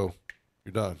doesn't go,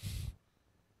 you're done.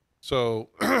 So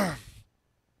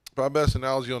my best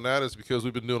analogy on that is because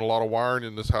we've been doing a lot of wiring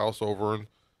in this house over in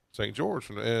St. George,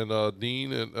 and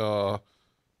Dean and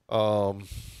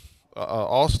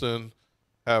Austin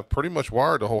have pretty much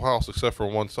wired the whole house except for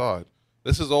one side.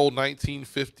 This is old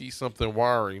 1950 something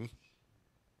wiring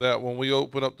that when we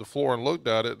opened up the floor and looked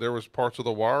at it, there was parts of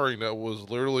the wiring that was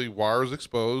literally wires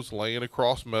exposed, laying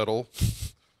across metal,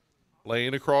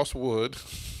 laying across wood,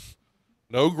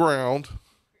 no ground.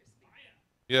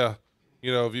 Yeah.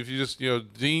 You know, if you just,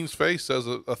 Dean's face says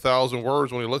 1,000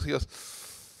 words when he looks, he goes,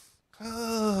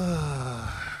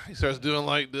 he starts doing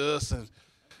like this, and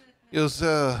he goes,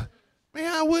 man,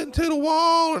 I went to the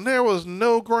wall, and there was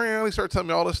no ground. He started telling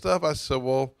me all this stuff. I said,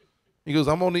 well, he goes,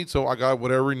 I'm going to need I got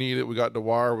whatever he needed. We got the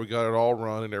wire. We got it all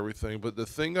run and everything. But the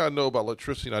thing I know about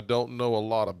electricity, and I don't know a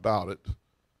lot about it,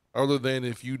 other than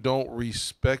if you don't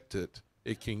respect it,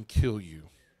 it can kill you.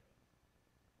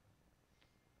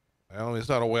 Well, it's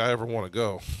not a way I ever want to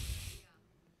go.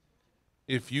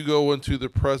 If you go into the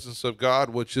presence of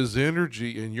God, which is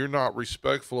energy, and you're not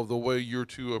respectful of the way you're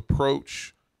to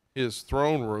approach his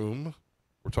throne room,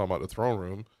 we're talking about the throne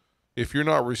room, if you're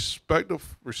not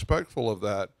respectful of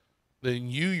that, then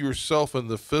you yourself in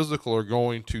the physical are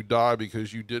going to die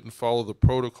because you didn't follow the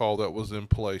protocol that was in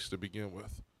place to begin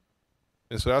with.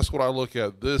 And so that's what I look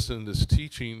at this in this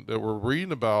teaching that we're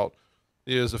reading about,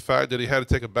 is the fact that he had to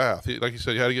take a bath. Like you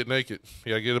said, he had to get naked.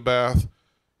 He had to get a bath,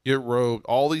 get robed.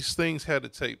 All these things had to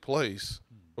take place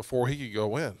before he could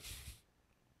go in.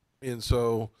 And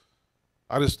so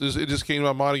it just came to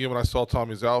my mind again when I saw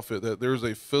Tommy's outfit that there's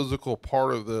a physical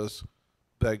part of this,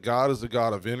 that God is a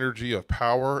God of energy, of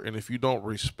power, and if you don't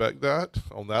respect that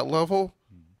on that level,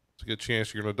 it's a good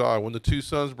chance you're going to die. When the two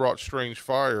sons brought strange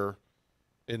fire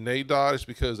and they died, it's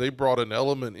because they brought an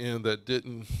element in that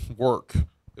didn't work.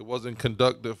 It wasn't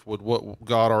conductive with what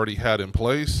God already had in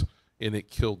place, and it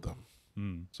killed them.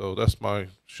 So that's my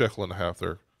shekel and a half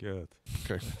there. Good.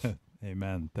 Okay.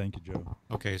 Amen. Thank you, Joe.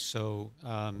 Okay, so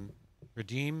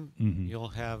Redeem, you'll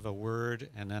have a word,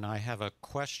 and then I have a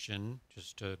question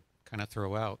just to kind of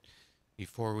throw out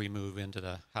before we move into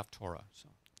the Haftorah. So.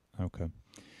 Okay.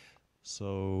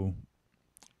 So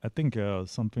I think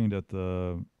something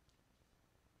that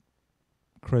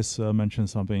Chris mentioned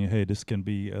something. Hey, this can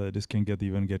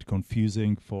get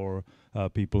confusing for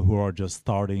people who are just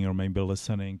starting or maybe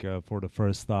listening for the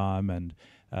first time. And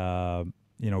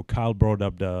Kyle brought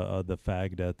up the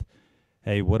fact that,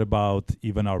 hey, what about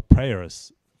even our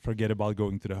prayers? Forget about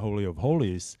going to the Holy of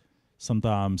Holies.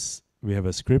 Sometimes we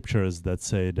have scriptures that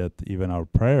say that even our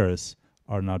prayers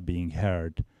are not being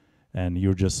heard, and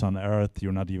you're just on earth.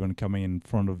 You're not even coming in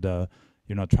front of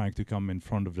you're not trying to come in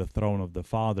front of the throne of the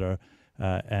Father.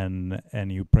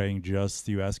 And you praying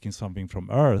you asking something from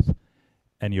earth,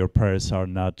 and your prayers are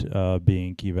not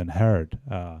being even heard.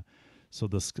 So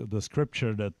the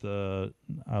scripture that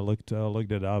I looked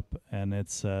it up, and it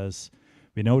says,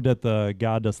 we know that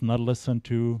God does not listen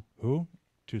to who?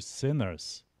 To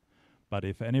sinners. But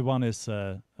if anyone is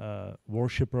a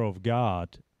worshiper of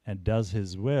God and does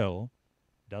His will,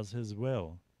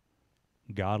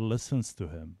 God listens to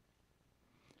him.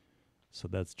 So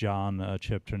that's John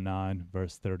chapter 9,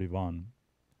 verse 31.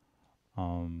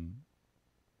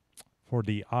 For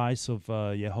the eyes of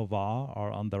Yehovah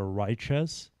are on the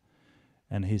righteous,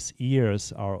 and his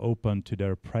ears are open to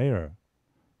their prayer.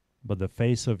 But the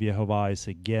face of Yehovah is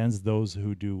against those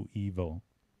who do evil.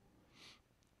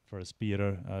 1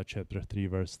 Peter chapter 3,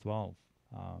 verse 12.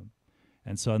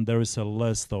 And there is a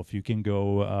list of, you can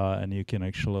go and you can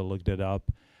actually look that up.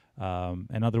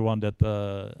 Another one that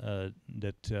the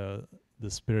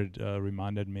Spirit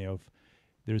reminded me of,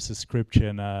 there's a scripture,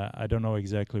 and I don't know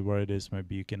exactly where it is.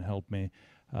 Maybe you can help me.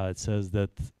 It says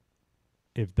that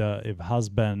if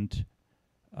husband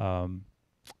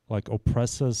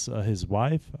oppresses his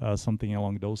wife, something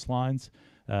along those lines,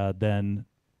 then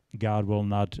God will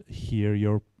not hear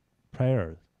your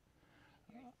prayer.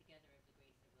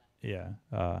 Yeah,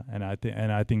 and I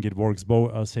think it works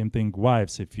both. Same thing,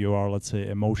 wives. If you are, let's say,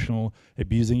 emotional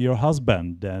abusing your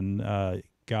husband, then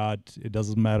God, it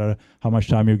doesn't matter how much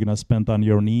time you're gonna spend on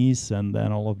your knees and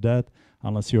all of that,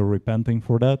 unless you're repenting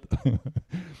for that,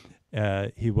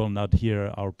 He will not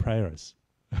hear our prayers.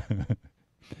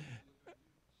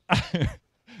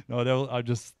 No, they are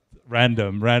just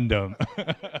random.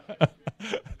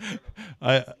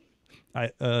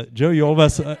 Joe, you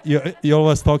always you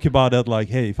always talk about it like,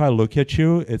 hey, if I look at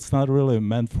you, it's not really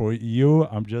meant for you.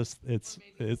 It's.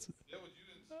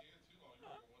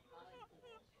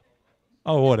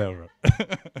 Oh, whatever.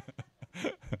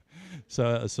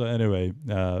 So anyway,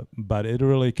 but it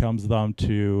really comes down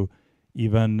to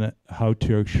even how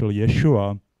to actually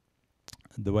Yeshua,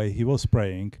 the way he was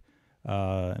praying,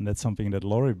 and that's something that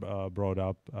Lori brought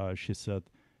up. She said,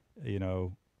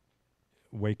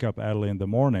 wake up early in the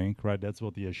morning, right? That's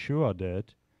what Yeshua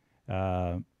did.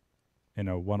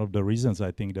 One of the reasons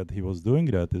I think that he was doing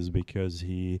that is because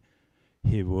he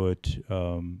would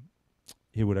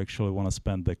actually want to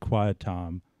spend the quiet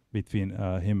time between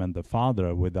him and the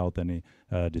Father without any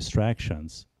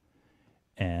distractions,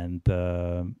 and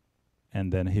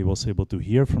then he was able to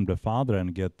hear from the Father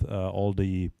and get all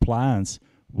the plans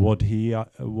what he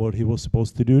was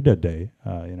supposed to do that day.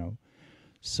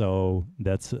 So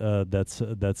that's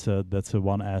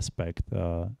one aspect.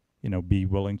 Be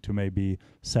willing to maybe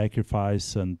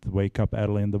sacrifice and wake up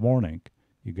early in the morning.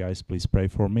 You guys, please pray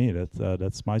for me.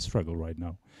 That's my struggle right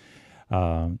now.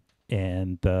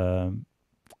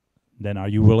 Then are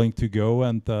you willing to go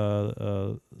and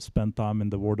spend time in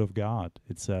the Word of God?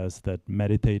 It says that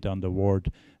meditate on the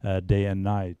Word day and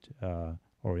night,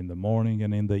 or in the morning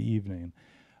and in the evening.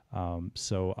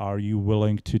 So are you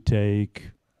willing to take,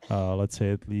 let's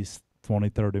say, at least 20,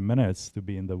 30 minutes to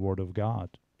be in the Word of God?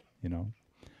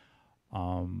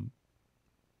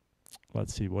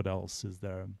 Let's see, what else is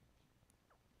there?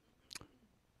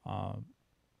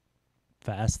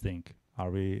 Fasting.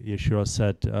 Yeshua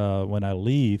said, when I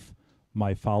leave,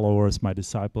 my followers, my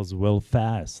disciples will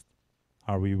fast.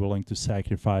 Are we willing to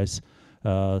sacrifice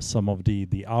some of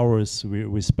the hours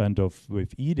we spend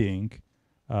with eating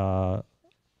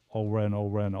over and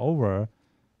over and over?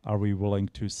 Are we willing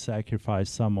to sacrifice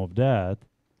some of that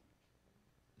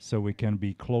so we can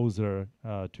be closer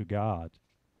to God.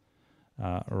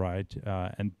 Right,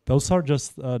 and those are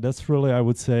just that's really, I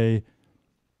would say,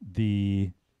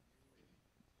 the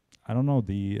I don't know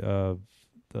the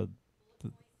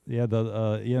yeah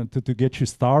the yeah to get you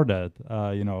started.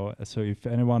 You know, so if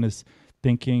anyone is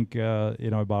thinking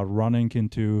you know, about running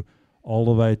into all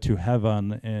the way to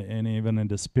heaven and even in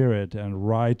the spirit and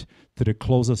right to the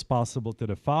closest possible to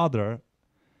the Father,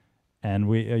 and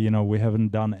we you know, we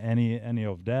haven't done any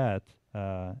of that,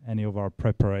 any of our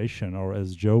preparation, or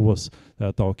as Joe was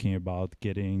talking about,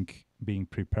 being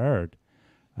prepared,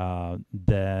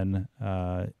 then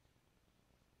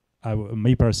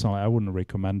me personally, I wouldn't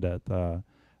recommend that.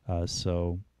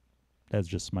 So that's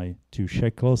just my 2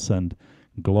 shekels, and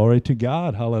glory to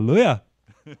God. Hallelujah.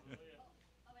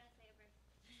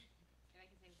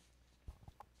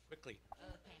 Quickly.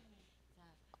 Okay.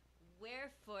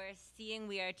 Wherefore, seeing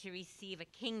we are to receive a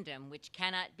kingdom which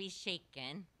cannot be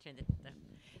shaken,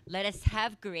 let us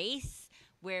have grace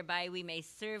whereby we may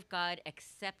serve God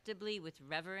acceptably with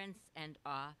reverence and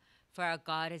awe. For our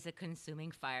God is a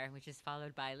consuming fire, which is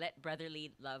followed by let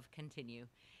brotherly love continue.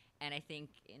 And I think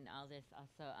in all this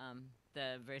also,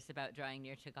 the verse about drawing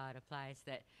near to God applies,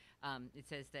 that it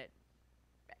says that,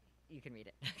 you can read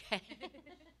it, okay?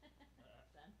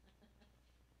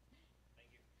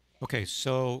 Okay,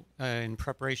 so in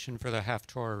preparation for the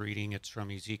Haftorah reading, it's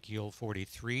from Ezekiel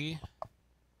 43,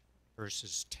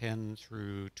 verses 10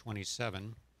 through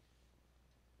 27.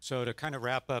 So to kind of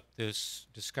wrap up this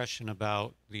discussion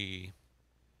about the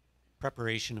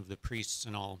preparation of the priests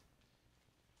and all,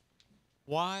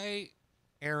 why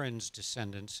Aaron's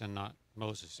descendants and not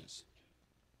Moses's?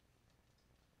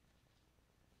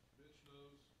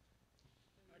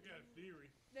 I got a theory.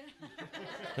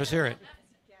 Let's hear it.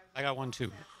 I got one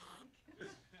too.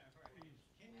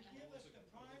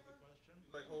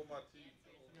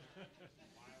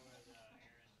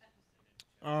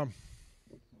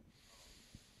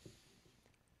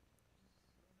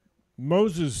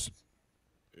 Moses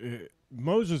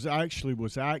Moses actually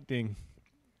was acting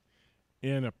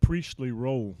in a priestly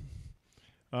role.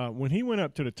 When he went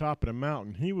up to the top of the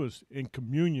mountain, he was in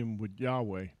communion with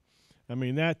Yahweh. I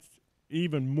mean, that's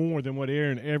even more than what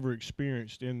Aaron ever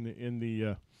experienced in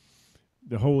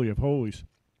the Holy of Holies.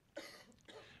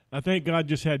 I think God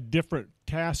just had different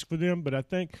tasks for them, but I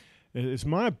think it's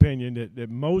my opinion that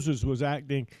Moses was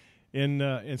acting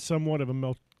in somewhat of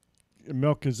a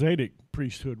Melchizedek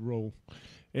priesthood role,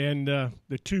 and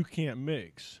the two can't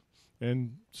mix.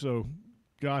 And so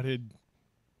God had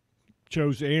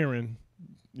chose Aaron,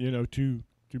 you know, to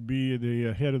be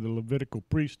the head of the Levitical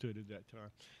priesthood at that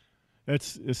time.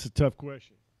 It's a tough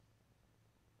question.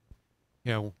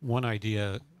 Yeah, one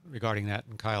idea regarding that,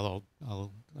 and Kyle,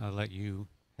 I'll let you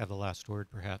have the last word,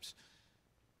 perhaps.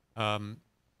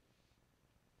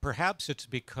 Perhaps it's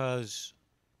because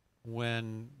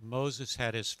when Moses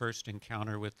had his first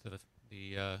encounter with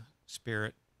the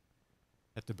Spirit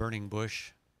at the burning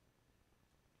bush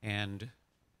and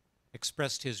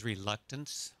expressed his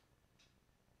reluctance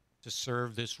to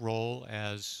serve this role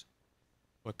as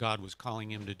what God was calling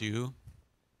him to do,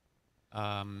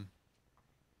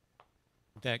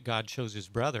 that God chose his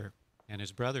brother and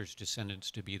his brother's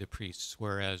descendants to be the priests,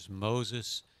 whereas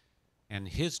Moses and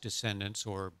his descendants,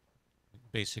 or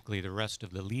basically the rest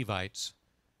of the Levites,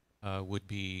 would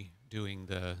be doing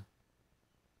the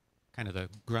kind of the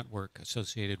grunt work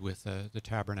associated with the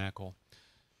tabernacle.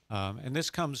 And this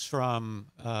comes from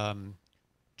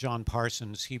John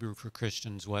Parsons' Hebrew for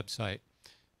Christians website.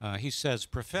 He says,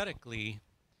 prophetically,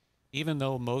 even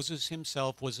though Moses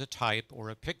himself was a type or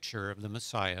a picture of the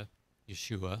Messiah,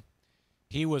 Yeshua,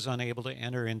 he was unable to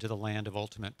enter into the land of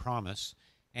ultimate promise,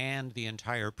 and the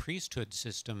entire priesthood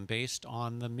system based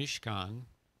on the Mishkan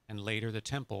and later the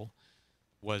temple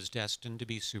was destined to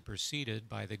be superseded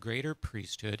by the greater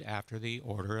priesthood after the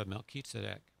order of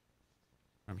Melchizedek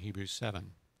from Hebrews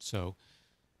 7. So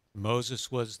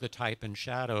Moses was the type and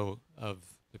shadow of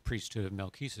the priesthood of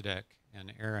Melchizedek,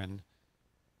 and Aaron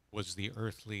was the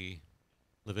earthly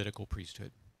Levitical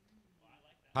priesthood.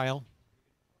 Kyle,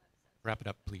 wrap it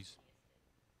up, please.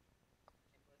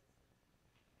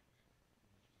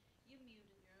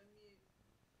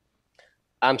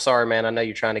 I'm sorry, man. I know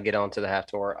you're trying to get on to the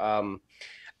Haftorah.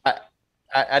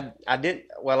 I did.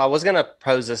 Well, I was going to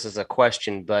pose this as a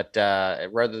question, but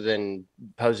rather than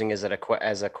posing as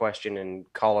a question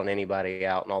and calling anybody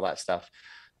out and all that stuff,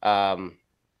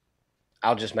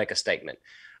 I'll just make a statement.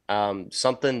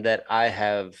 Something that I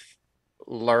have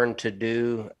learned to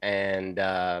do, and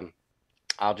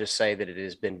I'll just say that it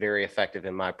has been very effective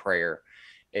in my prayer,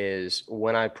 is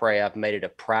when I pray, I've made it a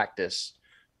practice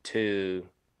to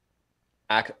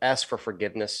ask for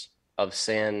forgiveness of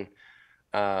sin,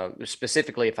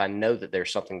 specifically if I know that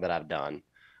there's something that I've done.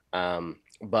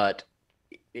 But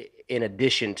in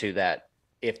addition to that,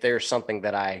 if there's something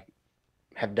that I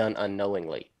have done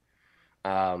unknowingly,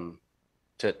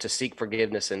 to seek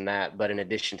forgiveness in that. But in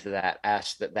addition to that,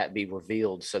 ask that that be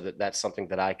revealed so that that's something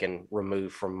that I can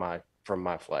remove from my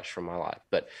flesh, from my life.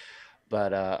 But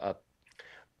a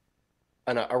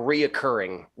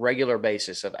reoccurring, regular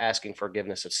basis of asking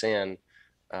forgiveness of sin,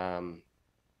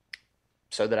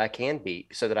 so that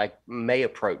I may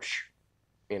approach,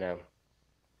 him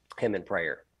in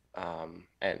prayer. And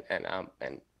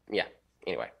yeah,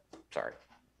 anyway, sorry.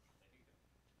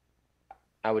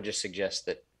 I would just suggest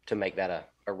that to make that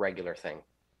a regular thing.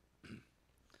 I'll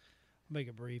make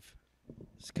it brief.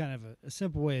 It's kind of a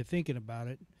simple way of thinking about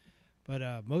it, but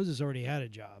Moses already had a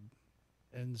job,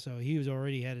 and so he was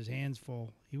already had his hands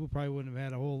full. He probably wouldn't have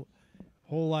had a whole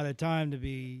lot of time to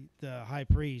be the high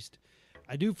priest.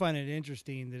 I do find it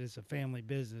interesting that it's a family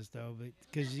business, though,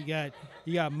 because you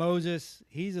got Moses,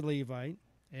 he's a Levite,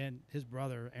 and his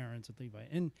brother Aaron's a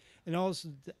Levite, and also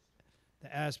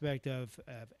the aspect of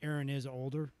Aaron is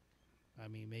older. I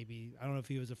mean, maybe, I don't know if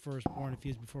he was the firstborn, if he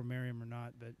was before Miriam or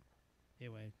not, but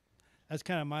anyway, that's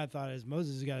kind of my thought is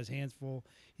Moses has got his hands full.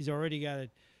 He's already got it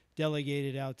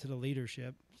delegated out to the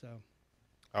leadership, so.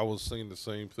 I was thinking the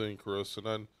same thing, Chris, and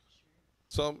then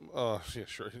yeah,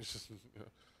 sure, it's just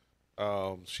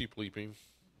sheep leaping,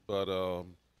 but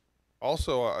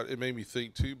also it made me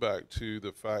think too back to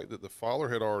the fact that the father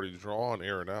had already drawn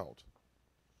Aaron out.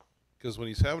 Because when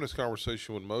he's having this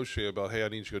conversation with Moshe about, hey, I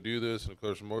need you to go do this, and of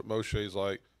course Moshe's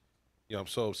like, I'm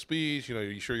slow of speech,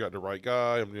 you sure you got the right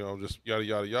guy, I'm just yada,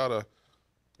 yada, yada.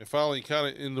 And finally,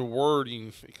 kind of in the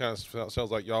wording, it kind of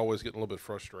sounds like Yahweh's getting a little bit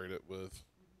frustrated with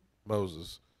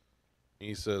Moses. And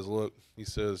he says, look,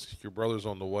 your brother's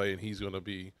on the way, and he's going to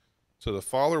be. So the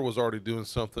father was already doing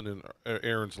something in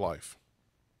Aaron's life,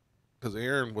 because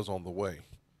Aaron was on the way.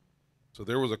 So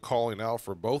there was a calling out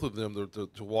for both of them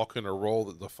to walk in a role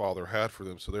that the father had for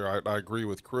them. So I agree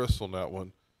with Chris on that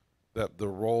one, that the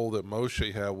role that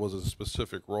Moshe had was a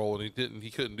specific role, and he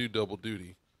couldn't do double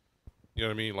duty. You know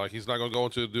what I mean? Like, he's not going to go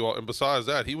into do all, and besides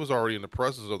that, he was already in the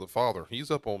presence of the father. He's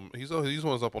the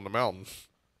one's up on the mountain.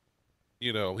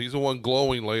 He's the one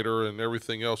glowing later and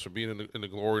everything else for being in the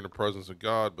glory and the presence of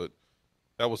God. But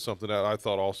that was something that I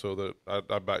thought also that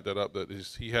I backed that up, that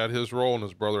he had his role and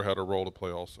his brother had a role to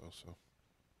play also. So.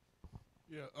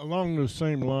 Yeah, along those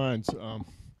same lines,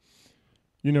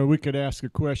 we could ask a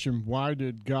question: why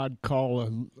did God call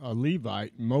a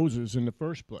Levite Moses in the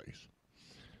first place?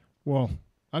 Well,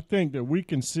 I think that we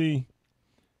can see.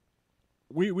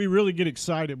 We really get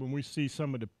excited when we see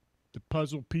some of the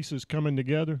puzzle pieces coming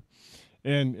together.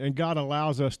 And God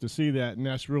allows us to see that, and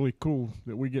that's really cool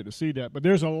that we get to see that. But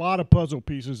there's a lot of puzzle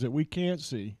pieces that we can't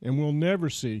see and we'll never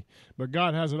see, but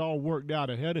God has it all worked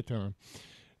out ahead of time.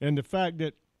 And the fact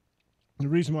that, the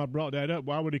reason why I brought that up,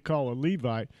 why would he call a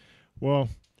Levite? Well,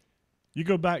 you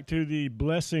go back to the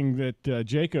blessing that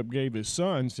Jacob gave his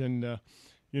sons, and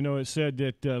it said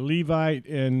that Levi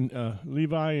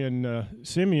and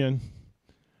Simeon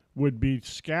would be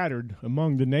scattered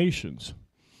among the nations.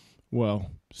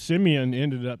 Well, Simeon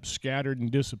ended up scattered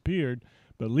and disappeared,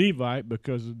 but Levite,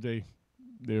 because of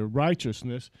their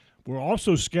righteousness, were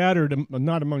also scattered,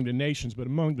 not among the nations, but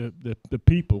among the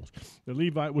peoples. The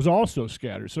Levite was also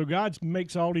scattered. So God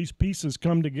makes all these pieces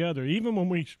come together. Even when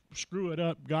we screw it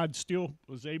up, God still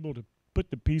was able to put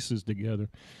the pieces together.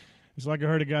 It's like I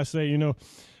heard a guy say,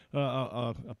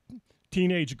 a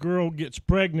teenage girl gets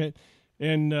pregnant,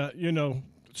 and,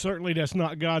 certainly that's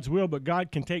not God's will, but God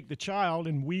can take the child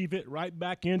and weave it right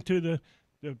back into the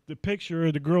picture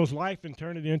of the girl's life and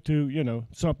turn it into,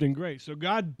 something great. So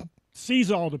God sees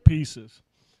all the pieces.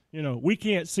 We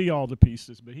can't see all the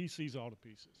pieces, but he sees all the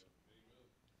pieces.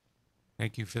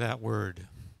 Thank you for that word.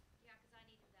 Yeah, 'cause I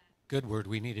needed that. Good word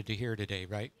we needed to hear today,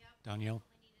 right, yep. Danielle?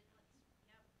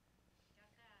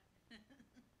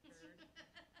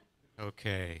 Yep.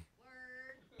 Okay.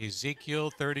 Word.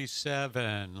 Ezekiel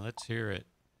 37. Let's hear it.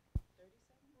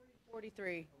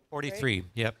 43. 43, right?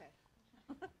 Yep.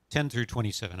 Okay. 10 through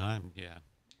 27. Yeah.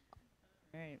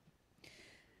 All right.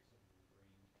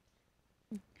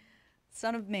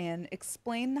 Son of man,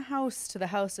 explain the house to the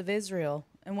house of Israel,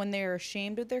 and when they are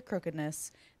ashamed of their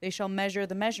crookedness, they shall measure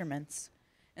the measurements.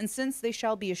 And since they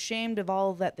shall be ashamed of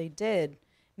all that they did,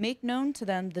 make known to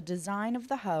them the design of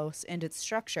the house and its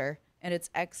structure, and its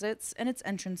exits and its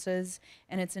entrances,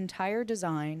 and its entire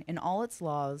design, and all its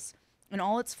laws, and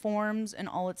all its forms, and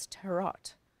all its tarot,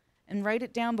 and write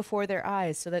it down before their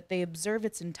eyes, so that they observe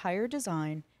its entire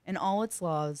design and all its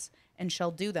laws, and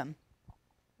shall do them.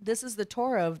 This is the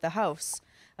Torah of the house.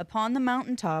 Upon the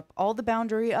mountaintop, all the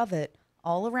boundary of it,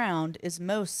 all around, is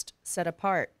most set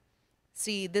apart.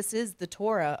 See, this is the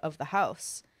Torah of the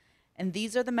house. And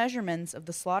these are the measurements of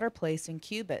the slaughter place in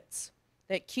cubits,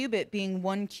 that cubit being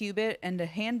 1 cubit and a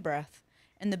handbreadth,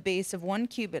 and the base of 1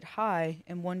 cubit high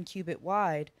and 1 cubit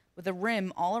wide, with a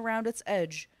rim all around its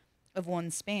edge of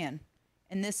 1 span.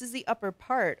 And this is the upper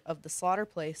part of the slaughter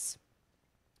place.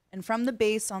 And from the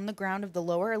base on the ground of the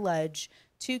lower ledge,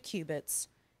 2 cubits,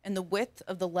 and the width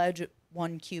of the ledge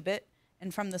 1 cubit,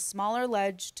 and from the smaller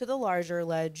ledge to the larger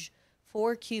ledge,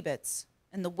 4 cubits,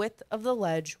 and the width of the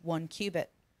ledge 1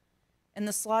 cubit. And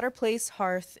the slaughter place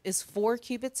hearth is 4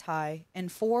 cubits high,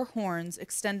 and 4 horns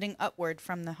extending upward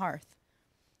from the hearth.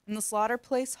 And the slaughter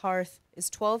place hearth is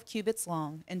 12 cubits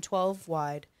long and 12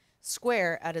 wide,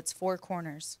 square at its 4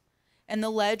 corners. And the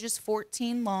ledge is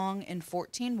 14 long and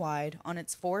 14 wide on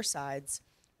its 4 sides,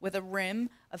 with a rim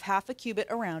of half a cubit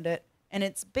around it, and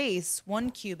its base 1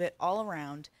 cubit all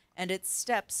around, and its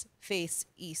steps face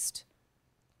east.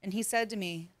 And he said to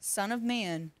me, Son of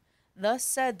man, thus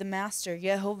said the Master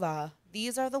Yehovah,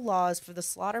 these are the laws for the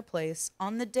slaughter place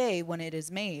on the day when it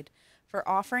is made, for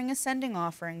offering ascending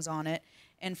offerings on it,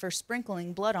 and for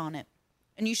sprinkling blood on it.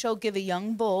 And you shall give a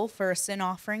young bull for a sin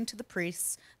offering to the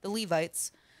priests, the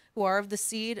Levites, who are of the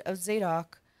seed of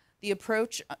Zadok. The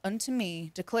approach unto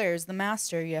me, declares the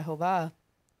Master Yehovah.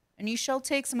 And you shall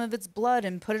take some of its blood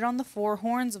and put it on the 4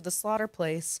 horns of the slaughter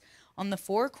place, on the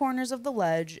 4 corners of the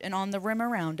ledge, and on the rim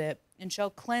around it, and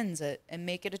shall cleanse it, and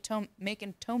make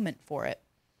atonement for it.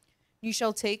 You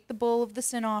shall take the bull of the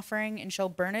sin offering, and shall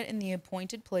burn it in the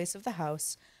appointed place of the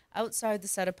house, outside the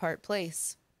set-apart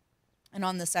place. And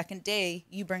on the 2nd day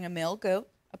you bring a male goat,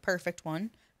 a perfect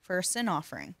one, for a sin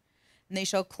offering. And they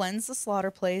shall cleanse the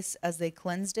slaughter place as they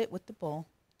cleansed it with the bull.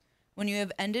 When you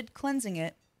have ended cleansing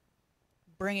it,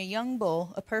 bring a young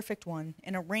bull, a perfect one,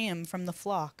 and a ram from the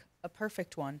flock, a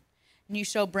perfect one. And you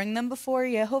shall bring them before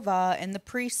Yehovah, and the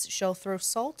priests shall throw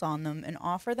salt on them and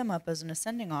offer them up as an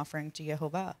ascending offering to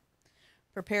Yehovah.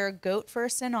 Prepare a goat for a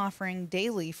sin offering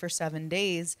daily for 7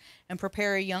 days, and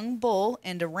prepare a young bull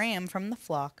and a ram from the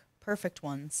flock, perfect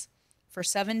ones. For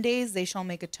 7 days they shall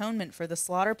make atonement for the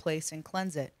slaughter place and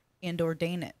cleanse it, and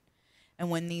ordain it. And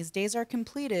when these days are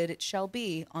completed, it shall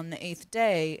be on the 8th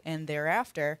day and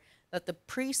thereafter that the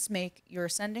priests make your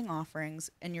ascending offerings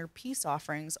and your peace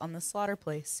offerings on the slaughter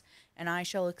place, and I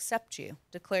shall accept you,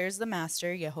 declares the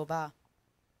Master Yehovah.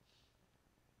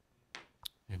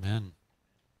 Amen.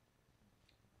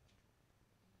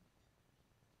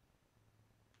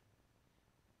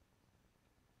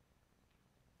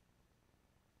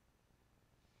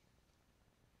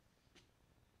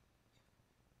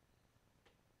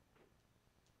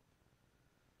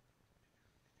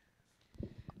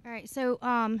 All right, so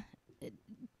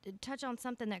touch on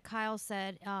something that Kyle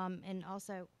said, and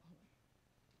also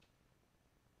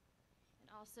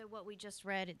what we just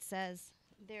read. It says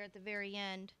there at the very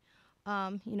end,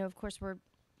 of course, we're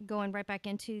going right back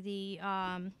into the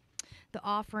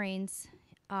offerings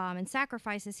and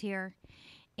sacrifices here,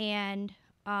 and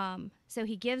so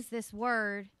he gives this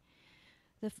word.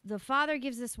 The Father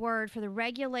gives this word for the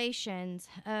regulations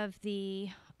of the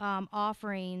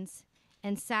offerings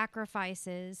and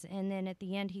sacrifices, and then at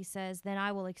the end he says, then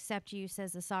I will accept you,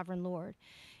 says the sovereign Lord.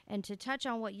 And to touch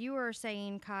on what you were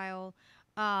saying, Kyle,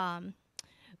 that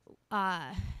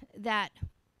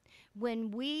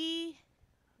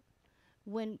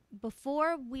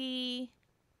before we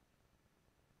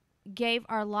gave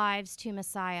our lives to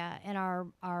Messiah and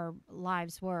our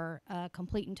lives were a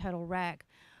complete and total wreck,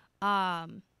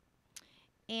 and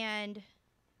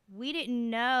we didn't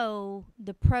know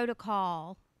the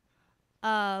protocol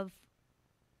of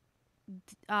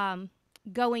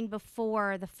going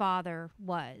before the Father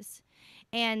was.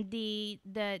 And the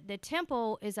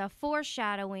temple is a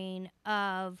foreshadowing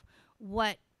of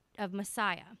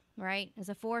Messiah, right? It's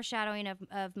a foreshadowing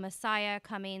of Messiah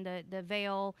coming, the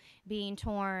veil being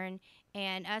torn,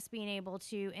 and us being able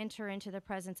to enter into the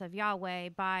presence of Yahweh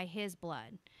by his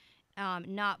blood,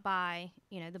 not by,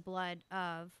 the blood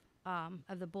of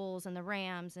the bulls and the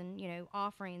rams and,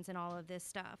 offerings and all of this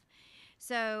stuff.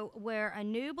 So where a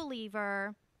new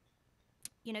believer,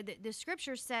 the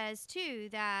scripture says too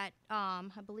that I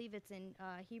believe it's in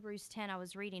Hebrews 10. I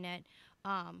was reading it.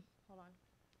 Hold on.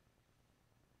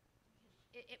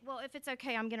 Well, if it's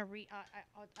okay, I'm gonna read.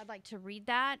 I'd like to read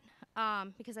that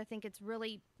because I think it's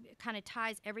really kind of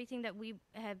ties everything that we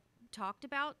have talked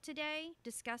about today,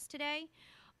 discussed today.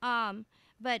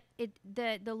 But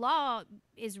the law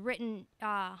is written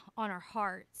on our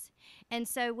hearts, and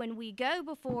so when we go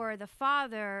before the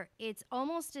Father, it's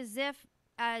almost as if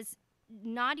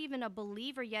not even a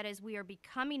believer yet, as we are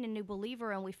becoming a new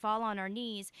believer, and we fall on our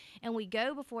knees and we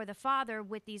go before the Father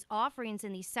with these offerings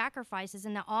and these sacrifices,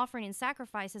 and the offering and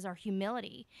sacrifices are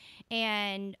humility,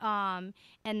 and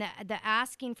the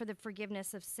asking for the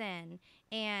forgiveness of sin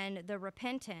and the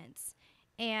repentance,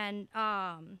 and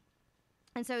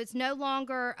so it's no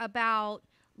longer about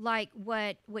like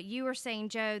what you were saying,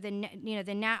 Joe.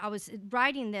 I was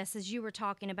writing this as you were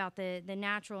talking about the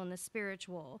natural and the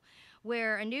spiritual,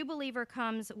 where a new believer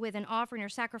comes with an offering or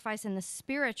sacrifice in the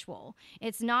spiritual.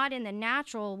 It's not in the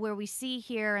natural, where we see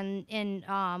here in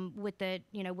with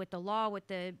the law, with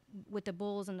the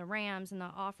bulls and the rams and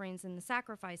the offerings and the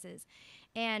sacrifices,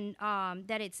 and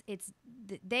that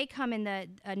they come in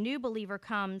a new believer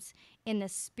comes in the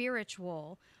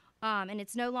spiritual. And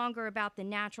it's no longer about the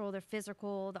natural, the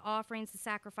physical, the offerings, the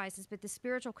sacrifices, but the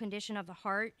spiritual condition of the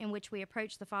heart in which we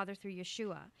approach the Father through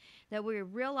Yeshua. That we're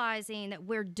realizing that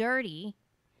we're dirty.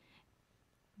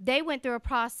 They went through a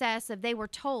process of, they were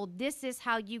told, this is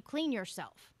how you clean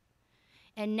yourself.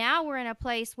 And now we're in a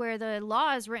place where the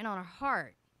law is written on our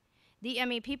heart.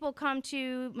 People come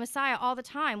to Messiah all the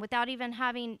time without even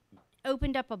having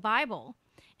opened up a Bible,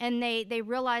 and they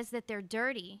realize that they're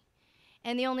dirty.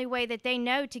 And the only way that they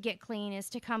know to get clean is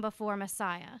to come before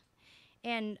Messiah.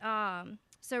 And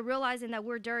so realizing that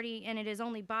we're dirty, and it is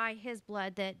only by his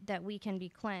blood that we can be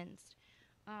cleansed.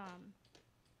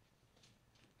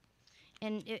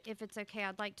 And if it's okay,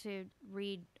 I'd like to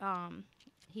read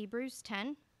Hebrews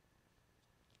 10.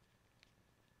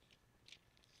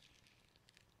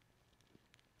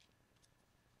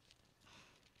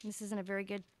 This isn't a very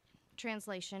good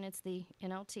translation. It's the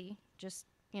NLT, just,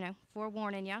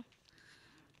 forewarning you.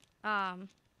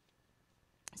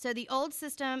 So the old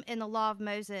system in the law of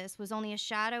Moses was only a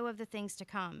shadow of the things to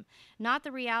come, not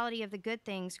the reality of the good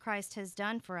things Christ has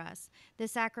done for us. The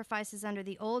sacrifices under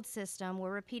the old system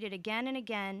were repeated again and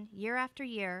again, year after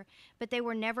year, but they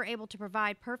were never able to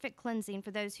provide perfect cleansing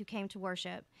for those who came to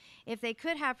worship. If they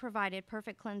could have provided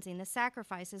perfect cleansing, the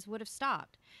sacrifices would have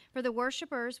stopped, for the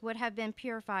worshipers would have been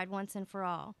purified once and for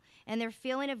all, and their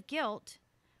feeling of guilt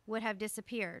would have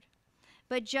disappeared.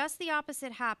 But just the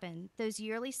opposite happened. Those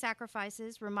yearly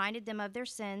sacrifices reminded them of their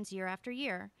sins year after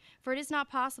year. For it is not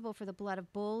possible for the blood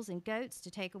of bulls and goats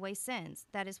to take away sins.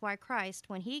 That is why Christ,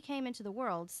 when he came into the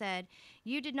world, said,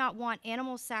 "You did not want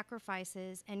animal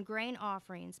sacrifices and grain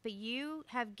offerings, but you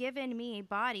have given me a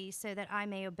body so that I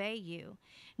may obey you.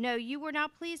 No, you were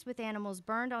not pleased with animals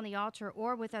burned on the altar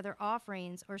or with other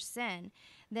offerings or sin.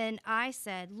 Then I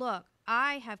said, look,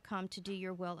 I have come to do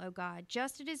your will, O God,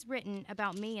 just as it is written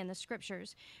about me in the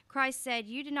scriptures." Christ said,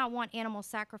 "You did not want animal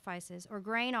sacrifices or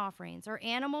grain offerings or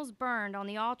animals burned on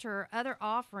the altar or other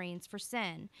offerings for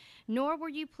sin, nor were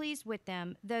you pleased with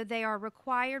them, though they are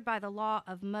required by the law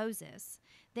of Moses."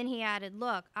 Then he added,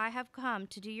 "Look, I have come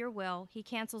to do your will." He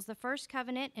cancels the first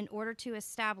covenant in order to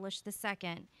establish the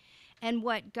second. And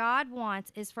what God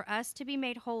wants is for us to be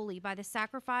made holy by the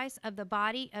sacrifice of the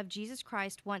body of Jesus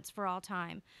Christ once for all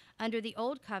time. Under the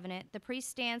old covenant, the priest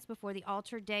stands before the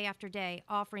altar day after day,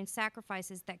 offering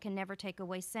sacrifices that can never take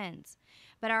away sins.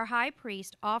 But our high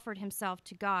priest offered himself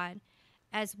to God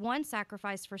as one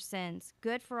sacrifice for sins,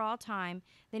 good for all time.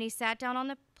 Then he sat down on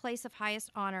the place of highest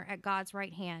honor at God's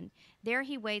right hand. There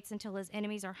he waits until his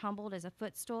enemies are humbled as a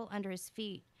footstool under his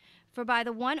feet. For by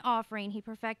the one offering he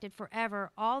perfected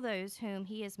forever all those whom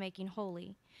he is making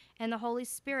holy. And the Holy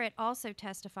Spirit also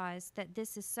testifies that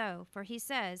this is so. For he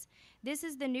says, "This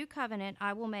is the new covenant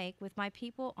I will make with my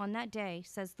people on that day,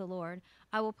 says the Lord.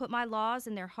 I will put my laws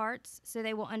in their hearts so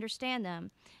they will understand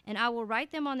them, and I will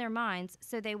write them on their minds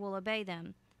so they will obey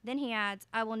them." Then he adds,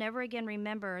 "I will never again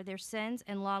remember their sins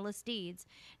and lawless deeds."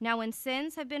 Now when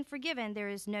sins have been forgiven, there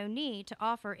is no need to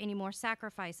offer any more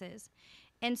sacrifices.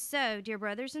 And so, dear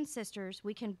brothers and sisters,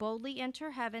 we can boldly enter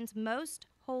heaven's most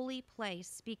holy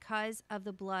place because of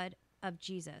the blood of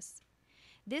Jesus.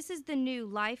 This is the new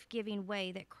life-giving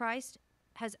way that Christ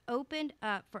has opened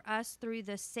up for us through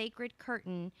the sacred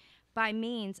curtain by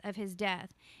means of his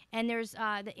death. And there's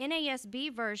the NASB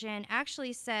version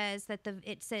actually says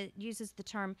that uses the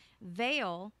term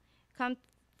veil, come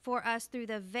for us through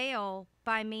the veil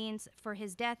by means for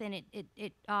his death, and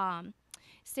it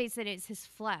states that it's his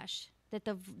flesh. That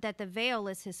the veil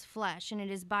is his flesh, and it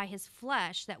is by his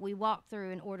flesh that we walk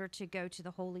through in order to go to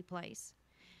the holy place.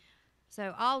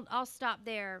 So I'll stop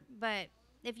there. But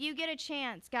if you get a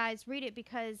chance, guys, read it,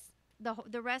 because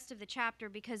the rest of the chapter,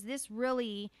 because this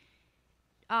really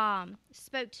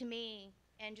spoke to me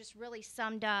and just really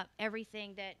summed up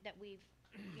everything that we've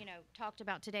talked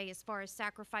about today as far as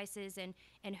sacrifices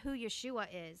and who Yeshua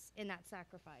is in that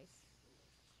sacrifice.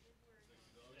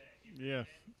 Yeah.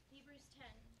 Hebrews 10.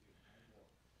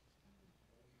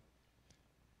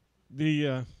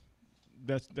 The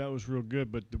that was real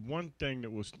good. But the one thing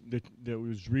that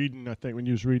was reading, I think when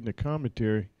you was reading the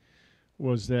commentary,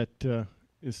 was that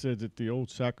it said that the old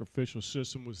sacrificial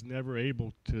system was never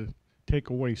able to take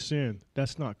away sin.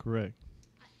 That's not correct.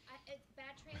 It's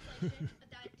bad translation.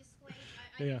 That disclaimer.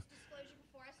 I Yeah. used disclosure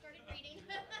before I started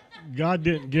reading. God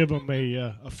didn't give them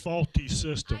a faulty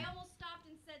system. I almost stopped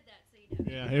and said that, so you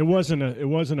know. Yeah, it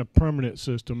wasn't a permanent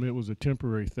system. It was a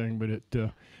temporary thing.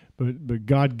 But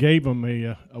God gave them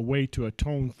a way to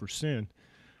atone for sin.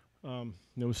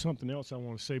 There was something else I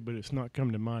want to say, but it's not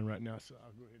coming to mind right now. So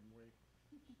I'll go ahead and wait.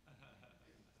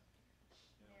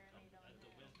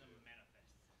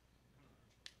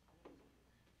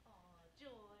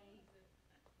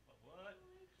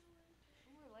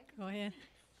 Go ahead.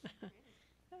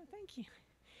 Oh, thank you.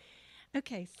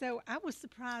 Okay, so I was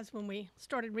surprised when we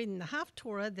started reading the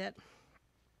Haftorah that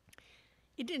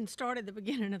it didn't start at the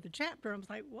beginning of the chapter. I was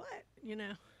like, what? You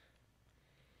know?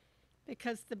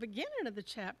 Because the beginning of the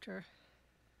chapter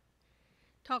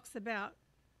talks about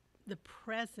the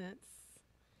presence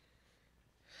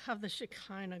of the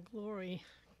Shekinah glory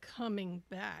coming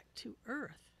back to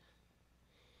earth.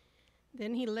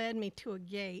 Then he led me to a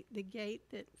gate, the gate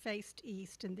that faced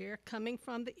east, and there, coming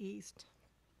from the east,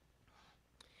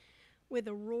 with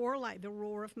a roar like the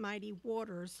roar of mighty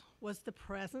waters, was the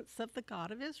presence of the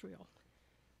God of Israel.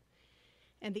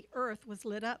 And the earth was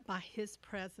lit up by his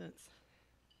presence.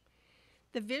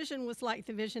 The vision was like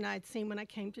the vision I had seen when I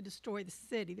came to destroy the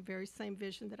city, the very same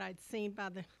vision that I had seen by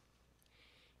the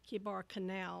Kibar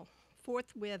Canal.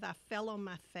 Forthwith I fell on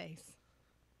my face.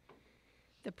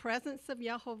 The presence of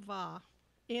Yehovah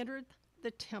entered the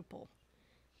temple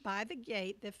by the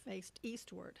gate that faced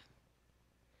eastward.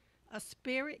 A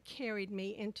spirit carried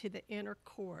me into the inner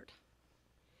court,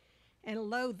 and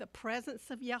lo, the presence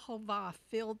of Yehovah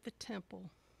filled the temple.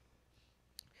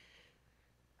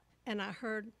 And I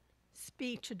heard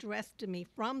speech addressed to me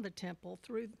from the temple,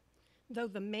 though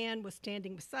the man was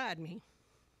standing beside me.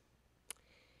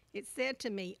 It said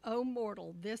to me, O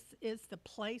mortal, this is the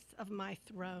place of my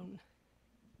throne,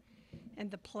 and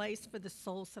the place for the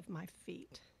soles of my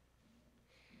feet,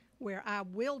 where I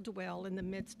will dwell in the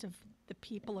midst of the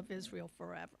people of Israel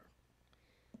forever.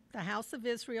 The house of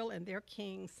Israel and their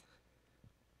kings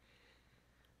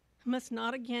must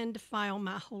not again defile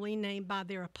my holy name by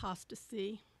their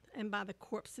apostasy and by the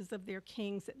corpses of their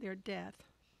kings at their death,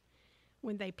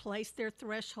 when they place their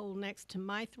threshold next to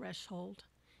my threshold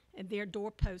and their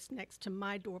doorpost next to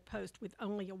my doorpost with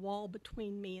only a wall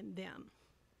between me and them.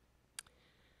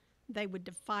 They would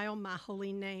defile my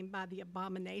holy name by the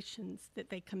abominations that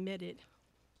they committed,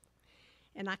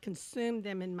 and I consumed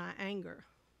them in my anger.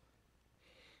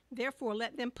 Therefore,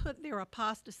 let them put their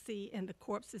apostasy and the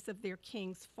corpses of their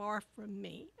kings far from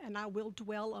me, and I will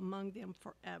dwell among them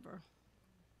forever.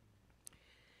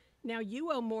 Now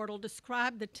you, O mortal,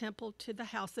 describe the temple to the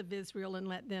house of Israel and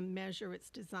let them measure its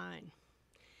design.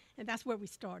 And that's where we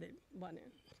started, wasn't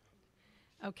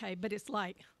it? Okay, but it's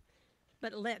like,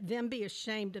 but let them be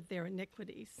ashamed of their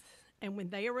iniquities. And when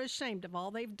they are ashamed of all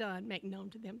they've done, make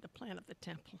known to them the plan of the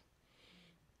temple.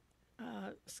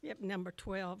 Skip number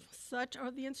 12. Such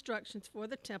are the instructions for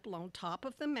the temple on top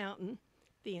of the mountain.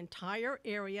 The entire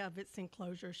area of its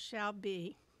enclosure shall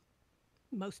be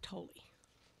most holy.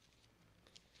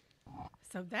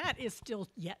 So that is still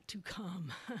yet to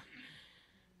come.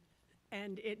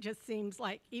 And it just seems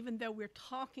like even though we're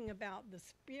talking about the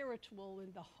spiritual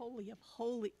and the holy of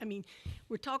holy, I mean,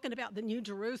 we're talking about the New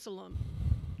Jerusalem,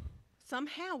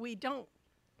 somehow we've got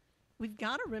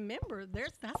to remember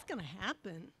that's going to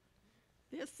happen.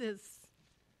 This is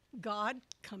God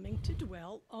coming to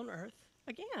dwell on earth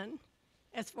again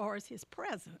as far as his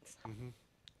presence. Mm-hmm.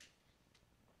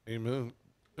 Amen.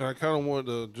 And I kind of wanted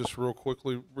to just real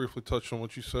quickly, briefly touch on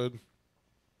what you said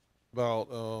about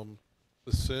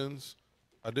the sins.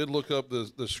 I did look up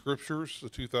the scriptures, the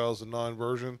 2009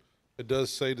 version. It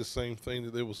does say the same thing,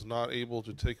 that it was not able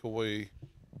to take away,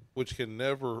 which can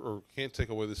never or can't take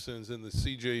away the sins in the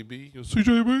CJB.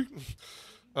 CJB?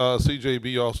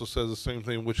 CJB also says the same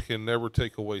thing, which can never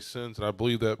take away sins. And I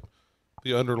believe that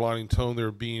the underlining tone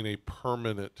there being a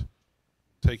permanent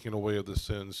taking away of the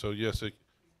sins. So yes, it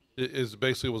is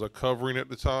basically was a covering at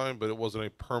the time, but it wasn't a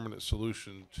permanent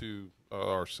solution to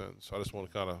our sins. So I just want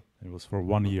to kind of. It was for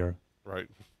 1 year. Right.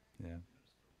 Yeah.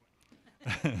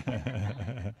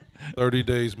 30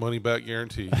 days money back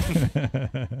guarantee.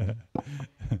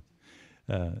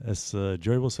 As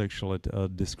Joy was actually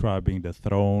describing the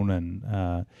throne, and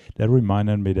that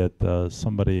reminded me that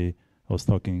somebody, I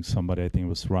think it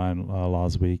was Ryan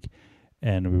last week,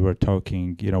 and we were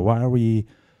talking, why are we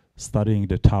studying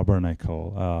the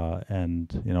tabernacle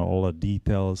and all the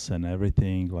details and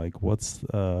everything, like what's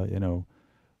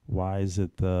why is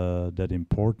it that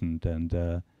important, and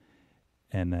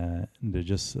they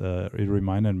just it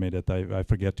reminded me that I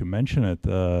forget to mention it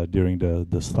during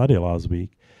the study last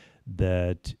week,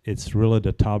 that it's really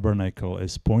the tabernacle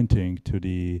is pointing to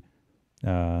the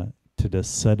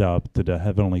setup, to the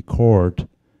heavenly court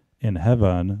in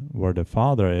heaven where the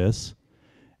Father is.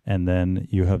 And then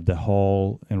you have the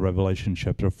hall in Revelation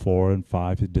chapter 4 and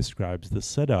 5. It describes the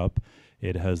setup.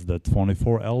 It has the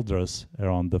 24 elders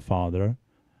around the Father,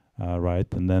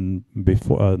 right? And then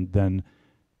then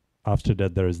after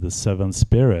that, there is the 7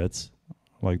 spirits,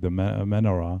 like the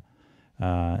menorah.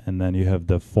 And then you have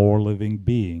the 4 living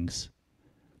beings.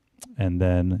 And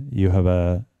then you have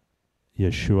a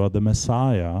Yeshua the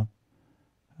Messiah.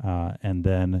 And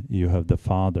then you have the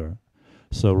Father.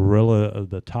 So really,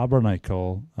 the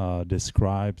tabernacle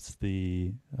describes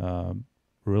the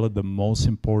really the most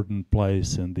important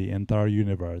place in the entire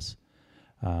universe,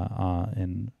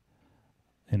 in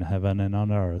heaven and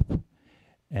on earth.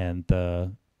 And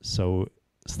so,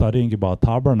 studying about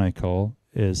tabernacle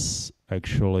is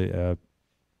actually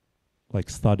like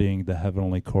studying the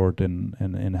heavenly court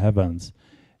in heavens.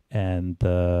 And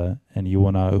you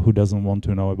wanna, who doesn't want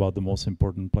to know about the most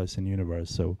important place in the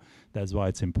universe? So that's why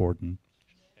it's important.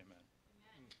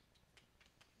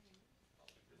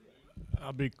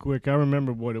 I'll be quick. I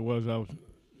remember what it was.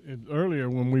 Earlier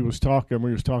when we was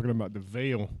talking about the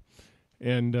veil,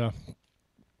 and the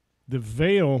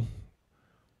veil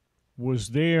was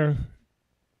there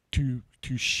to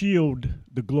shield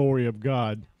the glory of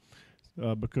God,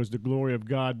 because the glory of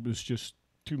God was just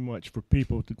too much for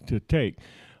people to take,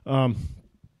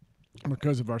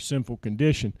 because of our sinful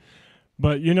condition.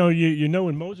 But you know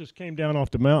when Moses came down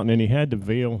off the mountain and he had the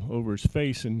veil over his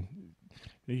face, and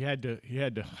he had to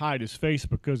hide his face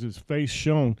because his face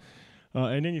shone.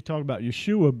 And then you talk about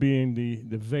Yeshua being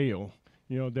the veil,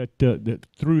 that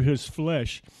through his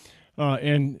flesh,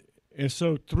 and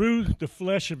so through the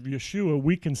flesh of Yeshua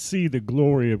we can see the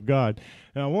glory of God.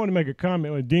 And I want to make a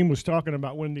comment when Dean was talking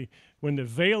about when the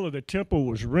veil of the temple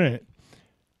was rent.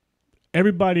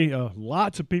 Everybody,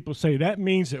 lots of people say that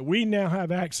means that we now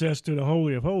have access to the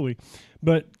Holy of Holies.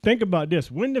 But think about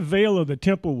this: when the veil of the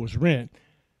temple was rent.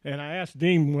 And I asked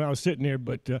Dean when I was sitting there,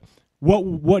 but what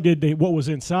was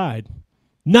inside?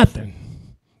 Nothing.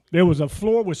 There was a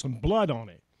floor with some blood on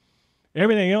it.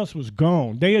 Everything else was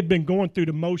gone. They had been going through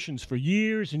the motions for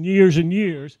years and years and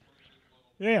years.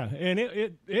 Yeah, and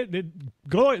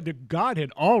God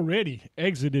had already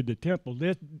exited the temple.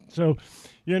 So,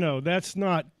 that's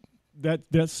not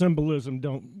that symbolism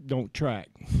don't track.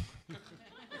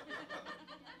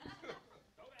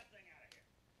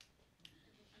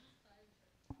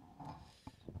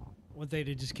 One thing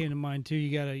that just came to mind too,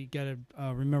 you gotta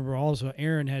remember also,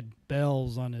 Aaron had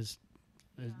bells on his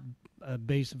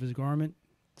base of his garment,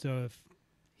 so if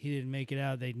he didn't make it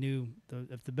out, they knew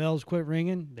if the bells quit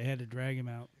ringing, they had to drag him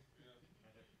out.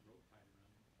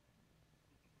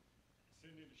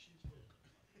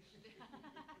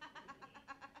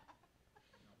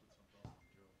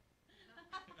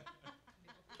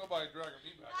 Somebody dragging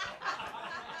me back.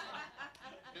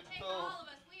 Get all of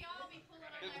us. We all be pulling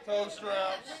on get the toe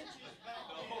straps.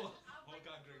 Whole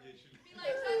congregation.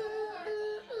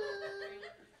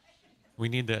 We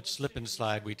need that slip and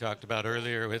slide we talked about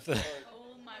earlier with the. Oh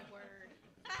my word.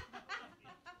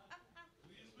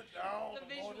 The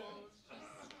visuals.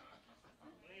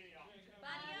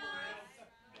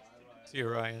 See you,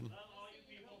 Ryan.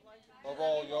 Love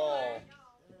all y'all.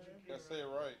 Let's say it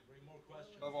right.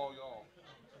 Love all y'all.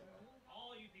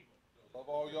 Love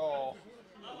all y'all.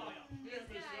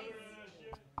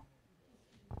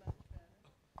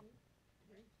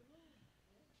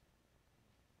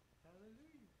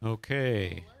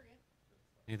 Okay.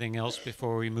 Anything else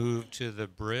before we move to the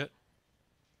Brit?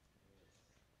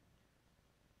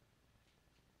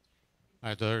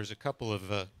 There's a couple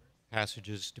of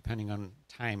passages depending on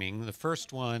timing. The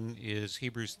first one is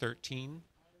Hebrews 13.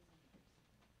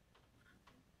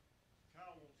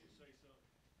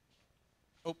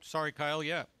 Oh, sorry, Kyle.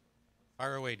 Yeah.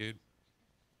 Fire away, dude.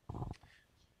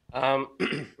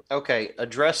 Okay,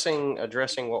 addressing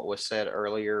what was said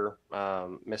earlier,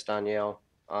 Miss Danielle.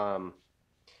 Don't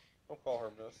call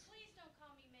her Miss. Please don't call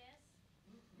me Miss.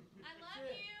 I love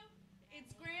you.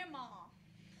 It's Grandma.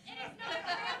 And it's not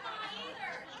Grandma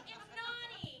either. It's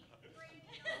Nani.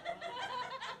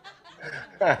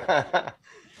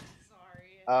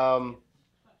 Sorry.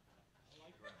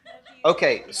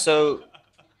 Okay, so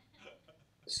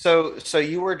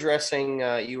you were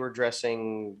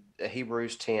addressing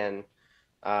Hebrews 10,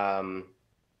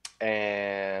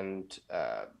 and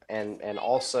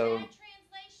also,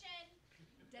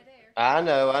 I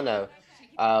know,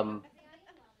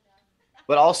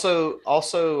 but also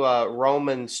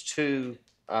Romans 2,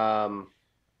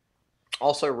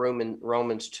 also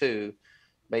Romans 2,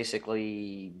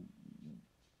 basically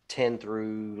 10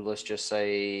 through, let's just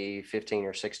say 15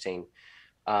 or 16,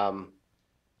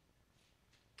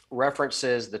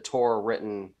 references the Torah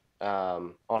written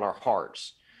on our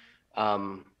hearts.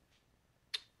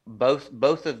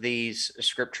 Both of these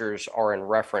scriptures are in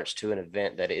reference to an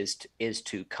event that is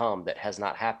to come, that has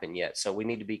not happened yet. So we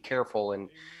need to be careful in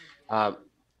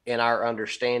our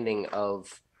understanding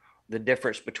of the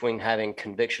difference between having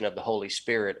conviction of the Holy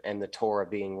Spirit and the Torah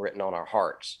being written on our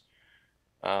hearts.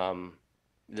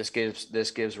 This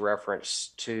gives reference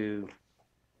to,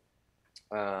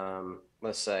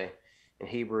 let's say, in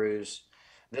Hebrews,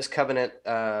 this covenant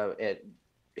at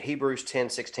Hebrews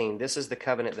 10:16. This is the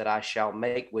covenant that I shall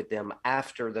make with them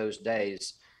after those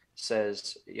days,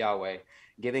 says Yahweh,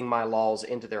 giving my laws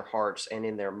into their hearts, and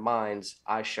in their minds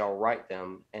I shall write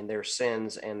them, and their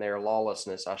sins and their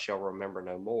lawlessness I shall remember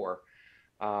no more.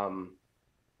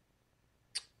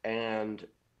 And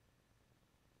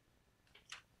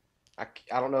I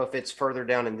don't know if it's further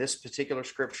down in this particular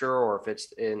scripture or if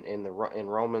it's in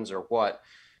Romans or what.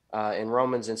 In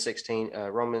Romans in 16,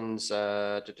 Romans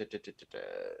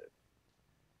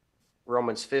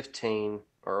 15,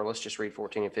 or let's just read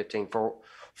 14 and 15.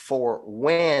 For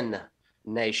when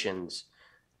nations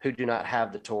who do not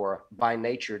have the Torah by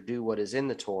nature do what is in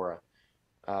the Torah,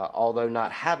 although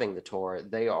not having the Torah,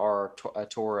 they are a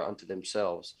Torah unto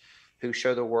themselves, who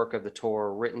show the work of the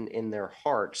Torah written in their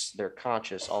hearts, their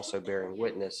conscience also bearing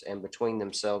witness, and between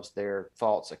themselves their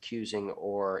thoughts accusing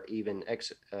or even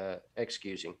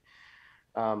excusing,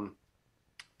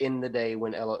 in the day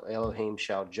when Elohim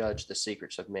shall judge the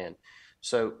secrets of men.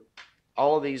 So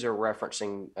all of these are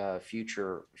referencing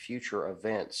future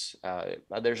events.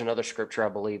 There's another scripture, I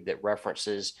believe, that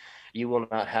references you will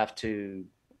not have to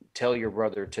tell your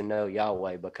brother to know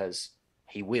Yahweh because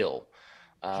he will.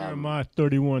 Jeremiah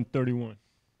 31:31.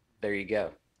 There you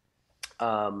go.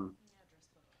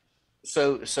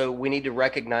 So we need to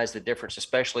recognize the difference,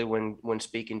 especially when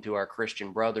speaking to our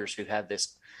Christian brothers who have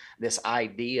this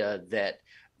idea that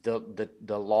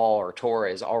the law or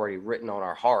Torah is already written on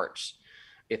our hearts.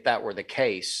 If that were the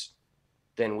case,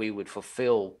 then we would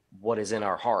fulfill what is in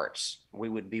our hearts. We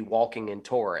would be walking in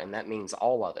Torah, and that means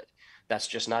all of it. That's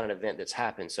just not an event that's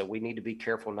happened. So we need to be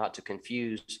careful not to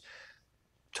confuse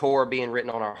Torah being written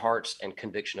on our hearts and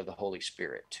conviction of the Holy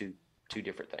Spirit, two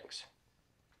different things.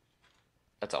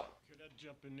 That's all. Could I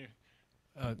jump in there?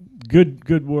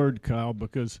 Good word, Kyle,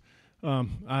 because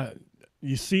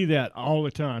you see that all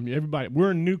the time. Everybody,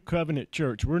 we're a new covenant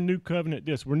church. We're new covenant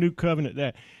this. We're new covenant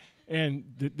that.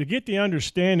 And to get the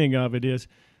understanding of it is,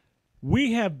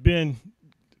 we have been.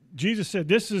 Jesus said,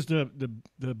 "This is the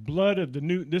blood of the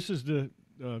new. This is the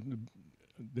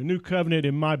new covenant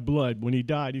in my blood." When he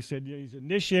died, he said, he's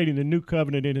initiating the new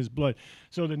covenant in his blood.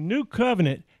 So the new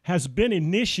covenant has been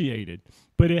initiated,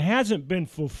 but it hasn't been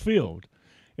fulfilled.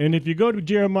 And if you go to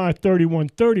Jeremiah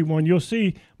 31:31, you'll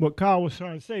see what Kyle was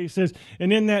trying to say. He says,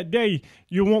 "And in that day,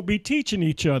 you won't be teaching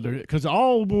each other, because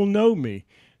all will know me."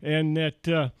 And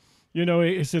that,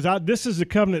 it says, "This is the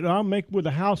covenant I'll make with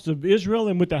the house of Israel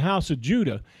and with the house of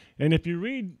Judah." And if you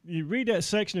read that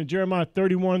section of Jeremiah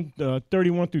 31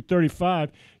 through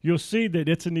 35, you'll see that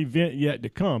it's an event yet to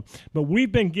come. But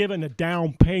we've been given a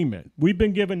down payment. We've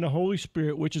been given the Holy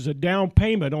Spirit, which is a down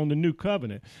payment on the new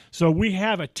covenant. So we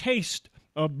have a taste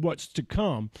of what's to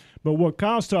come. But what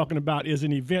Kyle's talking about is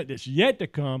an event that's yet to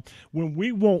come, when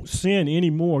we won't sin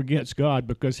anymore against God,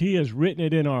 because he has written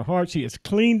it in our hearts. He has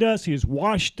cleaned us. He has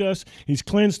washed us. He's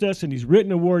cleansed us, and he's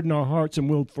written a word in our hearts, and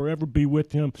we'll forever be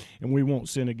with him, and we won't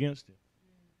sin against him.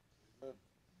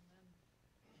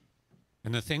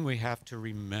 And the thing we have to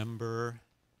remember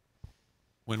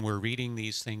when we're reading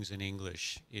these things in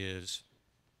English is,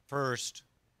 first,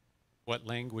 what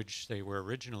language they were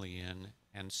originally in,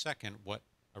 and second, what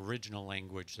original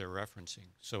language they're referencing.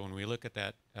 So when we look at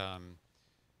that,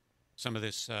 some of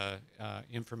this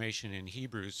information in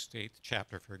Hebrews 8th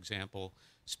chapter, for example,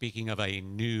 speaking of a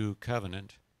new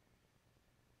covenant,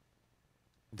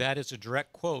 that is a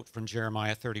direct quote from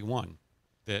Jeremiah 31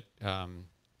 that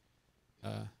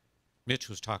Mitch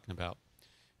was talking about.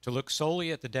 To look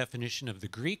solely at the definition of the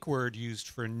Greek word used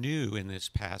for new in this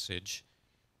passage,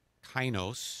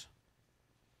 kainos,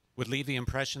 would leave the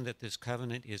impression that this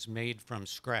covenant is made from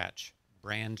scratch,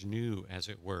 brand new, as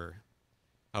it were.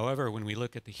 However, when we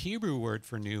look at the Hebrew word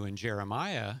for new in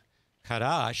Jeremiah,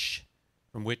 kadash,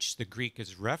 from which the Greek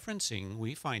is referencing,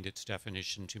 we find its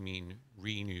definition to mean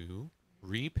renew,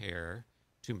 repair,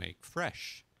 to make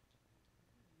fresh.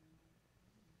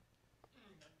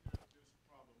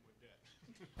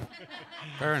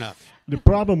 Fair enough. The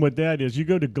problem with that is you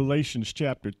go to Galatians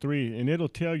chapter 3, and it'll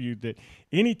tell you that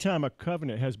anytime a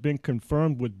covenant has been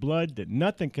confirmed with blood, that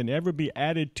nothing can ever be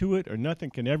added to it or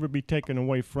nothing can ever be taken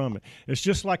away from it. It's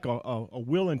just like a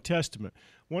will and testament.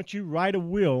 Once you write a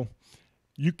will,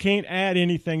 you can't add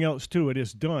anything else to it.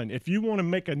 It's done. If you want to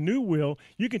make a new will,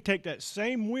 you can take that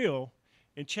same will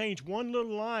and change one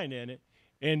little line in it,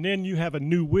 and then you have a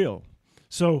new will.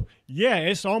 So, yeah,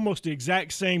 it's almost the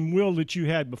exact same will that you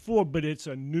had before, but it's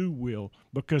a new will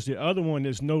because the other one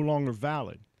is no longer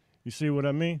valid. You see what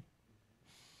I mean?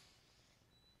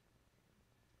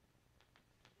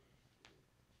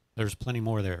 There's plenty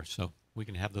more there, so we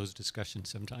can have those discussions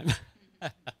sometime.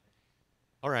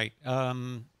 All right.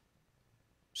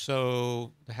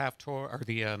 So the Haftorah, or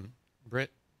the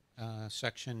Brit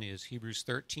section is Hebrews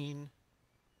 13,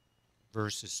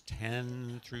 verses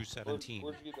 10 through 17.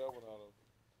 Where'd you get that one out of?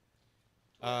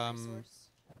 A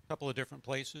couple of different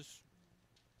places.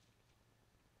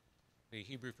 The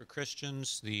Hebrew for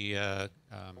Christians, the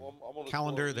I'm on the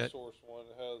calendar Torah that resource one.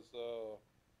 It has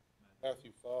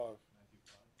Matthew 5.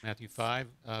 Matthew 5,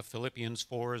 Philippians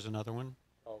 4 is another one.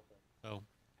 Oh, okay. So,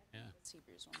 yeah.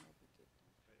 Hebrews 1.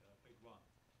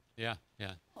 Yeah,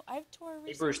 yeah. Oh, I have Torah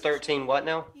Hebrews 13, what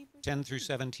now? 10 through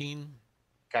 17.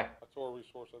 Okay. A Torah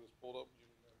resource I just pulled up.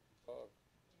 Matthew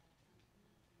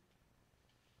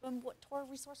 5. What Torah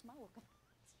resource am I looking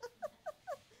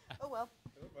at? Oh well.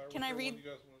 Can I read?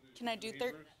 Can I do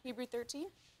Hebrew 13?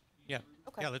 Yeah.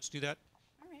 Okay. Yeah, let's do that.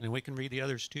 All right. And we can read the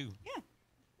others too. Yeah.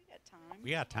 We got time.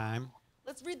 We got time.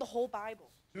 Let's read the whole Bible.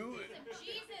 Do it.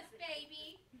 Jesus,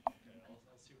 baby.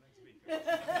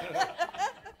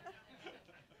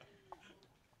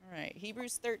 All right,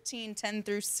 Hebrews 13, 10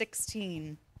 through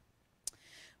 16.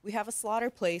 We have a slaughter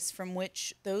place from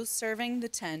which those serving the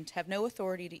tent have no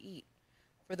authority to eat.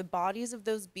 For the bodies of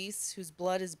those beasts whose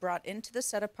blood is brought into the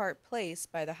set-apart place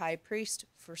by the high priest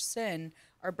for sin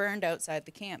are burned outside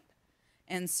the camp.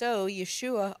 And so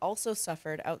Yeshua also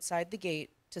suffered outside the gate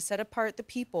to set apart the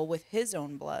people with his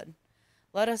own blood.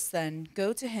 Let us then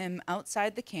go to him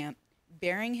outside the camp,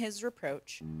 bearing his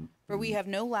reproach. For we have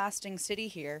no lasting city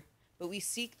here, but we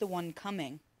seek the one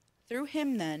coming. Through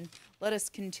him then, let us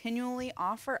continually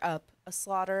offer up a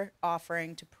slaughter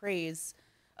offering to praise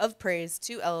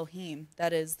to Elohim,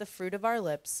 that is, the fruit of our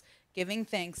lips, giving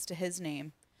thanks to his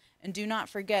name. And do not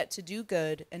forget to do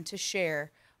good and to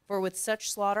share, for with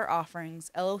such slaughter offerings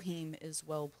Elohim is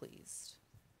well pleased.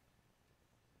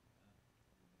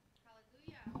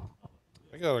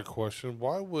 I got a question.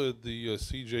 Why would the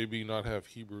CJB not have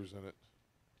Hebrews in it?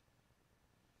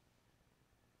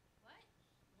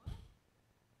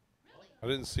 I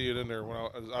didn't see it in there when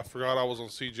I forgot I was on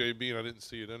CJB and I didn't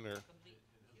see it in there.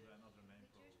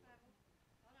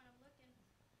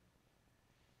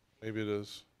 Maybe it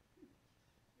is.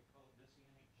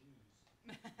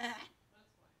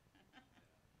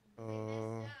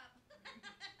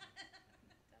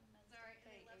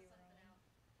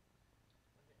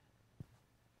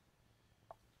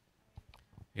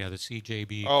 Yeah, the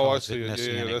CJB. Oh, I calls see it it. Yeah,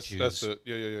 Messianic that's Jews. it.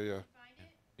 Yeah.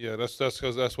 Yeah, that's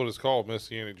because that's what it's called,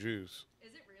 Messianic Jews.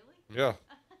 Is it really? Yeah.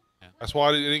 That's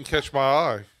why it didn't catch my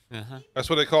eye. Uh-huh. That's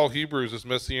what they call Hebrews, is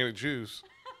Messianic Jews.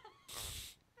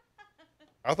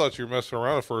 I thought you were messing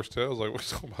around at first. I was like,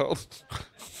 what's going on?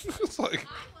 It's like,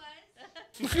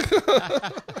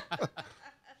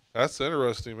 that's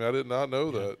interesting, man. I did not know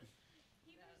that.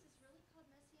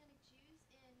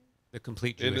 The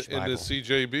complete In Jewish the Bible.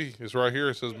 CJB, it's right here.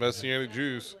 It says Messianic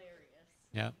Jews.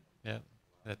 Yeah.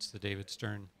 That's the David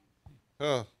Stern.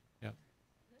 Huh. Yep.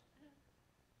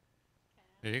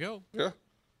 There you go. Yeah.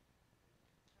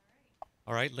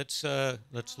 All right, let's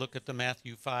look at the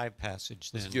Matthew 5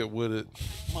 passage then. Let's get with it.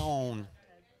 Come on.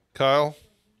 Kyle?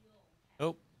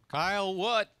 Oh, Kyle,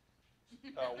 what?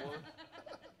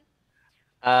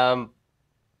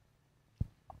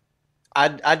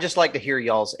 I'd just like to hear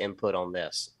y'all's input on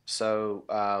this. So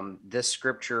this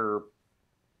scripture,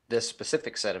 this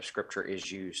specific set of scripture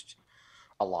is used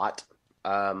a lot.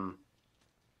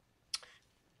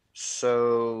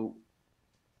 So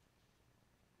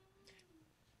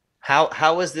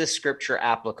how is this scripture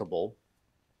applicable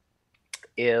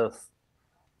if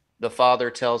the Father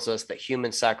tells us that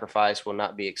human sacrifice will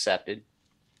not be accepted,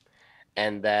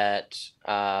 and that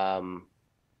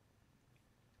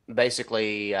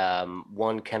basically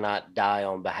one cannot die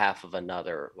on behalf of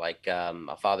another, like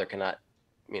a father cannot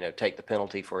take the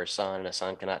penalty for his son, and a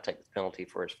son cannot take the penalty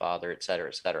for his father, et cetera,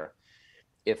 et cetera.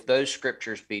 if those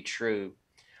scriptures be true,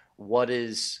 what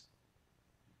is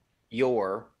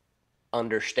your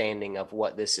understanding of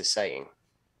what this is saying?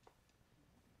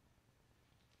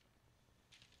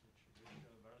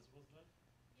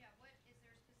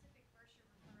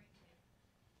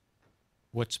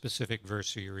 What specific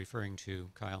verse are you referring to,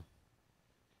 Kyle?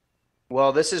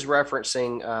 Well, this is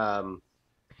referencing,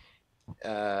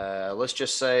 let's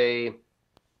just say,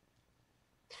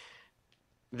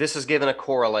 this is given a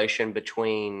correlation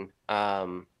between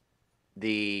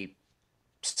the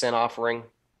sin offering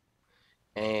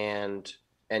and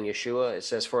Yeshua. It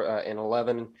says for in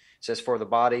 11, it says, for the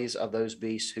bodies of those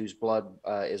beasts whose blood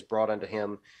is brought unto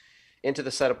him into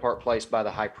the set apart place by the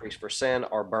high priest for sin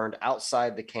are burned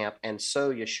outside the camp, and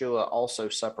so Yeshua also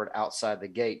suffered outside the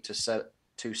gate to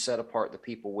set apart the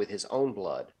people with his own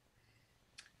blood.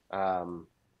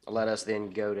 Let us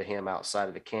then go to him outside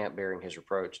of the camp, bearing his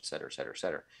reproach, et cetera, et cetera, et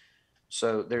cetera.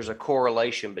 So there's a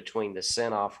correlation between the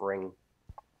sin offering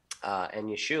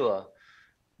and Yeshua,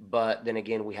 but then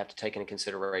again, we have to take into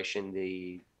consideration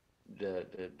the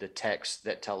texts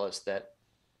that tell us that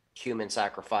human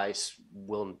sacrifice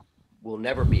will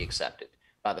never be accepted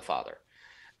by the Father,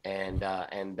 and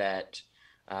that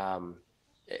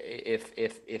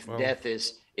if death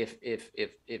is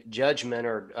if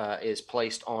judgment is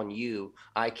placed on you,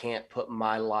 I can't put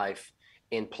my life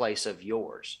in place of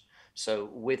yours. So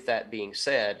with that being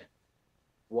said,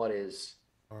 what is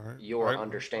your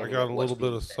understanding? I got a little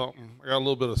bit of something. I got a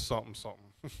little bit of something.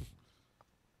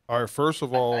 All right. First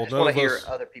of all, I just want to hear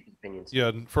other people's opinions.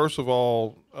 Yeah. First of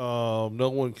all, no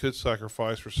one could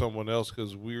sacrifice for someone else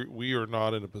because we are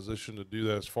not in a position to do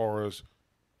that. As far as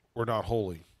we're not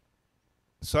holy.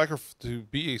 To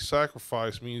be a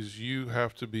sacrifice means you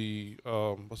have to be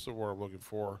what's the word I'm looking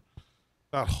for?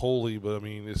 Not holy, but I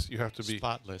mean you have to be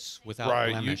spotless, without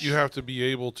blemish. You have to be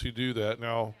able to do that.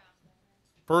 Now,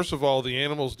 first of all, the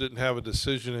animals didn't have a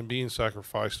decision in being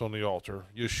sacrificed on the altar.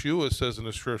 Yeshua says in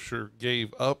the scripture,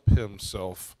 gave up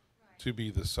himself to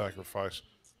be the sacrifice.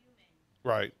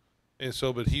 Right. And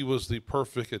so, but he was the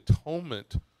perfect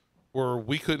atonement where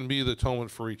we couldn't be the atonement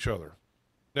for each other.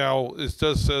 Now, it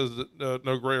does says that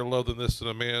no greater love than this that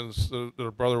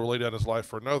a brother will lay down his life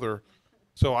for another.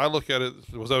 So I look at it.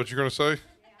 Was that what you're going to say?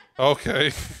 Yeah.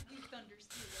 Okay.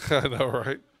 I know,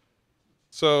 right?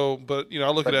 So, but I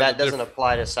look at that doesn't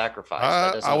apply to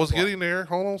sacrifice. I was getting there.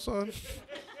 Hold on, son.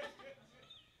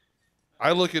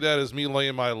 I look at that as me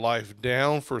laying my life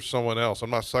down for someone else. I'm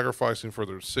not sacrificing for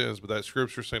their sins, but that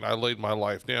scripture saying I laid my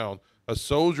life down. A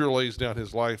soldier lays down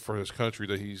his life for his country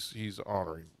that he's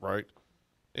honoring, right?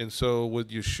 And so with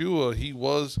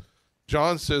Yeshua,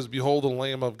 John says, behold the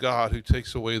Lamb of God who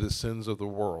takes away the sins of the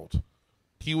world.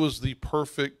 He was the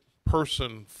perfect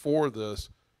person for this.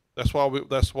 That's why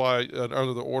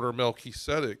under the order of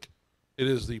Melchizedek, it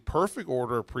is the perfect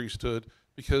order of priesthood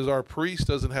because our priest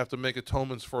doesn't have to make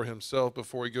atonements for himself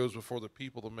before he goes before the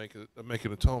people to make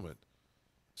an atonement.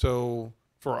 So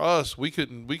for us, we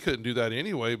couldn't do that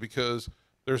anyway because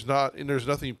there's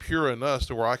nothing pure in us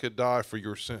to where I could die for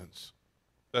your sins.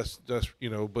 That's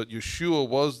but Yeshua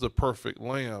was the perfect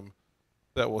lamb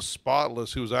that was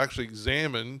spotless, who was actually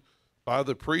examined by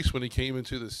the priest when he came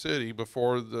into the city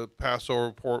before the Passover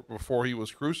report, before he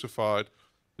was crucified,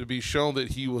 to be shown that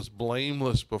he was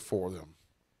blameless before them.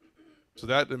 So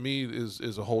that to me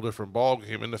is a whole different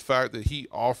ballgame. And the fact that he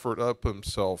offered up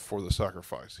himself for the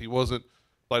sacrifice. He wasn't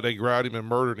like they grabbed him and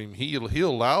murdered him. He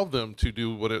allowed them to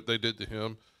do what they did to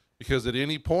him, because at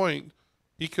any point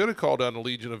he could have called down a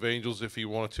legion of angels if he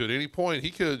wanted to. At any point, he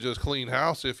could have just cleaned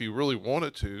house if he really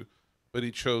wanted to, but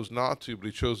he chose not to. But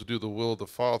he chose to do the will of the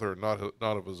Father, not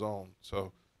of his own.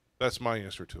 So that's my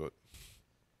answer to it.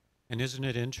 And isn't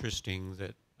it interesting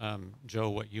that, Joe,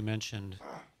 what you mentioned,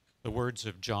 the words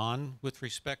of John with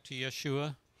respect to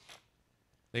Yeshua,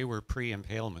 they were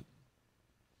pre-impalement.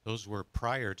 Those were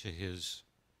prior to his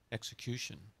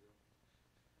execution.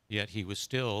 Yet he was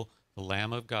still the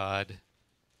Lamb of God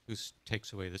who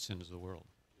takes away the sins of the world.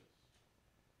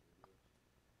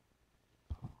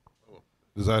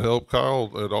 Does that help, Kyle,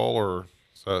 at all, or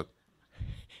is that?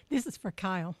 This is for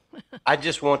Kyle. I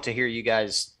just want to hear you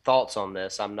guys' thoughts on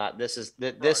this.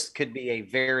 This could be a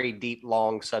very deep,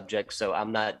 long subject, so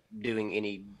I'm not doing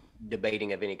any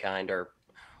debating of any kind or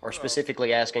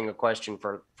specifically asking a question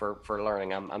for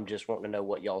learning. I'm just wanting to know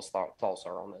what y'all's thoughts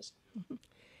are on this.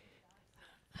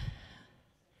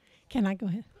 Can I go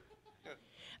ahead?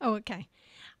 Oh, okay.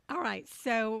 All right.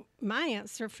 So my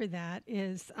answer for that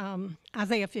is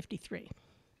Isaiah 53.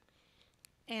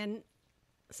 And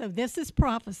so this is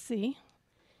prophecy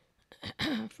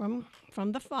from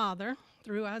the Father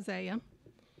through Isaiah.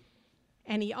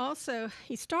 And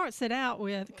he starts it out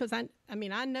with, because I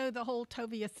mean, I know the whole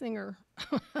Tovia Singer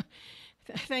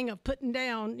thing of putting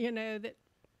down, that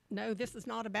no, this is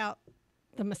not about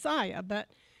the Messiah, but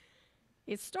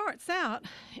it starts out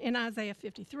in Isaiah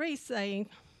 53 saying,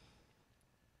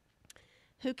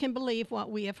 who can believe what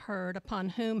we have heard, upon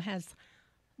whom has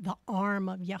the arm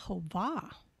of Yehovah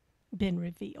been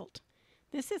revealed?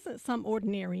 This isn't some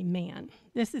ordinary man.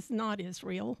 This is not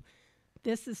Israel.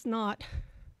 This is not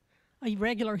a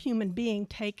regular human being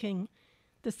taking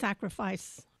the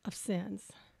sacrifice of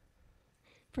sins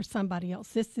for somebody else.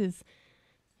 This is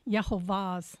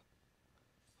Yehovah's,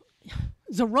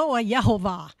 Zeroah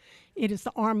Yehovah. It is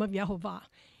the arm of Yehovah.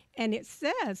 And it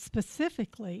says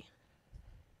specifically,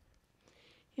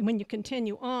 and when you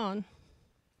continue on,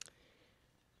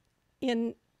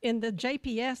 in the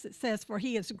JPS it says, for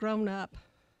he has grown up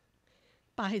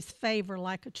by his favor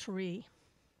like a tree,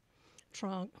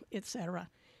 trunk, etc.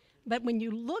 But when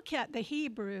you look at the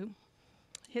Hebrew,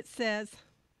 it says,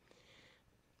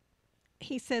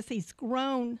 he says he's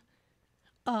grown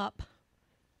up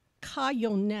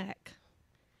kayonek,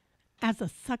 as a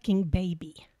sucking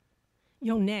baby.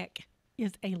 Yonek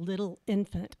is a little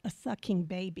infant, a sucking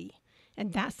baby.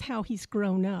 And that's how he's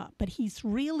grown up. But he's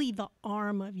really the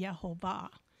arm of Yehovah.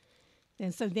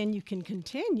 And so then you can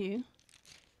continue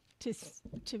to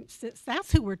since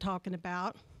that's who we're talking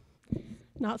about,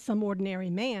 not some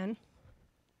ordinary man.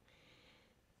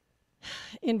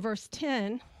 In verse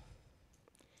 10,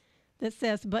 that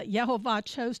says, but Yehovah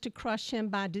chose to crush him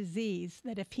by disease,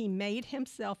 that if he made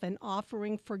himself an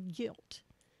offering for guilt,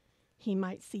 he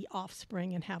might see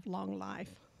offspring and have long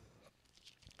life.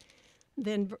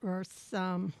 Then verse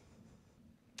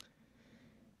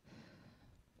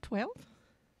 12,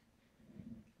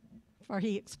 for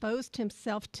he exposed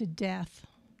himself to death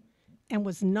and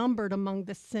was numbered among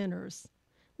the sinners,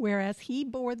 whereas he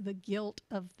bore the guilt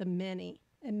of the many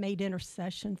and made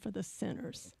intercession for the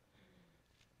sinners.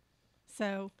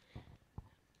 So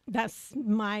that's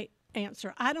my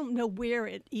answer. I don't know where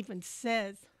it even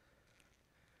says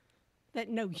that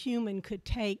no human could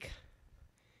take,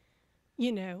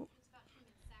 yeah,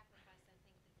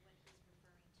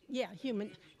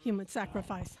 human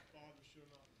sacrifice.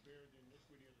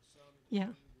 Yeah.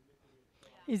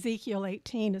 Ezekiel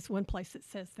 18 is one place that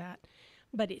says that.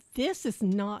 But this is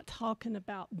not talking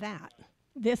about that.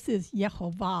 This is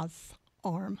Yehovah's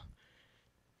arm.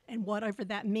 And whatever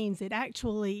that means, it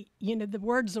actually, the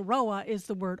word Zeroah is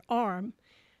the word arm,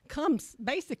 comes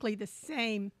basically the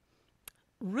same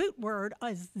root word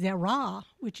as Zerah,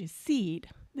 which is seed.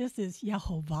 This is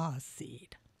Yehovah's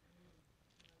seed.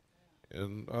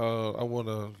 And I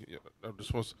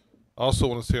also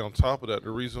want to say on top of that,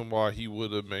 the reason why he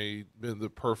would have been the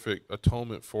perfect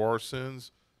atonement for our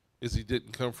sins is he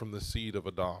didn't come from the seed of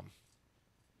Adam.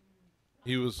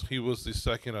 He was the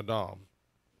second Adam.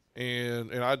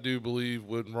 And I do believe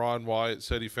when Ron Wyatt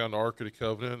said he found the Ark of the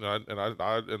Covenant, and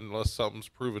I unless something's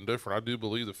proven different, I do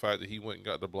believe the fact that he went and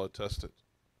got the blood tested.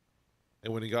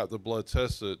 And when he got the blood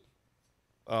tested,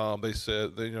 they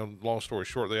said, long story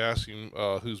short, they asked him,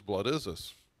 whose blood is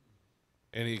this?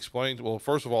 And he explained, well,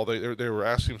 first of all, they were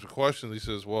asking him some questions. He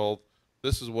says, well,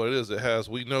 this is what it is.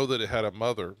 We know that it had a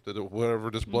mother, that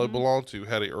whatever this blood belonged to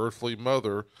had an earthly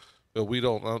mother, but we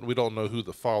don't know who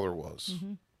the father was.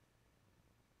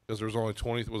 Because there's only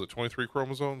 23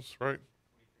 chromosomes, right?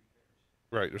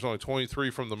 Right. There's only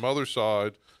 23 from the mother's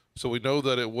side, so we know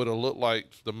that it would have looked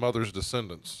like the mother's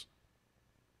descendants.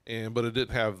 But they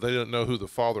didn't know who the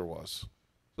father was.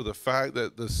 So the fact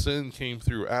that the sin came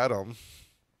through Adam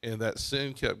and that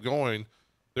sin kept going,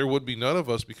 there would be none of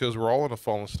us, because we're all in a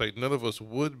fallen state, none of us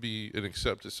would be an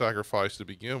accepted sacrifice to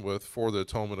begin with for the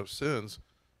atonement of sins.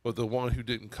 But the one who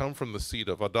didn't come from the seed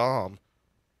of Adam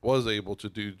was able to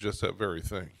do just that very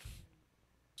thing.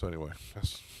 So anyway,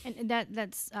 and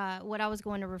that's what I was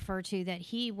going to refer to, that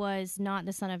he was not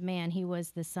the Son of Man, he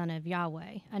was the Son of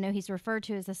Yahweh. I know he's referred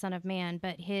to as the Son of Man,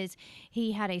 but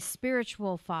he had a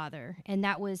spiritual father, and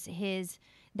that was his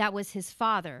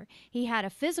father. He had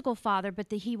a physical father,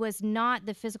 but he was not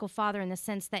the physical father in the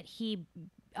sense that he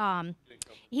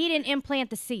didn't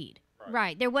implant the seed.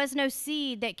 Right. There was no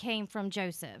seed that came from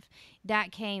Joseph.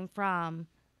 That came from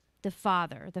the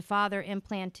father. The father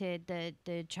implanted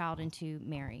the child into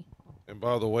Mary. And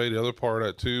by the way, the other part of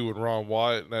that too, when Ron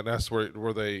Wyatt, and that's where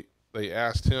they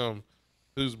asked him,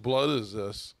 whose blood is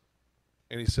this?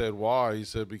 And he said, why? He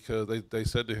said, because they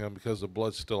said to him, because the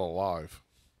blood's still alive.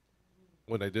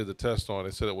 When they did the test on it,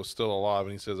 they said it was still alive,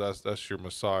 and he says, that's your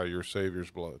Messiah, your Savior's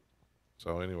blood.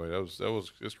 So anyway,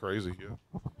 it's crazy, yeah.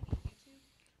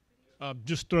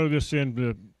 Just throw this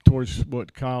in towards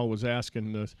what Kyle was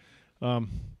asking us.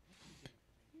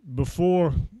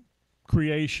 before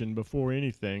creation, before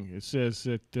anything, it says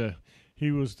that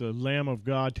he was the Lamb of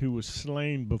God who was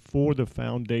slain before the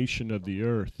foundation of the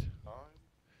earth.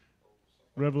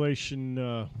 Revelation,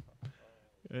 no,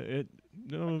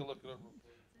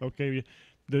 okay,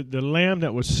 the Lamb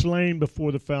that was slain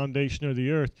before the foundation of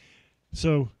the earth.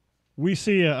 So we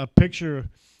see a picture.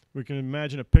 We can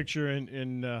imagine a picture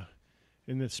in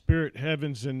the spirit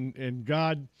heavens, and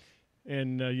God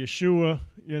and Yeshua,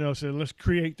 said, let's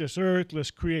create this earth, let's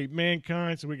create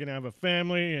mankind so we can have a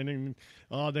family. And then,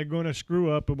 they're going to screw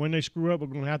up, but when they screw up, we're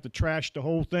going to have to trash the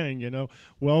whole thing.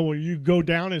 Well, will you go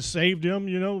down and save them?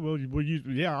 Will you?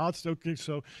 Yeah, okay.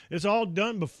 So it's all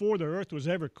done before the earth was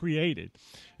ever created.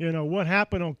 What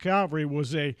happened on Calvary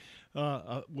was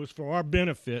was for our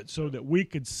benefit, so that we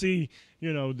could see,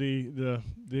 the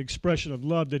expression of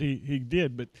love that he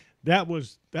did. But that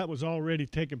was already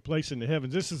taking place in the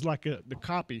heavens. This is like the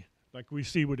copy, like we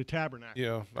see with the tabernacle.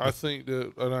 Yeah, I think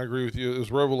that, and I agree with you, it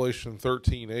was Revelation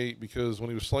 13:8, because when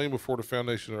he was slain before the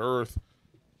foundation of the earth,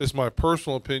 it's my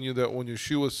personal opinion that when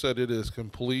Yeshua said it is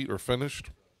complete or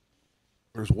finished,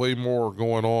 there's way more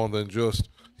going on than just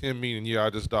him meaning, yeah, I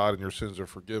just died and your sins are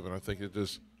forgiven. I think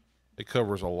it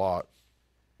covers a lot.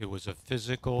 It was a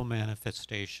physical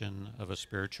manifestation of a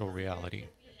spiritual reality.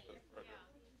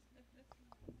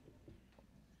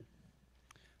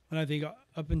 And I think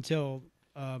up until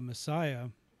Messiah,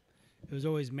 it was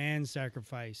always man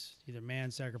sacrifice, either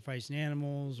man sacrificing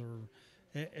animals or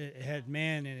it had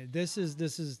man in it. This is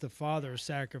the Father's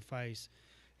sacrifice.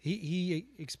 He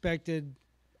expected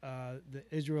the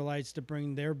Israelites to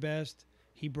bring their best.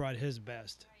 He brought his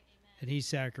best, and he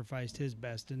sacrificed his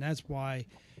best. And that's why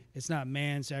it's not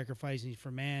man sacrificing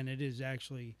for man. It is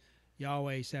actually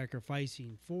Yahweh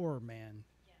sacrificing for man.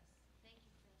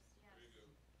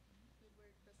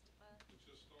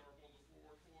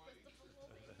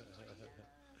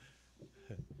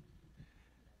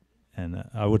 And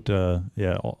I would,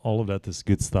 all of that is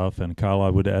good stuff. And Kyle, I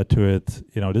would add to it,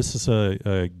 this is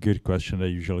a good question that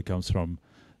usually comes from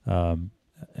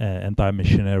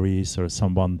anti-missionaries or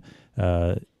someone,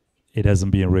 it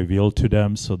hasn't been revealed to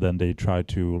them, so then they try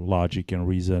to logic and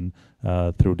reason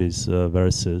through these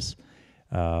verses.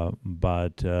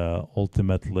 But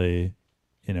ultimately,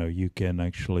 you can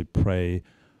actually pray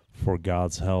for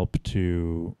God's help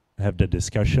to have the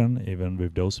discussion, even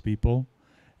with those people,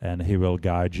 and He will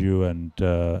guide you and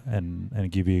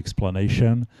give you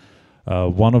explanation.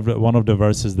 One of the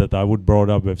verses that I would brought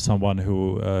up with someone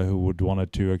who would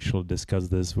wanted to actually discuss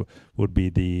this would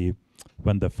be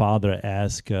when the father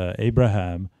asked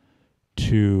Abraham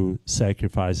to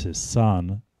sacrifice his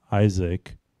son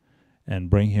Isaac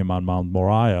and bring him on Mount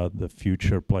Moriah, the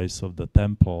future place of the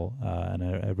temple and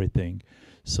everything.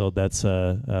 So that's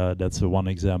a one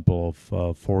example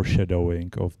of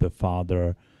foreshadowing of the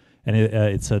father, and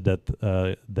it said that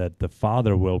the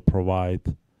father will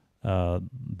provide was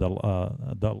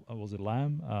it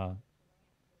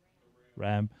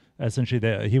ram?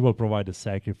 Essentially, he will provide a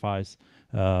sacrifice.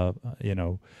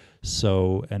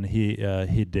 So and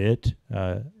he did.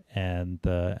 And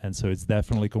so it's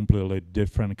definitely completely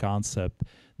different concept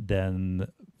than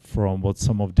from what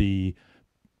some of the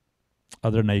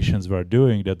other nations were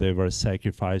doing, that they were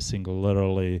sacrificing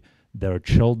literally their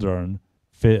children,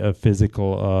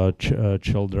 physical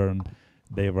children.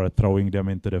 They were throwing them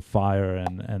into the fire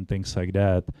and things like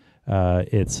that.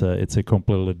 It's a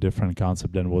completely different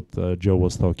concept than what Joe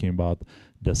was talking about,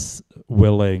 this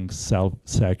willing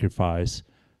self-sacrifice.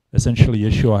 Essentially,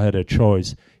 Yeshua had a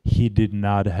choice. He did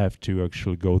not have to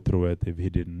actually go through it if he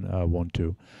didn't want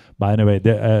to. But anyway,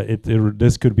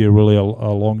 this could be really a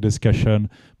long discussion,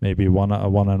 maybe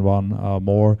one-on-one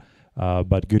more.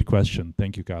 But good question.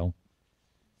 Thank you, Kyle.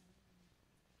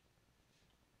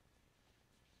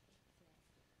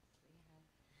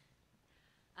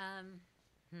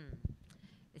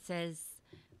 It says,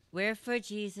 "Wherefore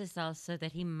Jesus also,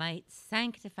 that he might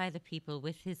sanctify the people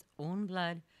with his own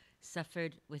blood,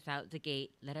 suffered without the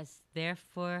gate. Let us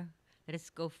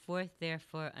go forth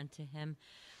therefore unto him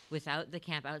without the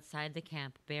camp, outside the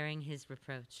camp, bearing his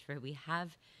reproach. For we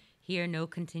have here no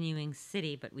continuing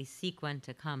city, but we seek one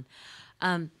to come."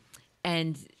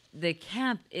 And the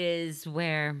camp is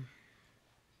where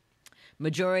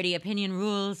majority opinion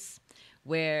rules,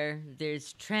 where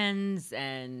there's trends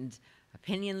and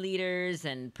opinion leaders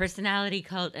and personality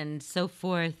cult and so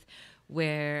forth,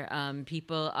 where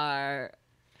people are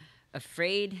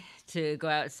afraid to go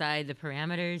outside the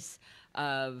parameters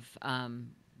of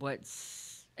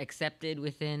what's accepted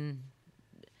within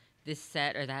this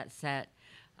set or that set.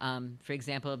 For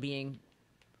example, being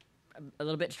a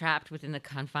little bit trapped within the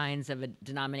confines of a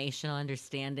denominational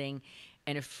understanding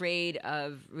and afraid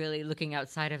of really looking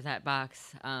outside of that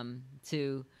box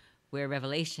to where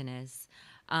revelation is.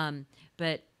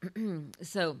 But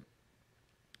so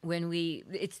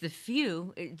it's the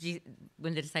few,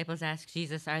 when the disciples asked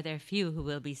Jesus, are there few who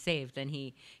will be saved? Then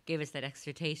he gave us that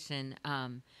exhortation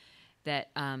that,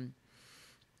 the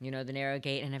narrow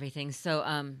gate and everything.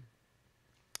 So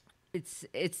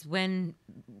it's when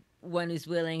one is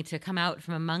willing to come out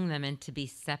from among them and to be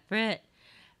separate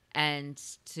and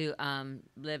to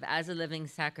live as a living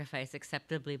sacrifice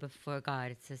acceptably before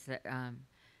God. It says that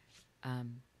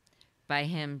by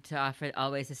him to offer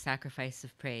always a sacrifice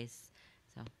of praise.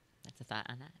 So that's a thought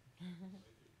on that.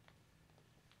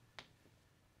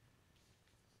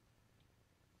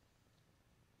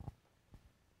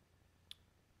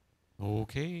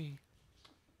 Okay.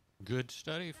 Good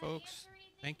study, folks.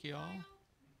 Thank you all.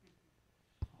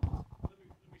 Let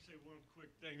me say one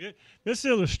quick thing. This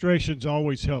illustration's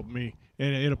always helped me,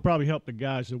 and it'll probably help the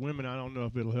guys. The women, I don't know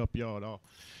if it'll help y'all at all.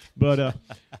 But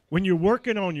when you're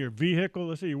working on your vehicle,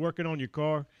 let's say you're working on your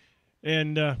car,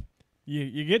 and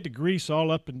you get the grease all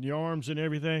up in your arms and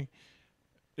everything.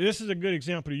 This is a good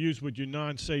example to use with your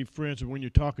non-saved friends or when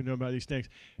you're talking to them about these things.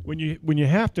 When you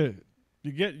have to,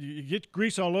 you get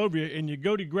grease all over you, and you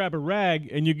go to grab a rag,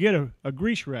 and you get a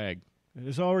grease rag.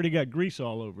 It's already got grease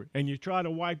all over it, and you try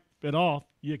to wipe it off.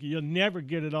 You'll never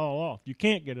get it all off. You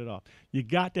can't get it off. You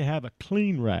got to have a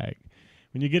clean rag.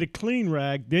 When you get a clean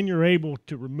rag, then you're able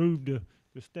to remove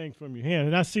this thing from your hand.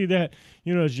 And I see that,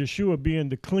 as Yeshua being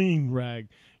the clean rag.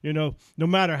 No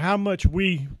matter how much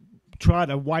we try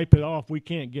to wipe it off, we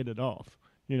can't get it off.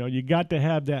 You got to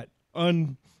have that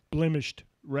unblemished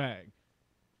rag.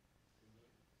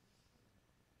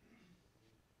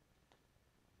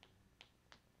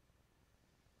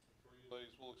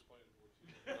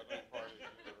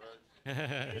 Can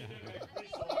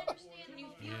you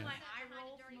feel my eye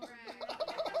roll?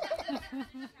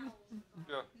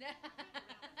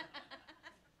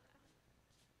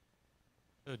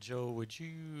 So Joe, would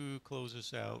you close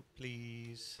us out,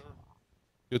 please?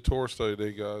 Good Torah study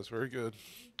day, guys. Very good.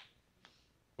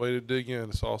 Way to dig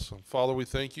in. It's awesome. Father, we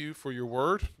thank you for your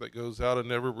word that goes out and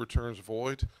never returns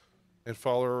void. And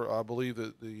Father, I believe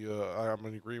that I am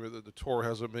in agreement that the Torah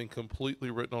hasn't been completely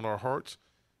written on our hearts.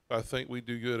 I think we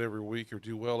do good every week, or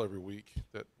do well every week,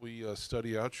 that we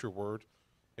study out your word,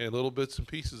 and little bits and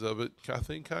pieces of it, I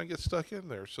think, kind of get stuck in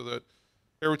there, so that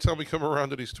every time we come around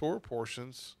to these Torah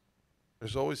portions,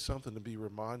 there's always something to be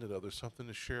reminded of. There's something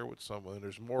to share with someone.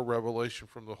 There's more revelation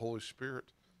from the Holy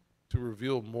Spirit to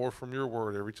reveal more from your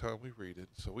word every time we read it.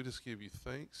 So we just give you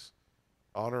thanks,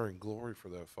 honor, and glory for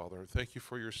that, Father. And thank you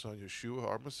for your Son, Yeshua,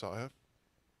 our Messiah,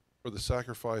 for the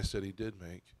sacrifice that he did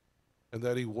make, and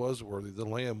that he was worthy. The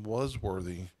Lamb was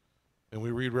worthy. And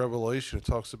we read Revelation. It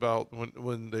talks about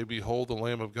when they behold the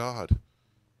Lamb of God,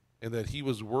 and that he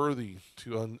was worthy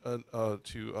to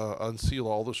unseal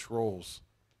all the scrolls.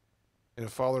 And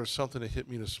Father, something that hit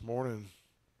me this morning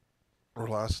or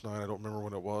last night, I don't remember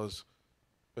when it was,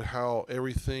 but how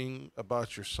everything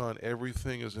about your Son,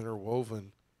 everything is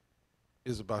interwoven,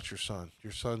 is about your Son.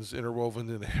 Your Son's interwoven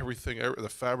in everything, the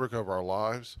fabric of our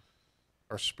lives,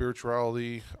 our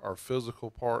spirituality, our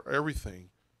physical part,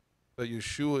 everything. That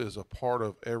Yeshua is a part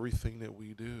of everything that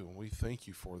we do. And we thank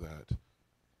you for that.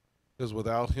 Because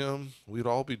without him, we'd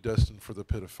all be destined for the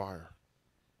pit of fire,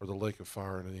 or the lake of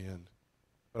fire in the end.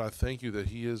 But I thank you that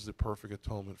he is the perfect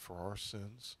atonement for our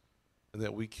sins, and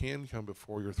that we can come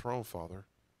before your throne, Father,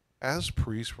 as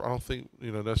priests. I don't think,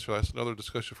 necessarily, that's another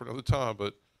discussion for another time,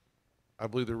 but I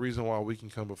believe the reason why we can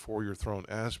come before your throne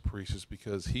as priests is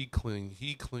because he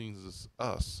cleanses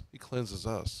us. He cleanses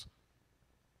us.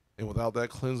 And without that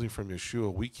cleansing from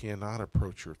Yeshua, we cannot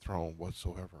approach your throne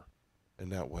whatsoever in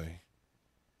that way.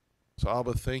 So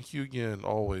Abba, thank you again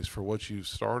always for what you've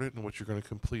started and what you're going to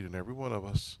complete in every one of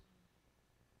us.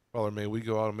 Father, may we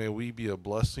go out and may we be a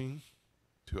blessing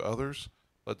to others.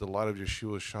 Let the light of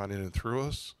Yeshua shine in and through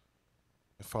us.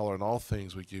 And Father, in all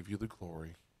things we give you the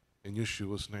glory. In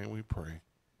Yeshua's name we pray.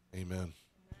 Amen.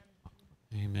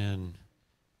 Amen.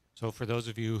 So for those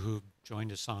of you who've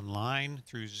joined us online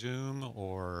through Zoom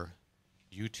or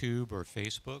YouTube or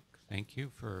Facebook, thank you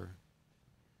for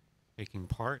taking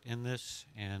part in this,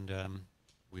 and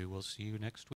we will see you next week.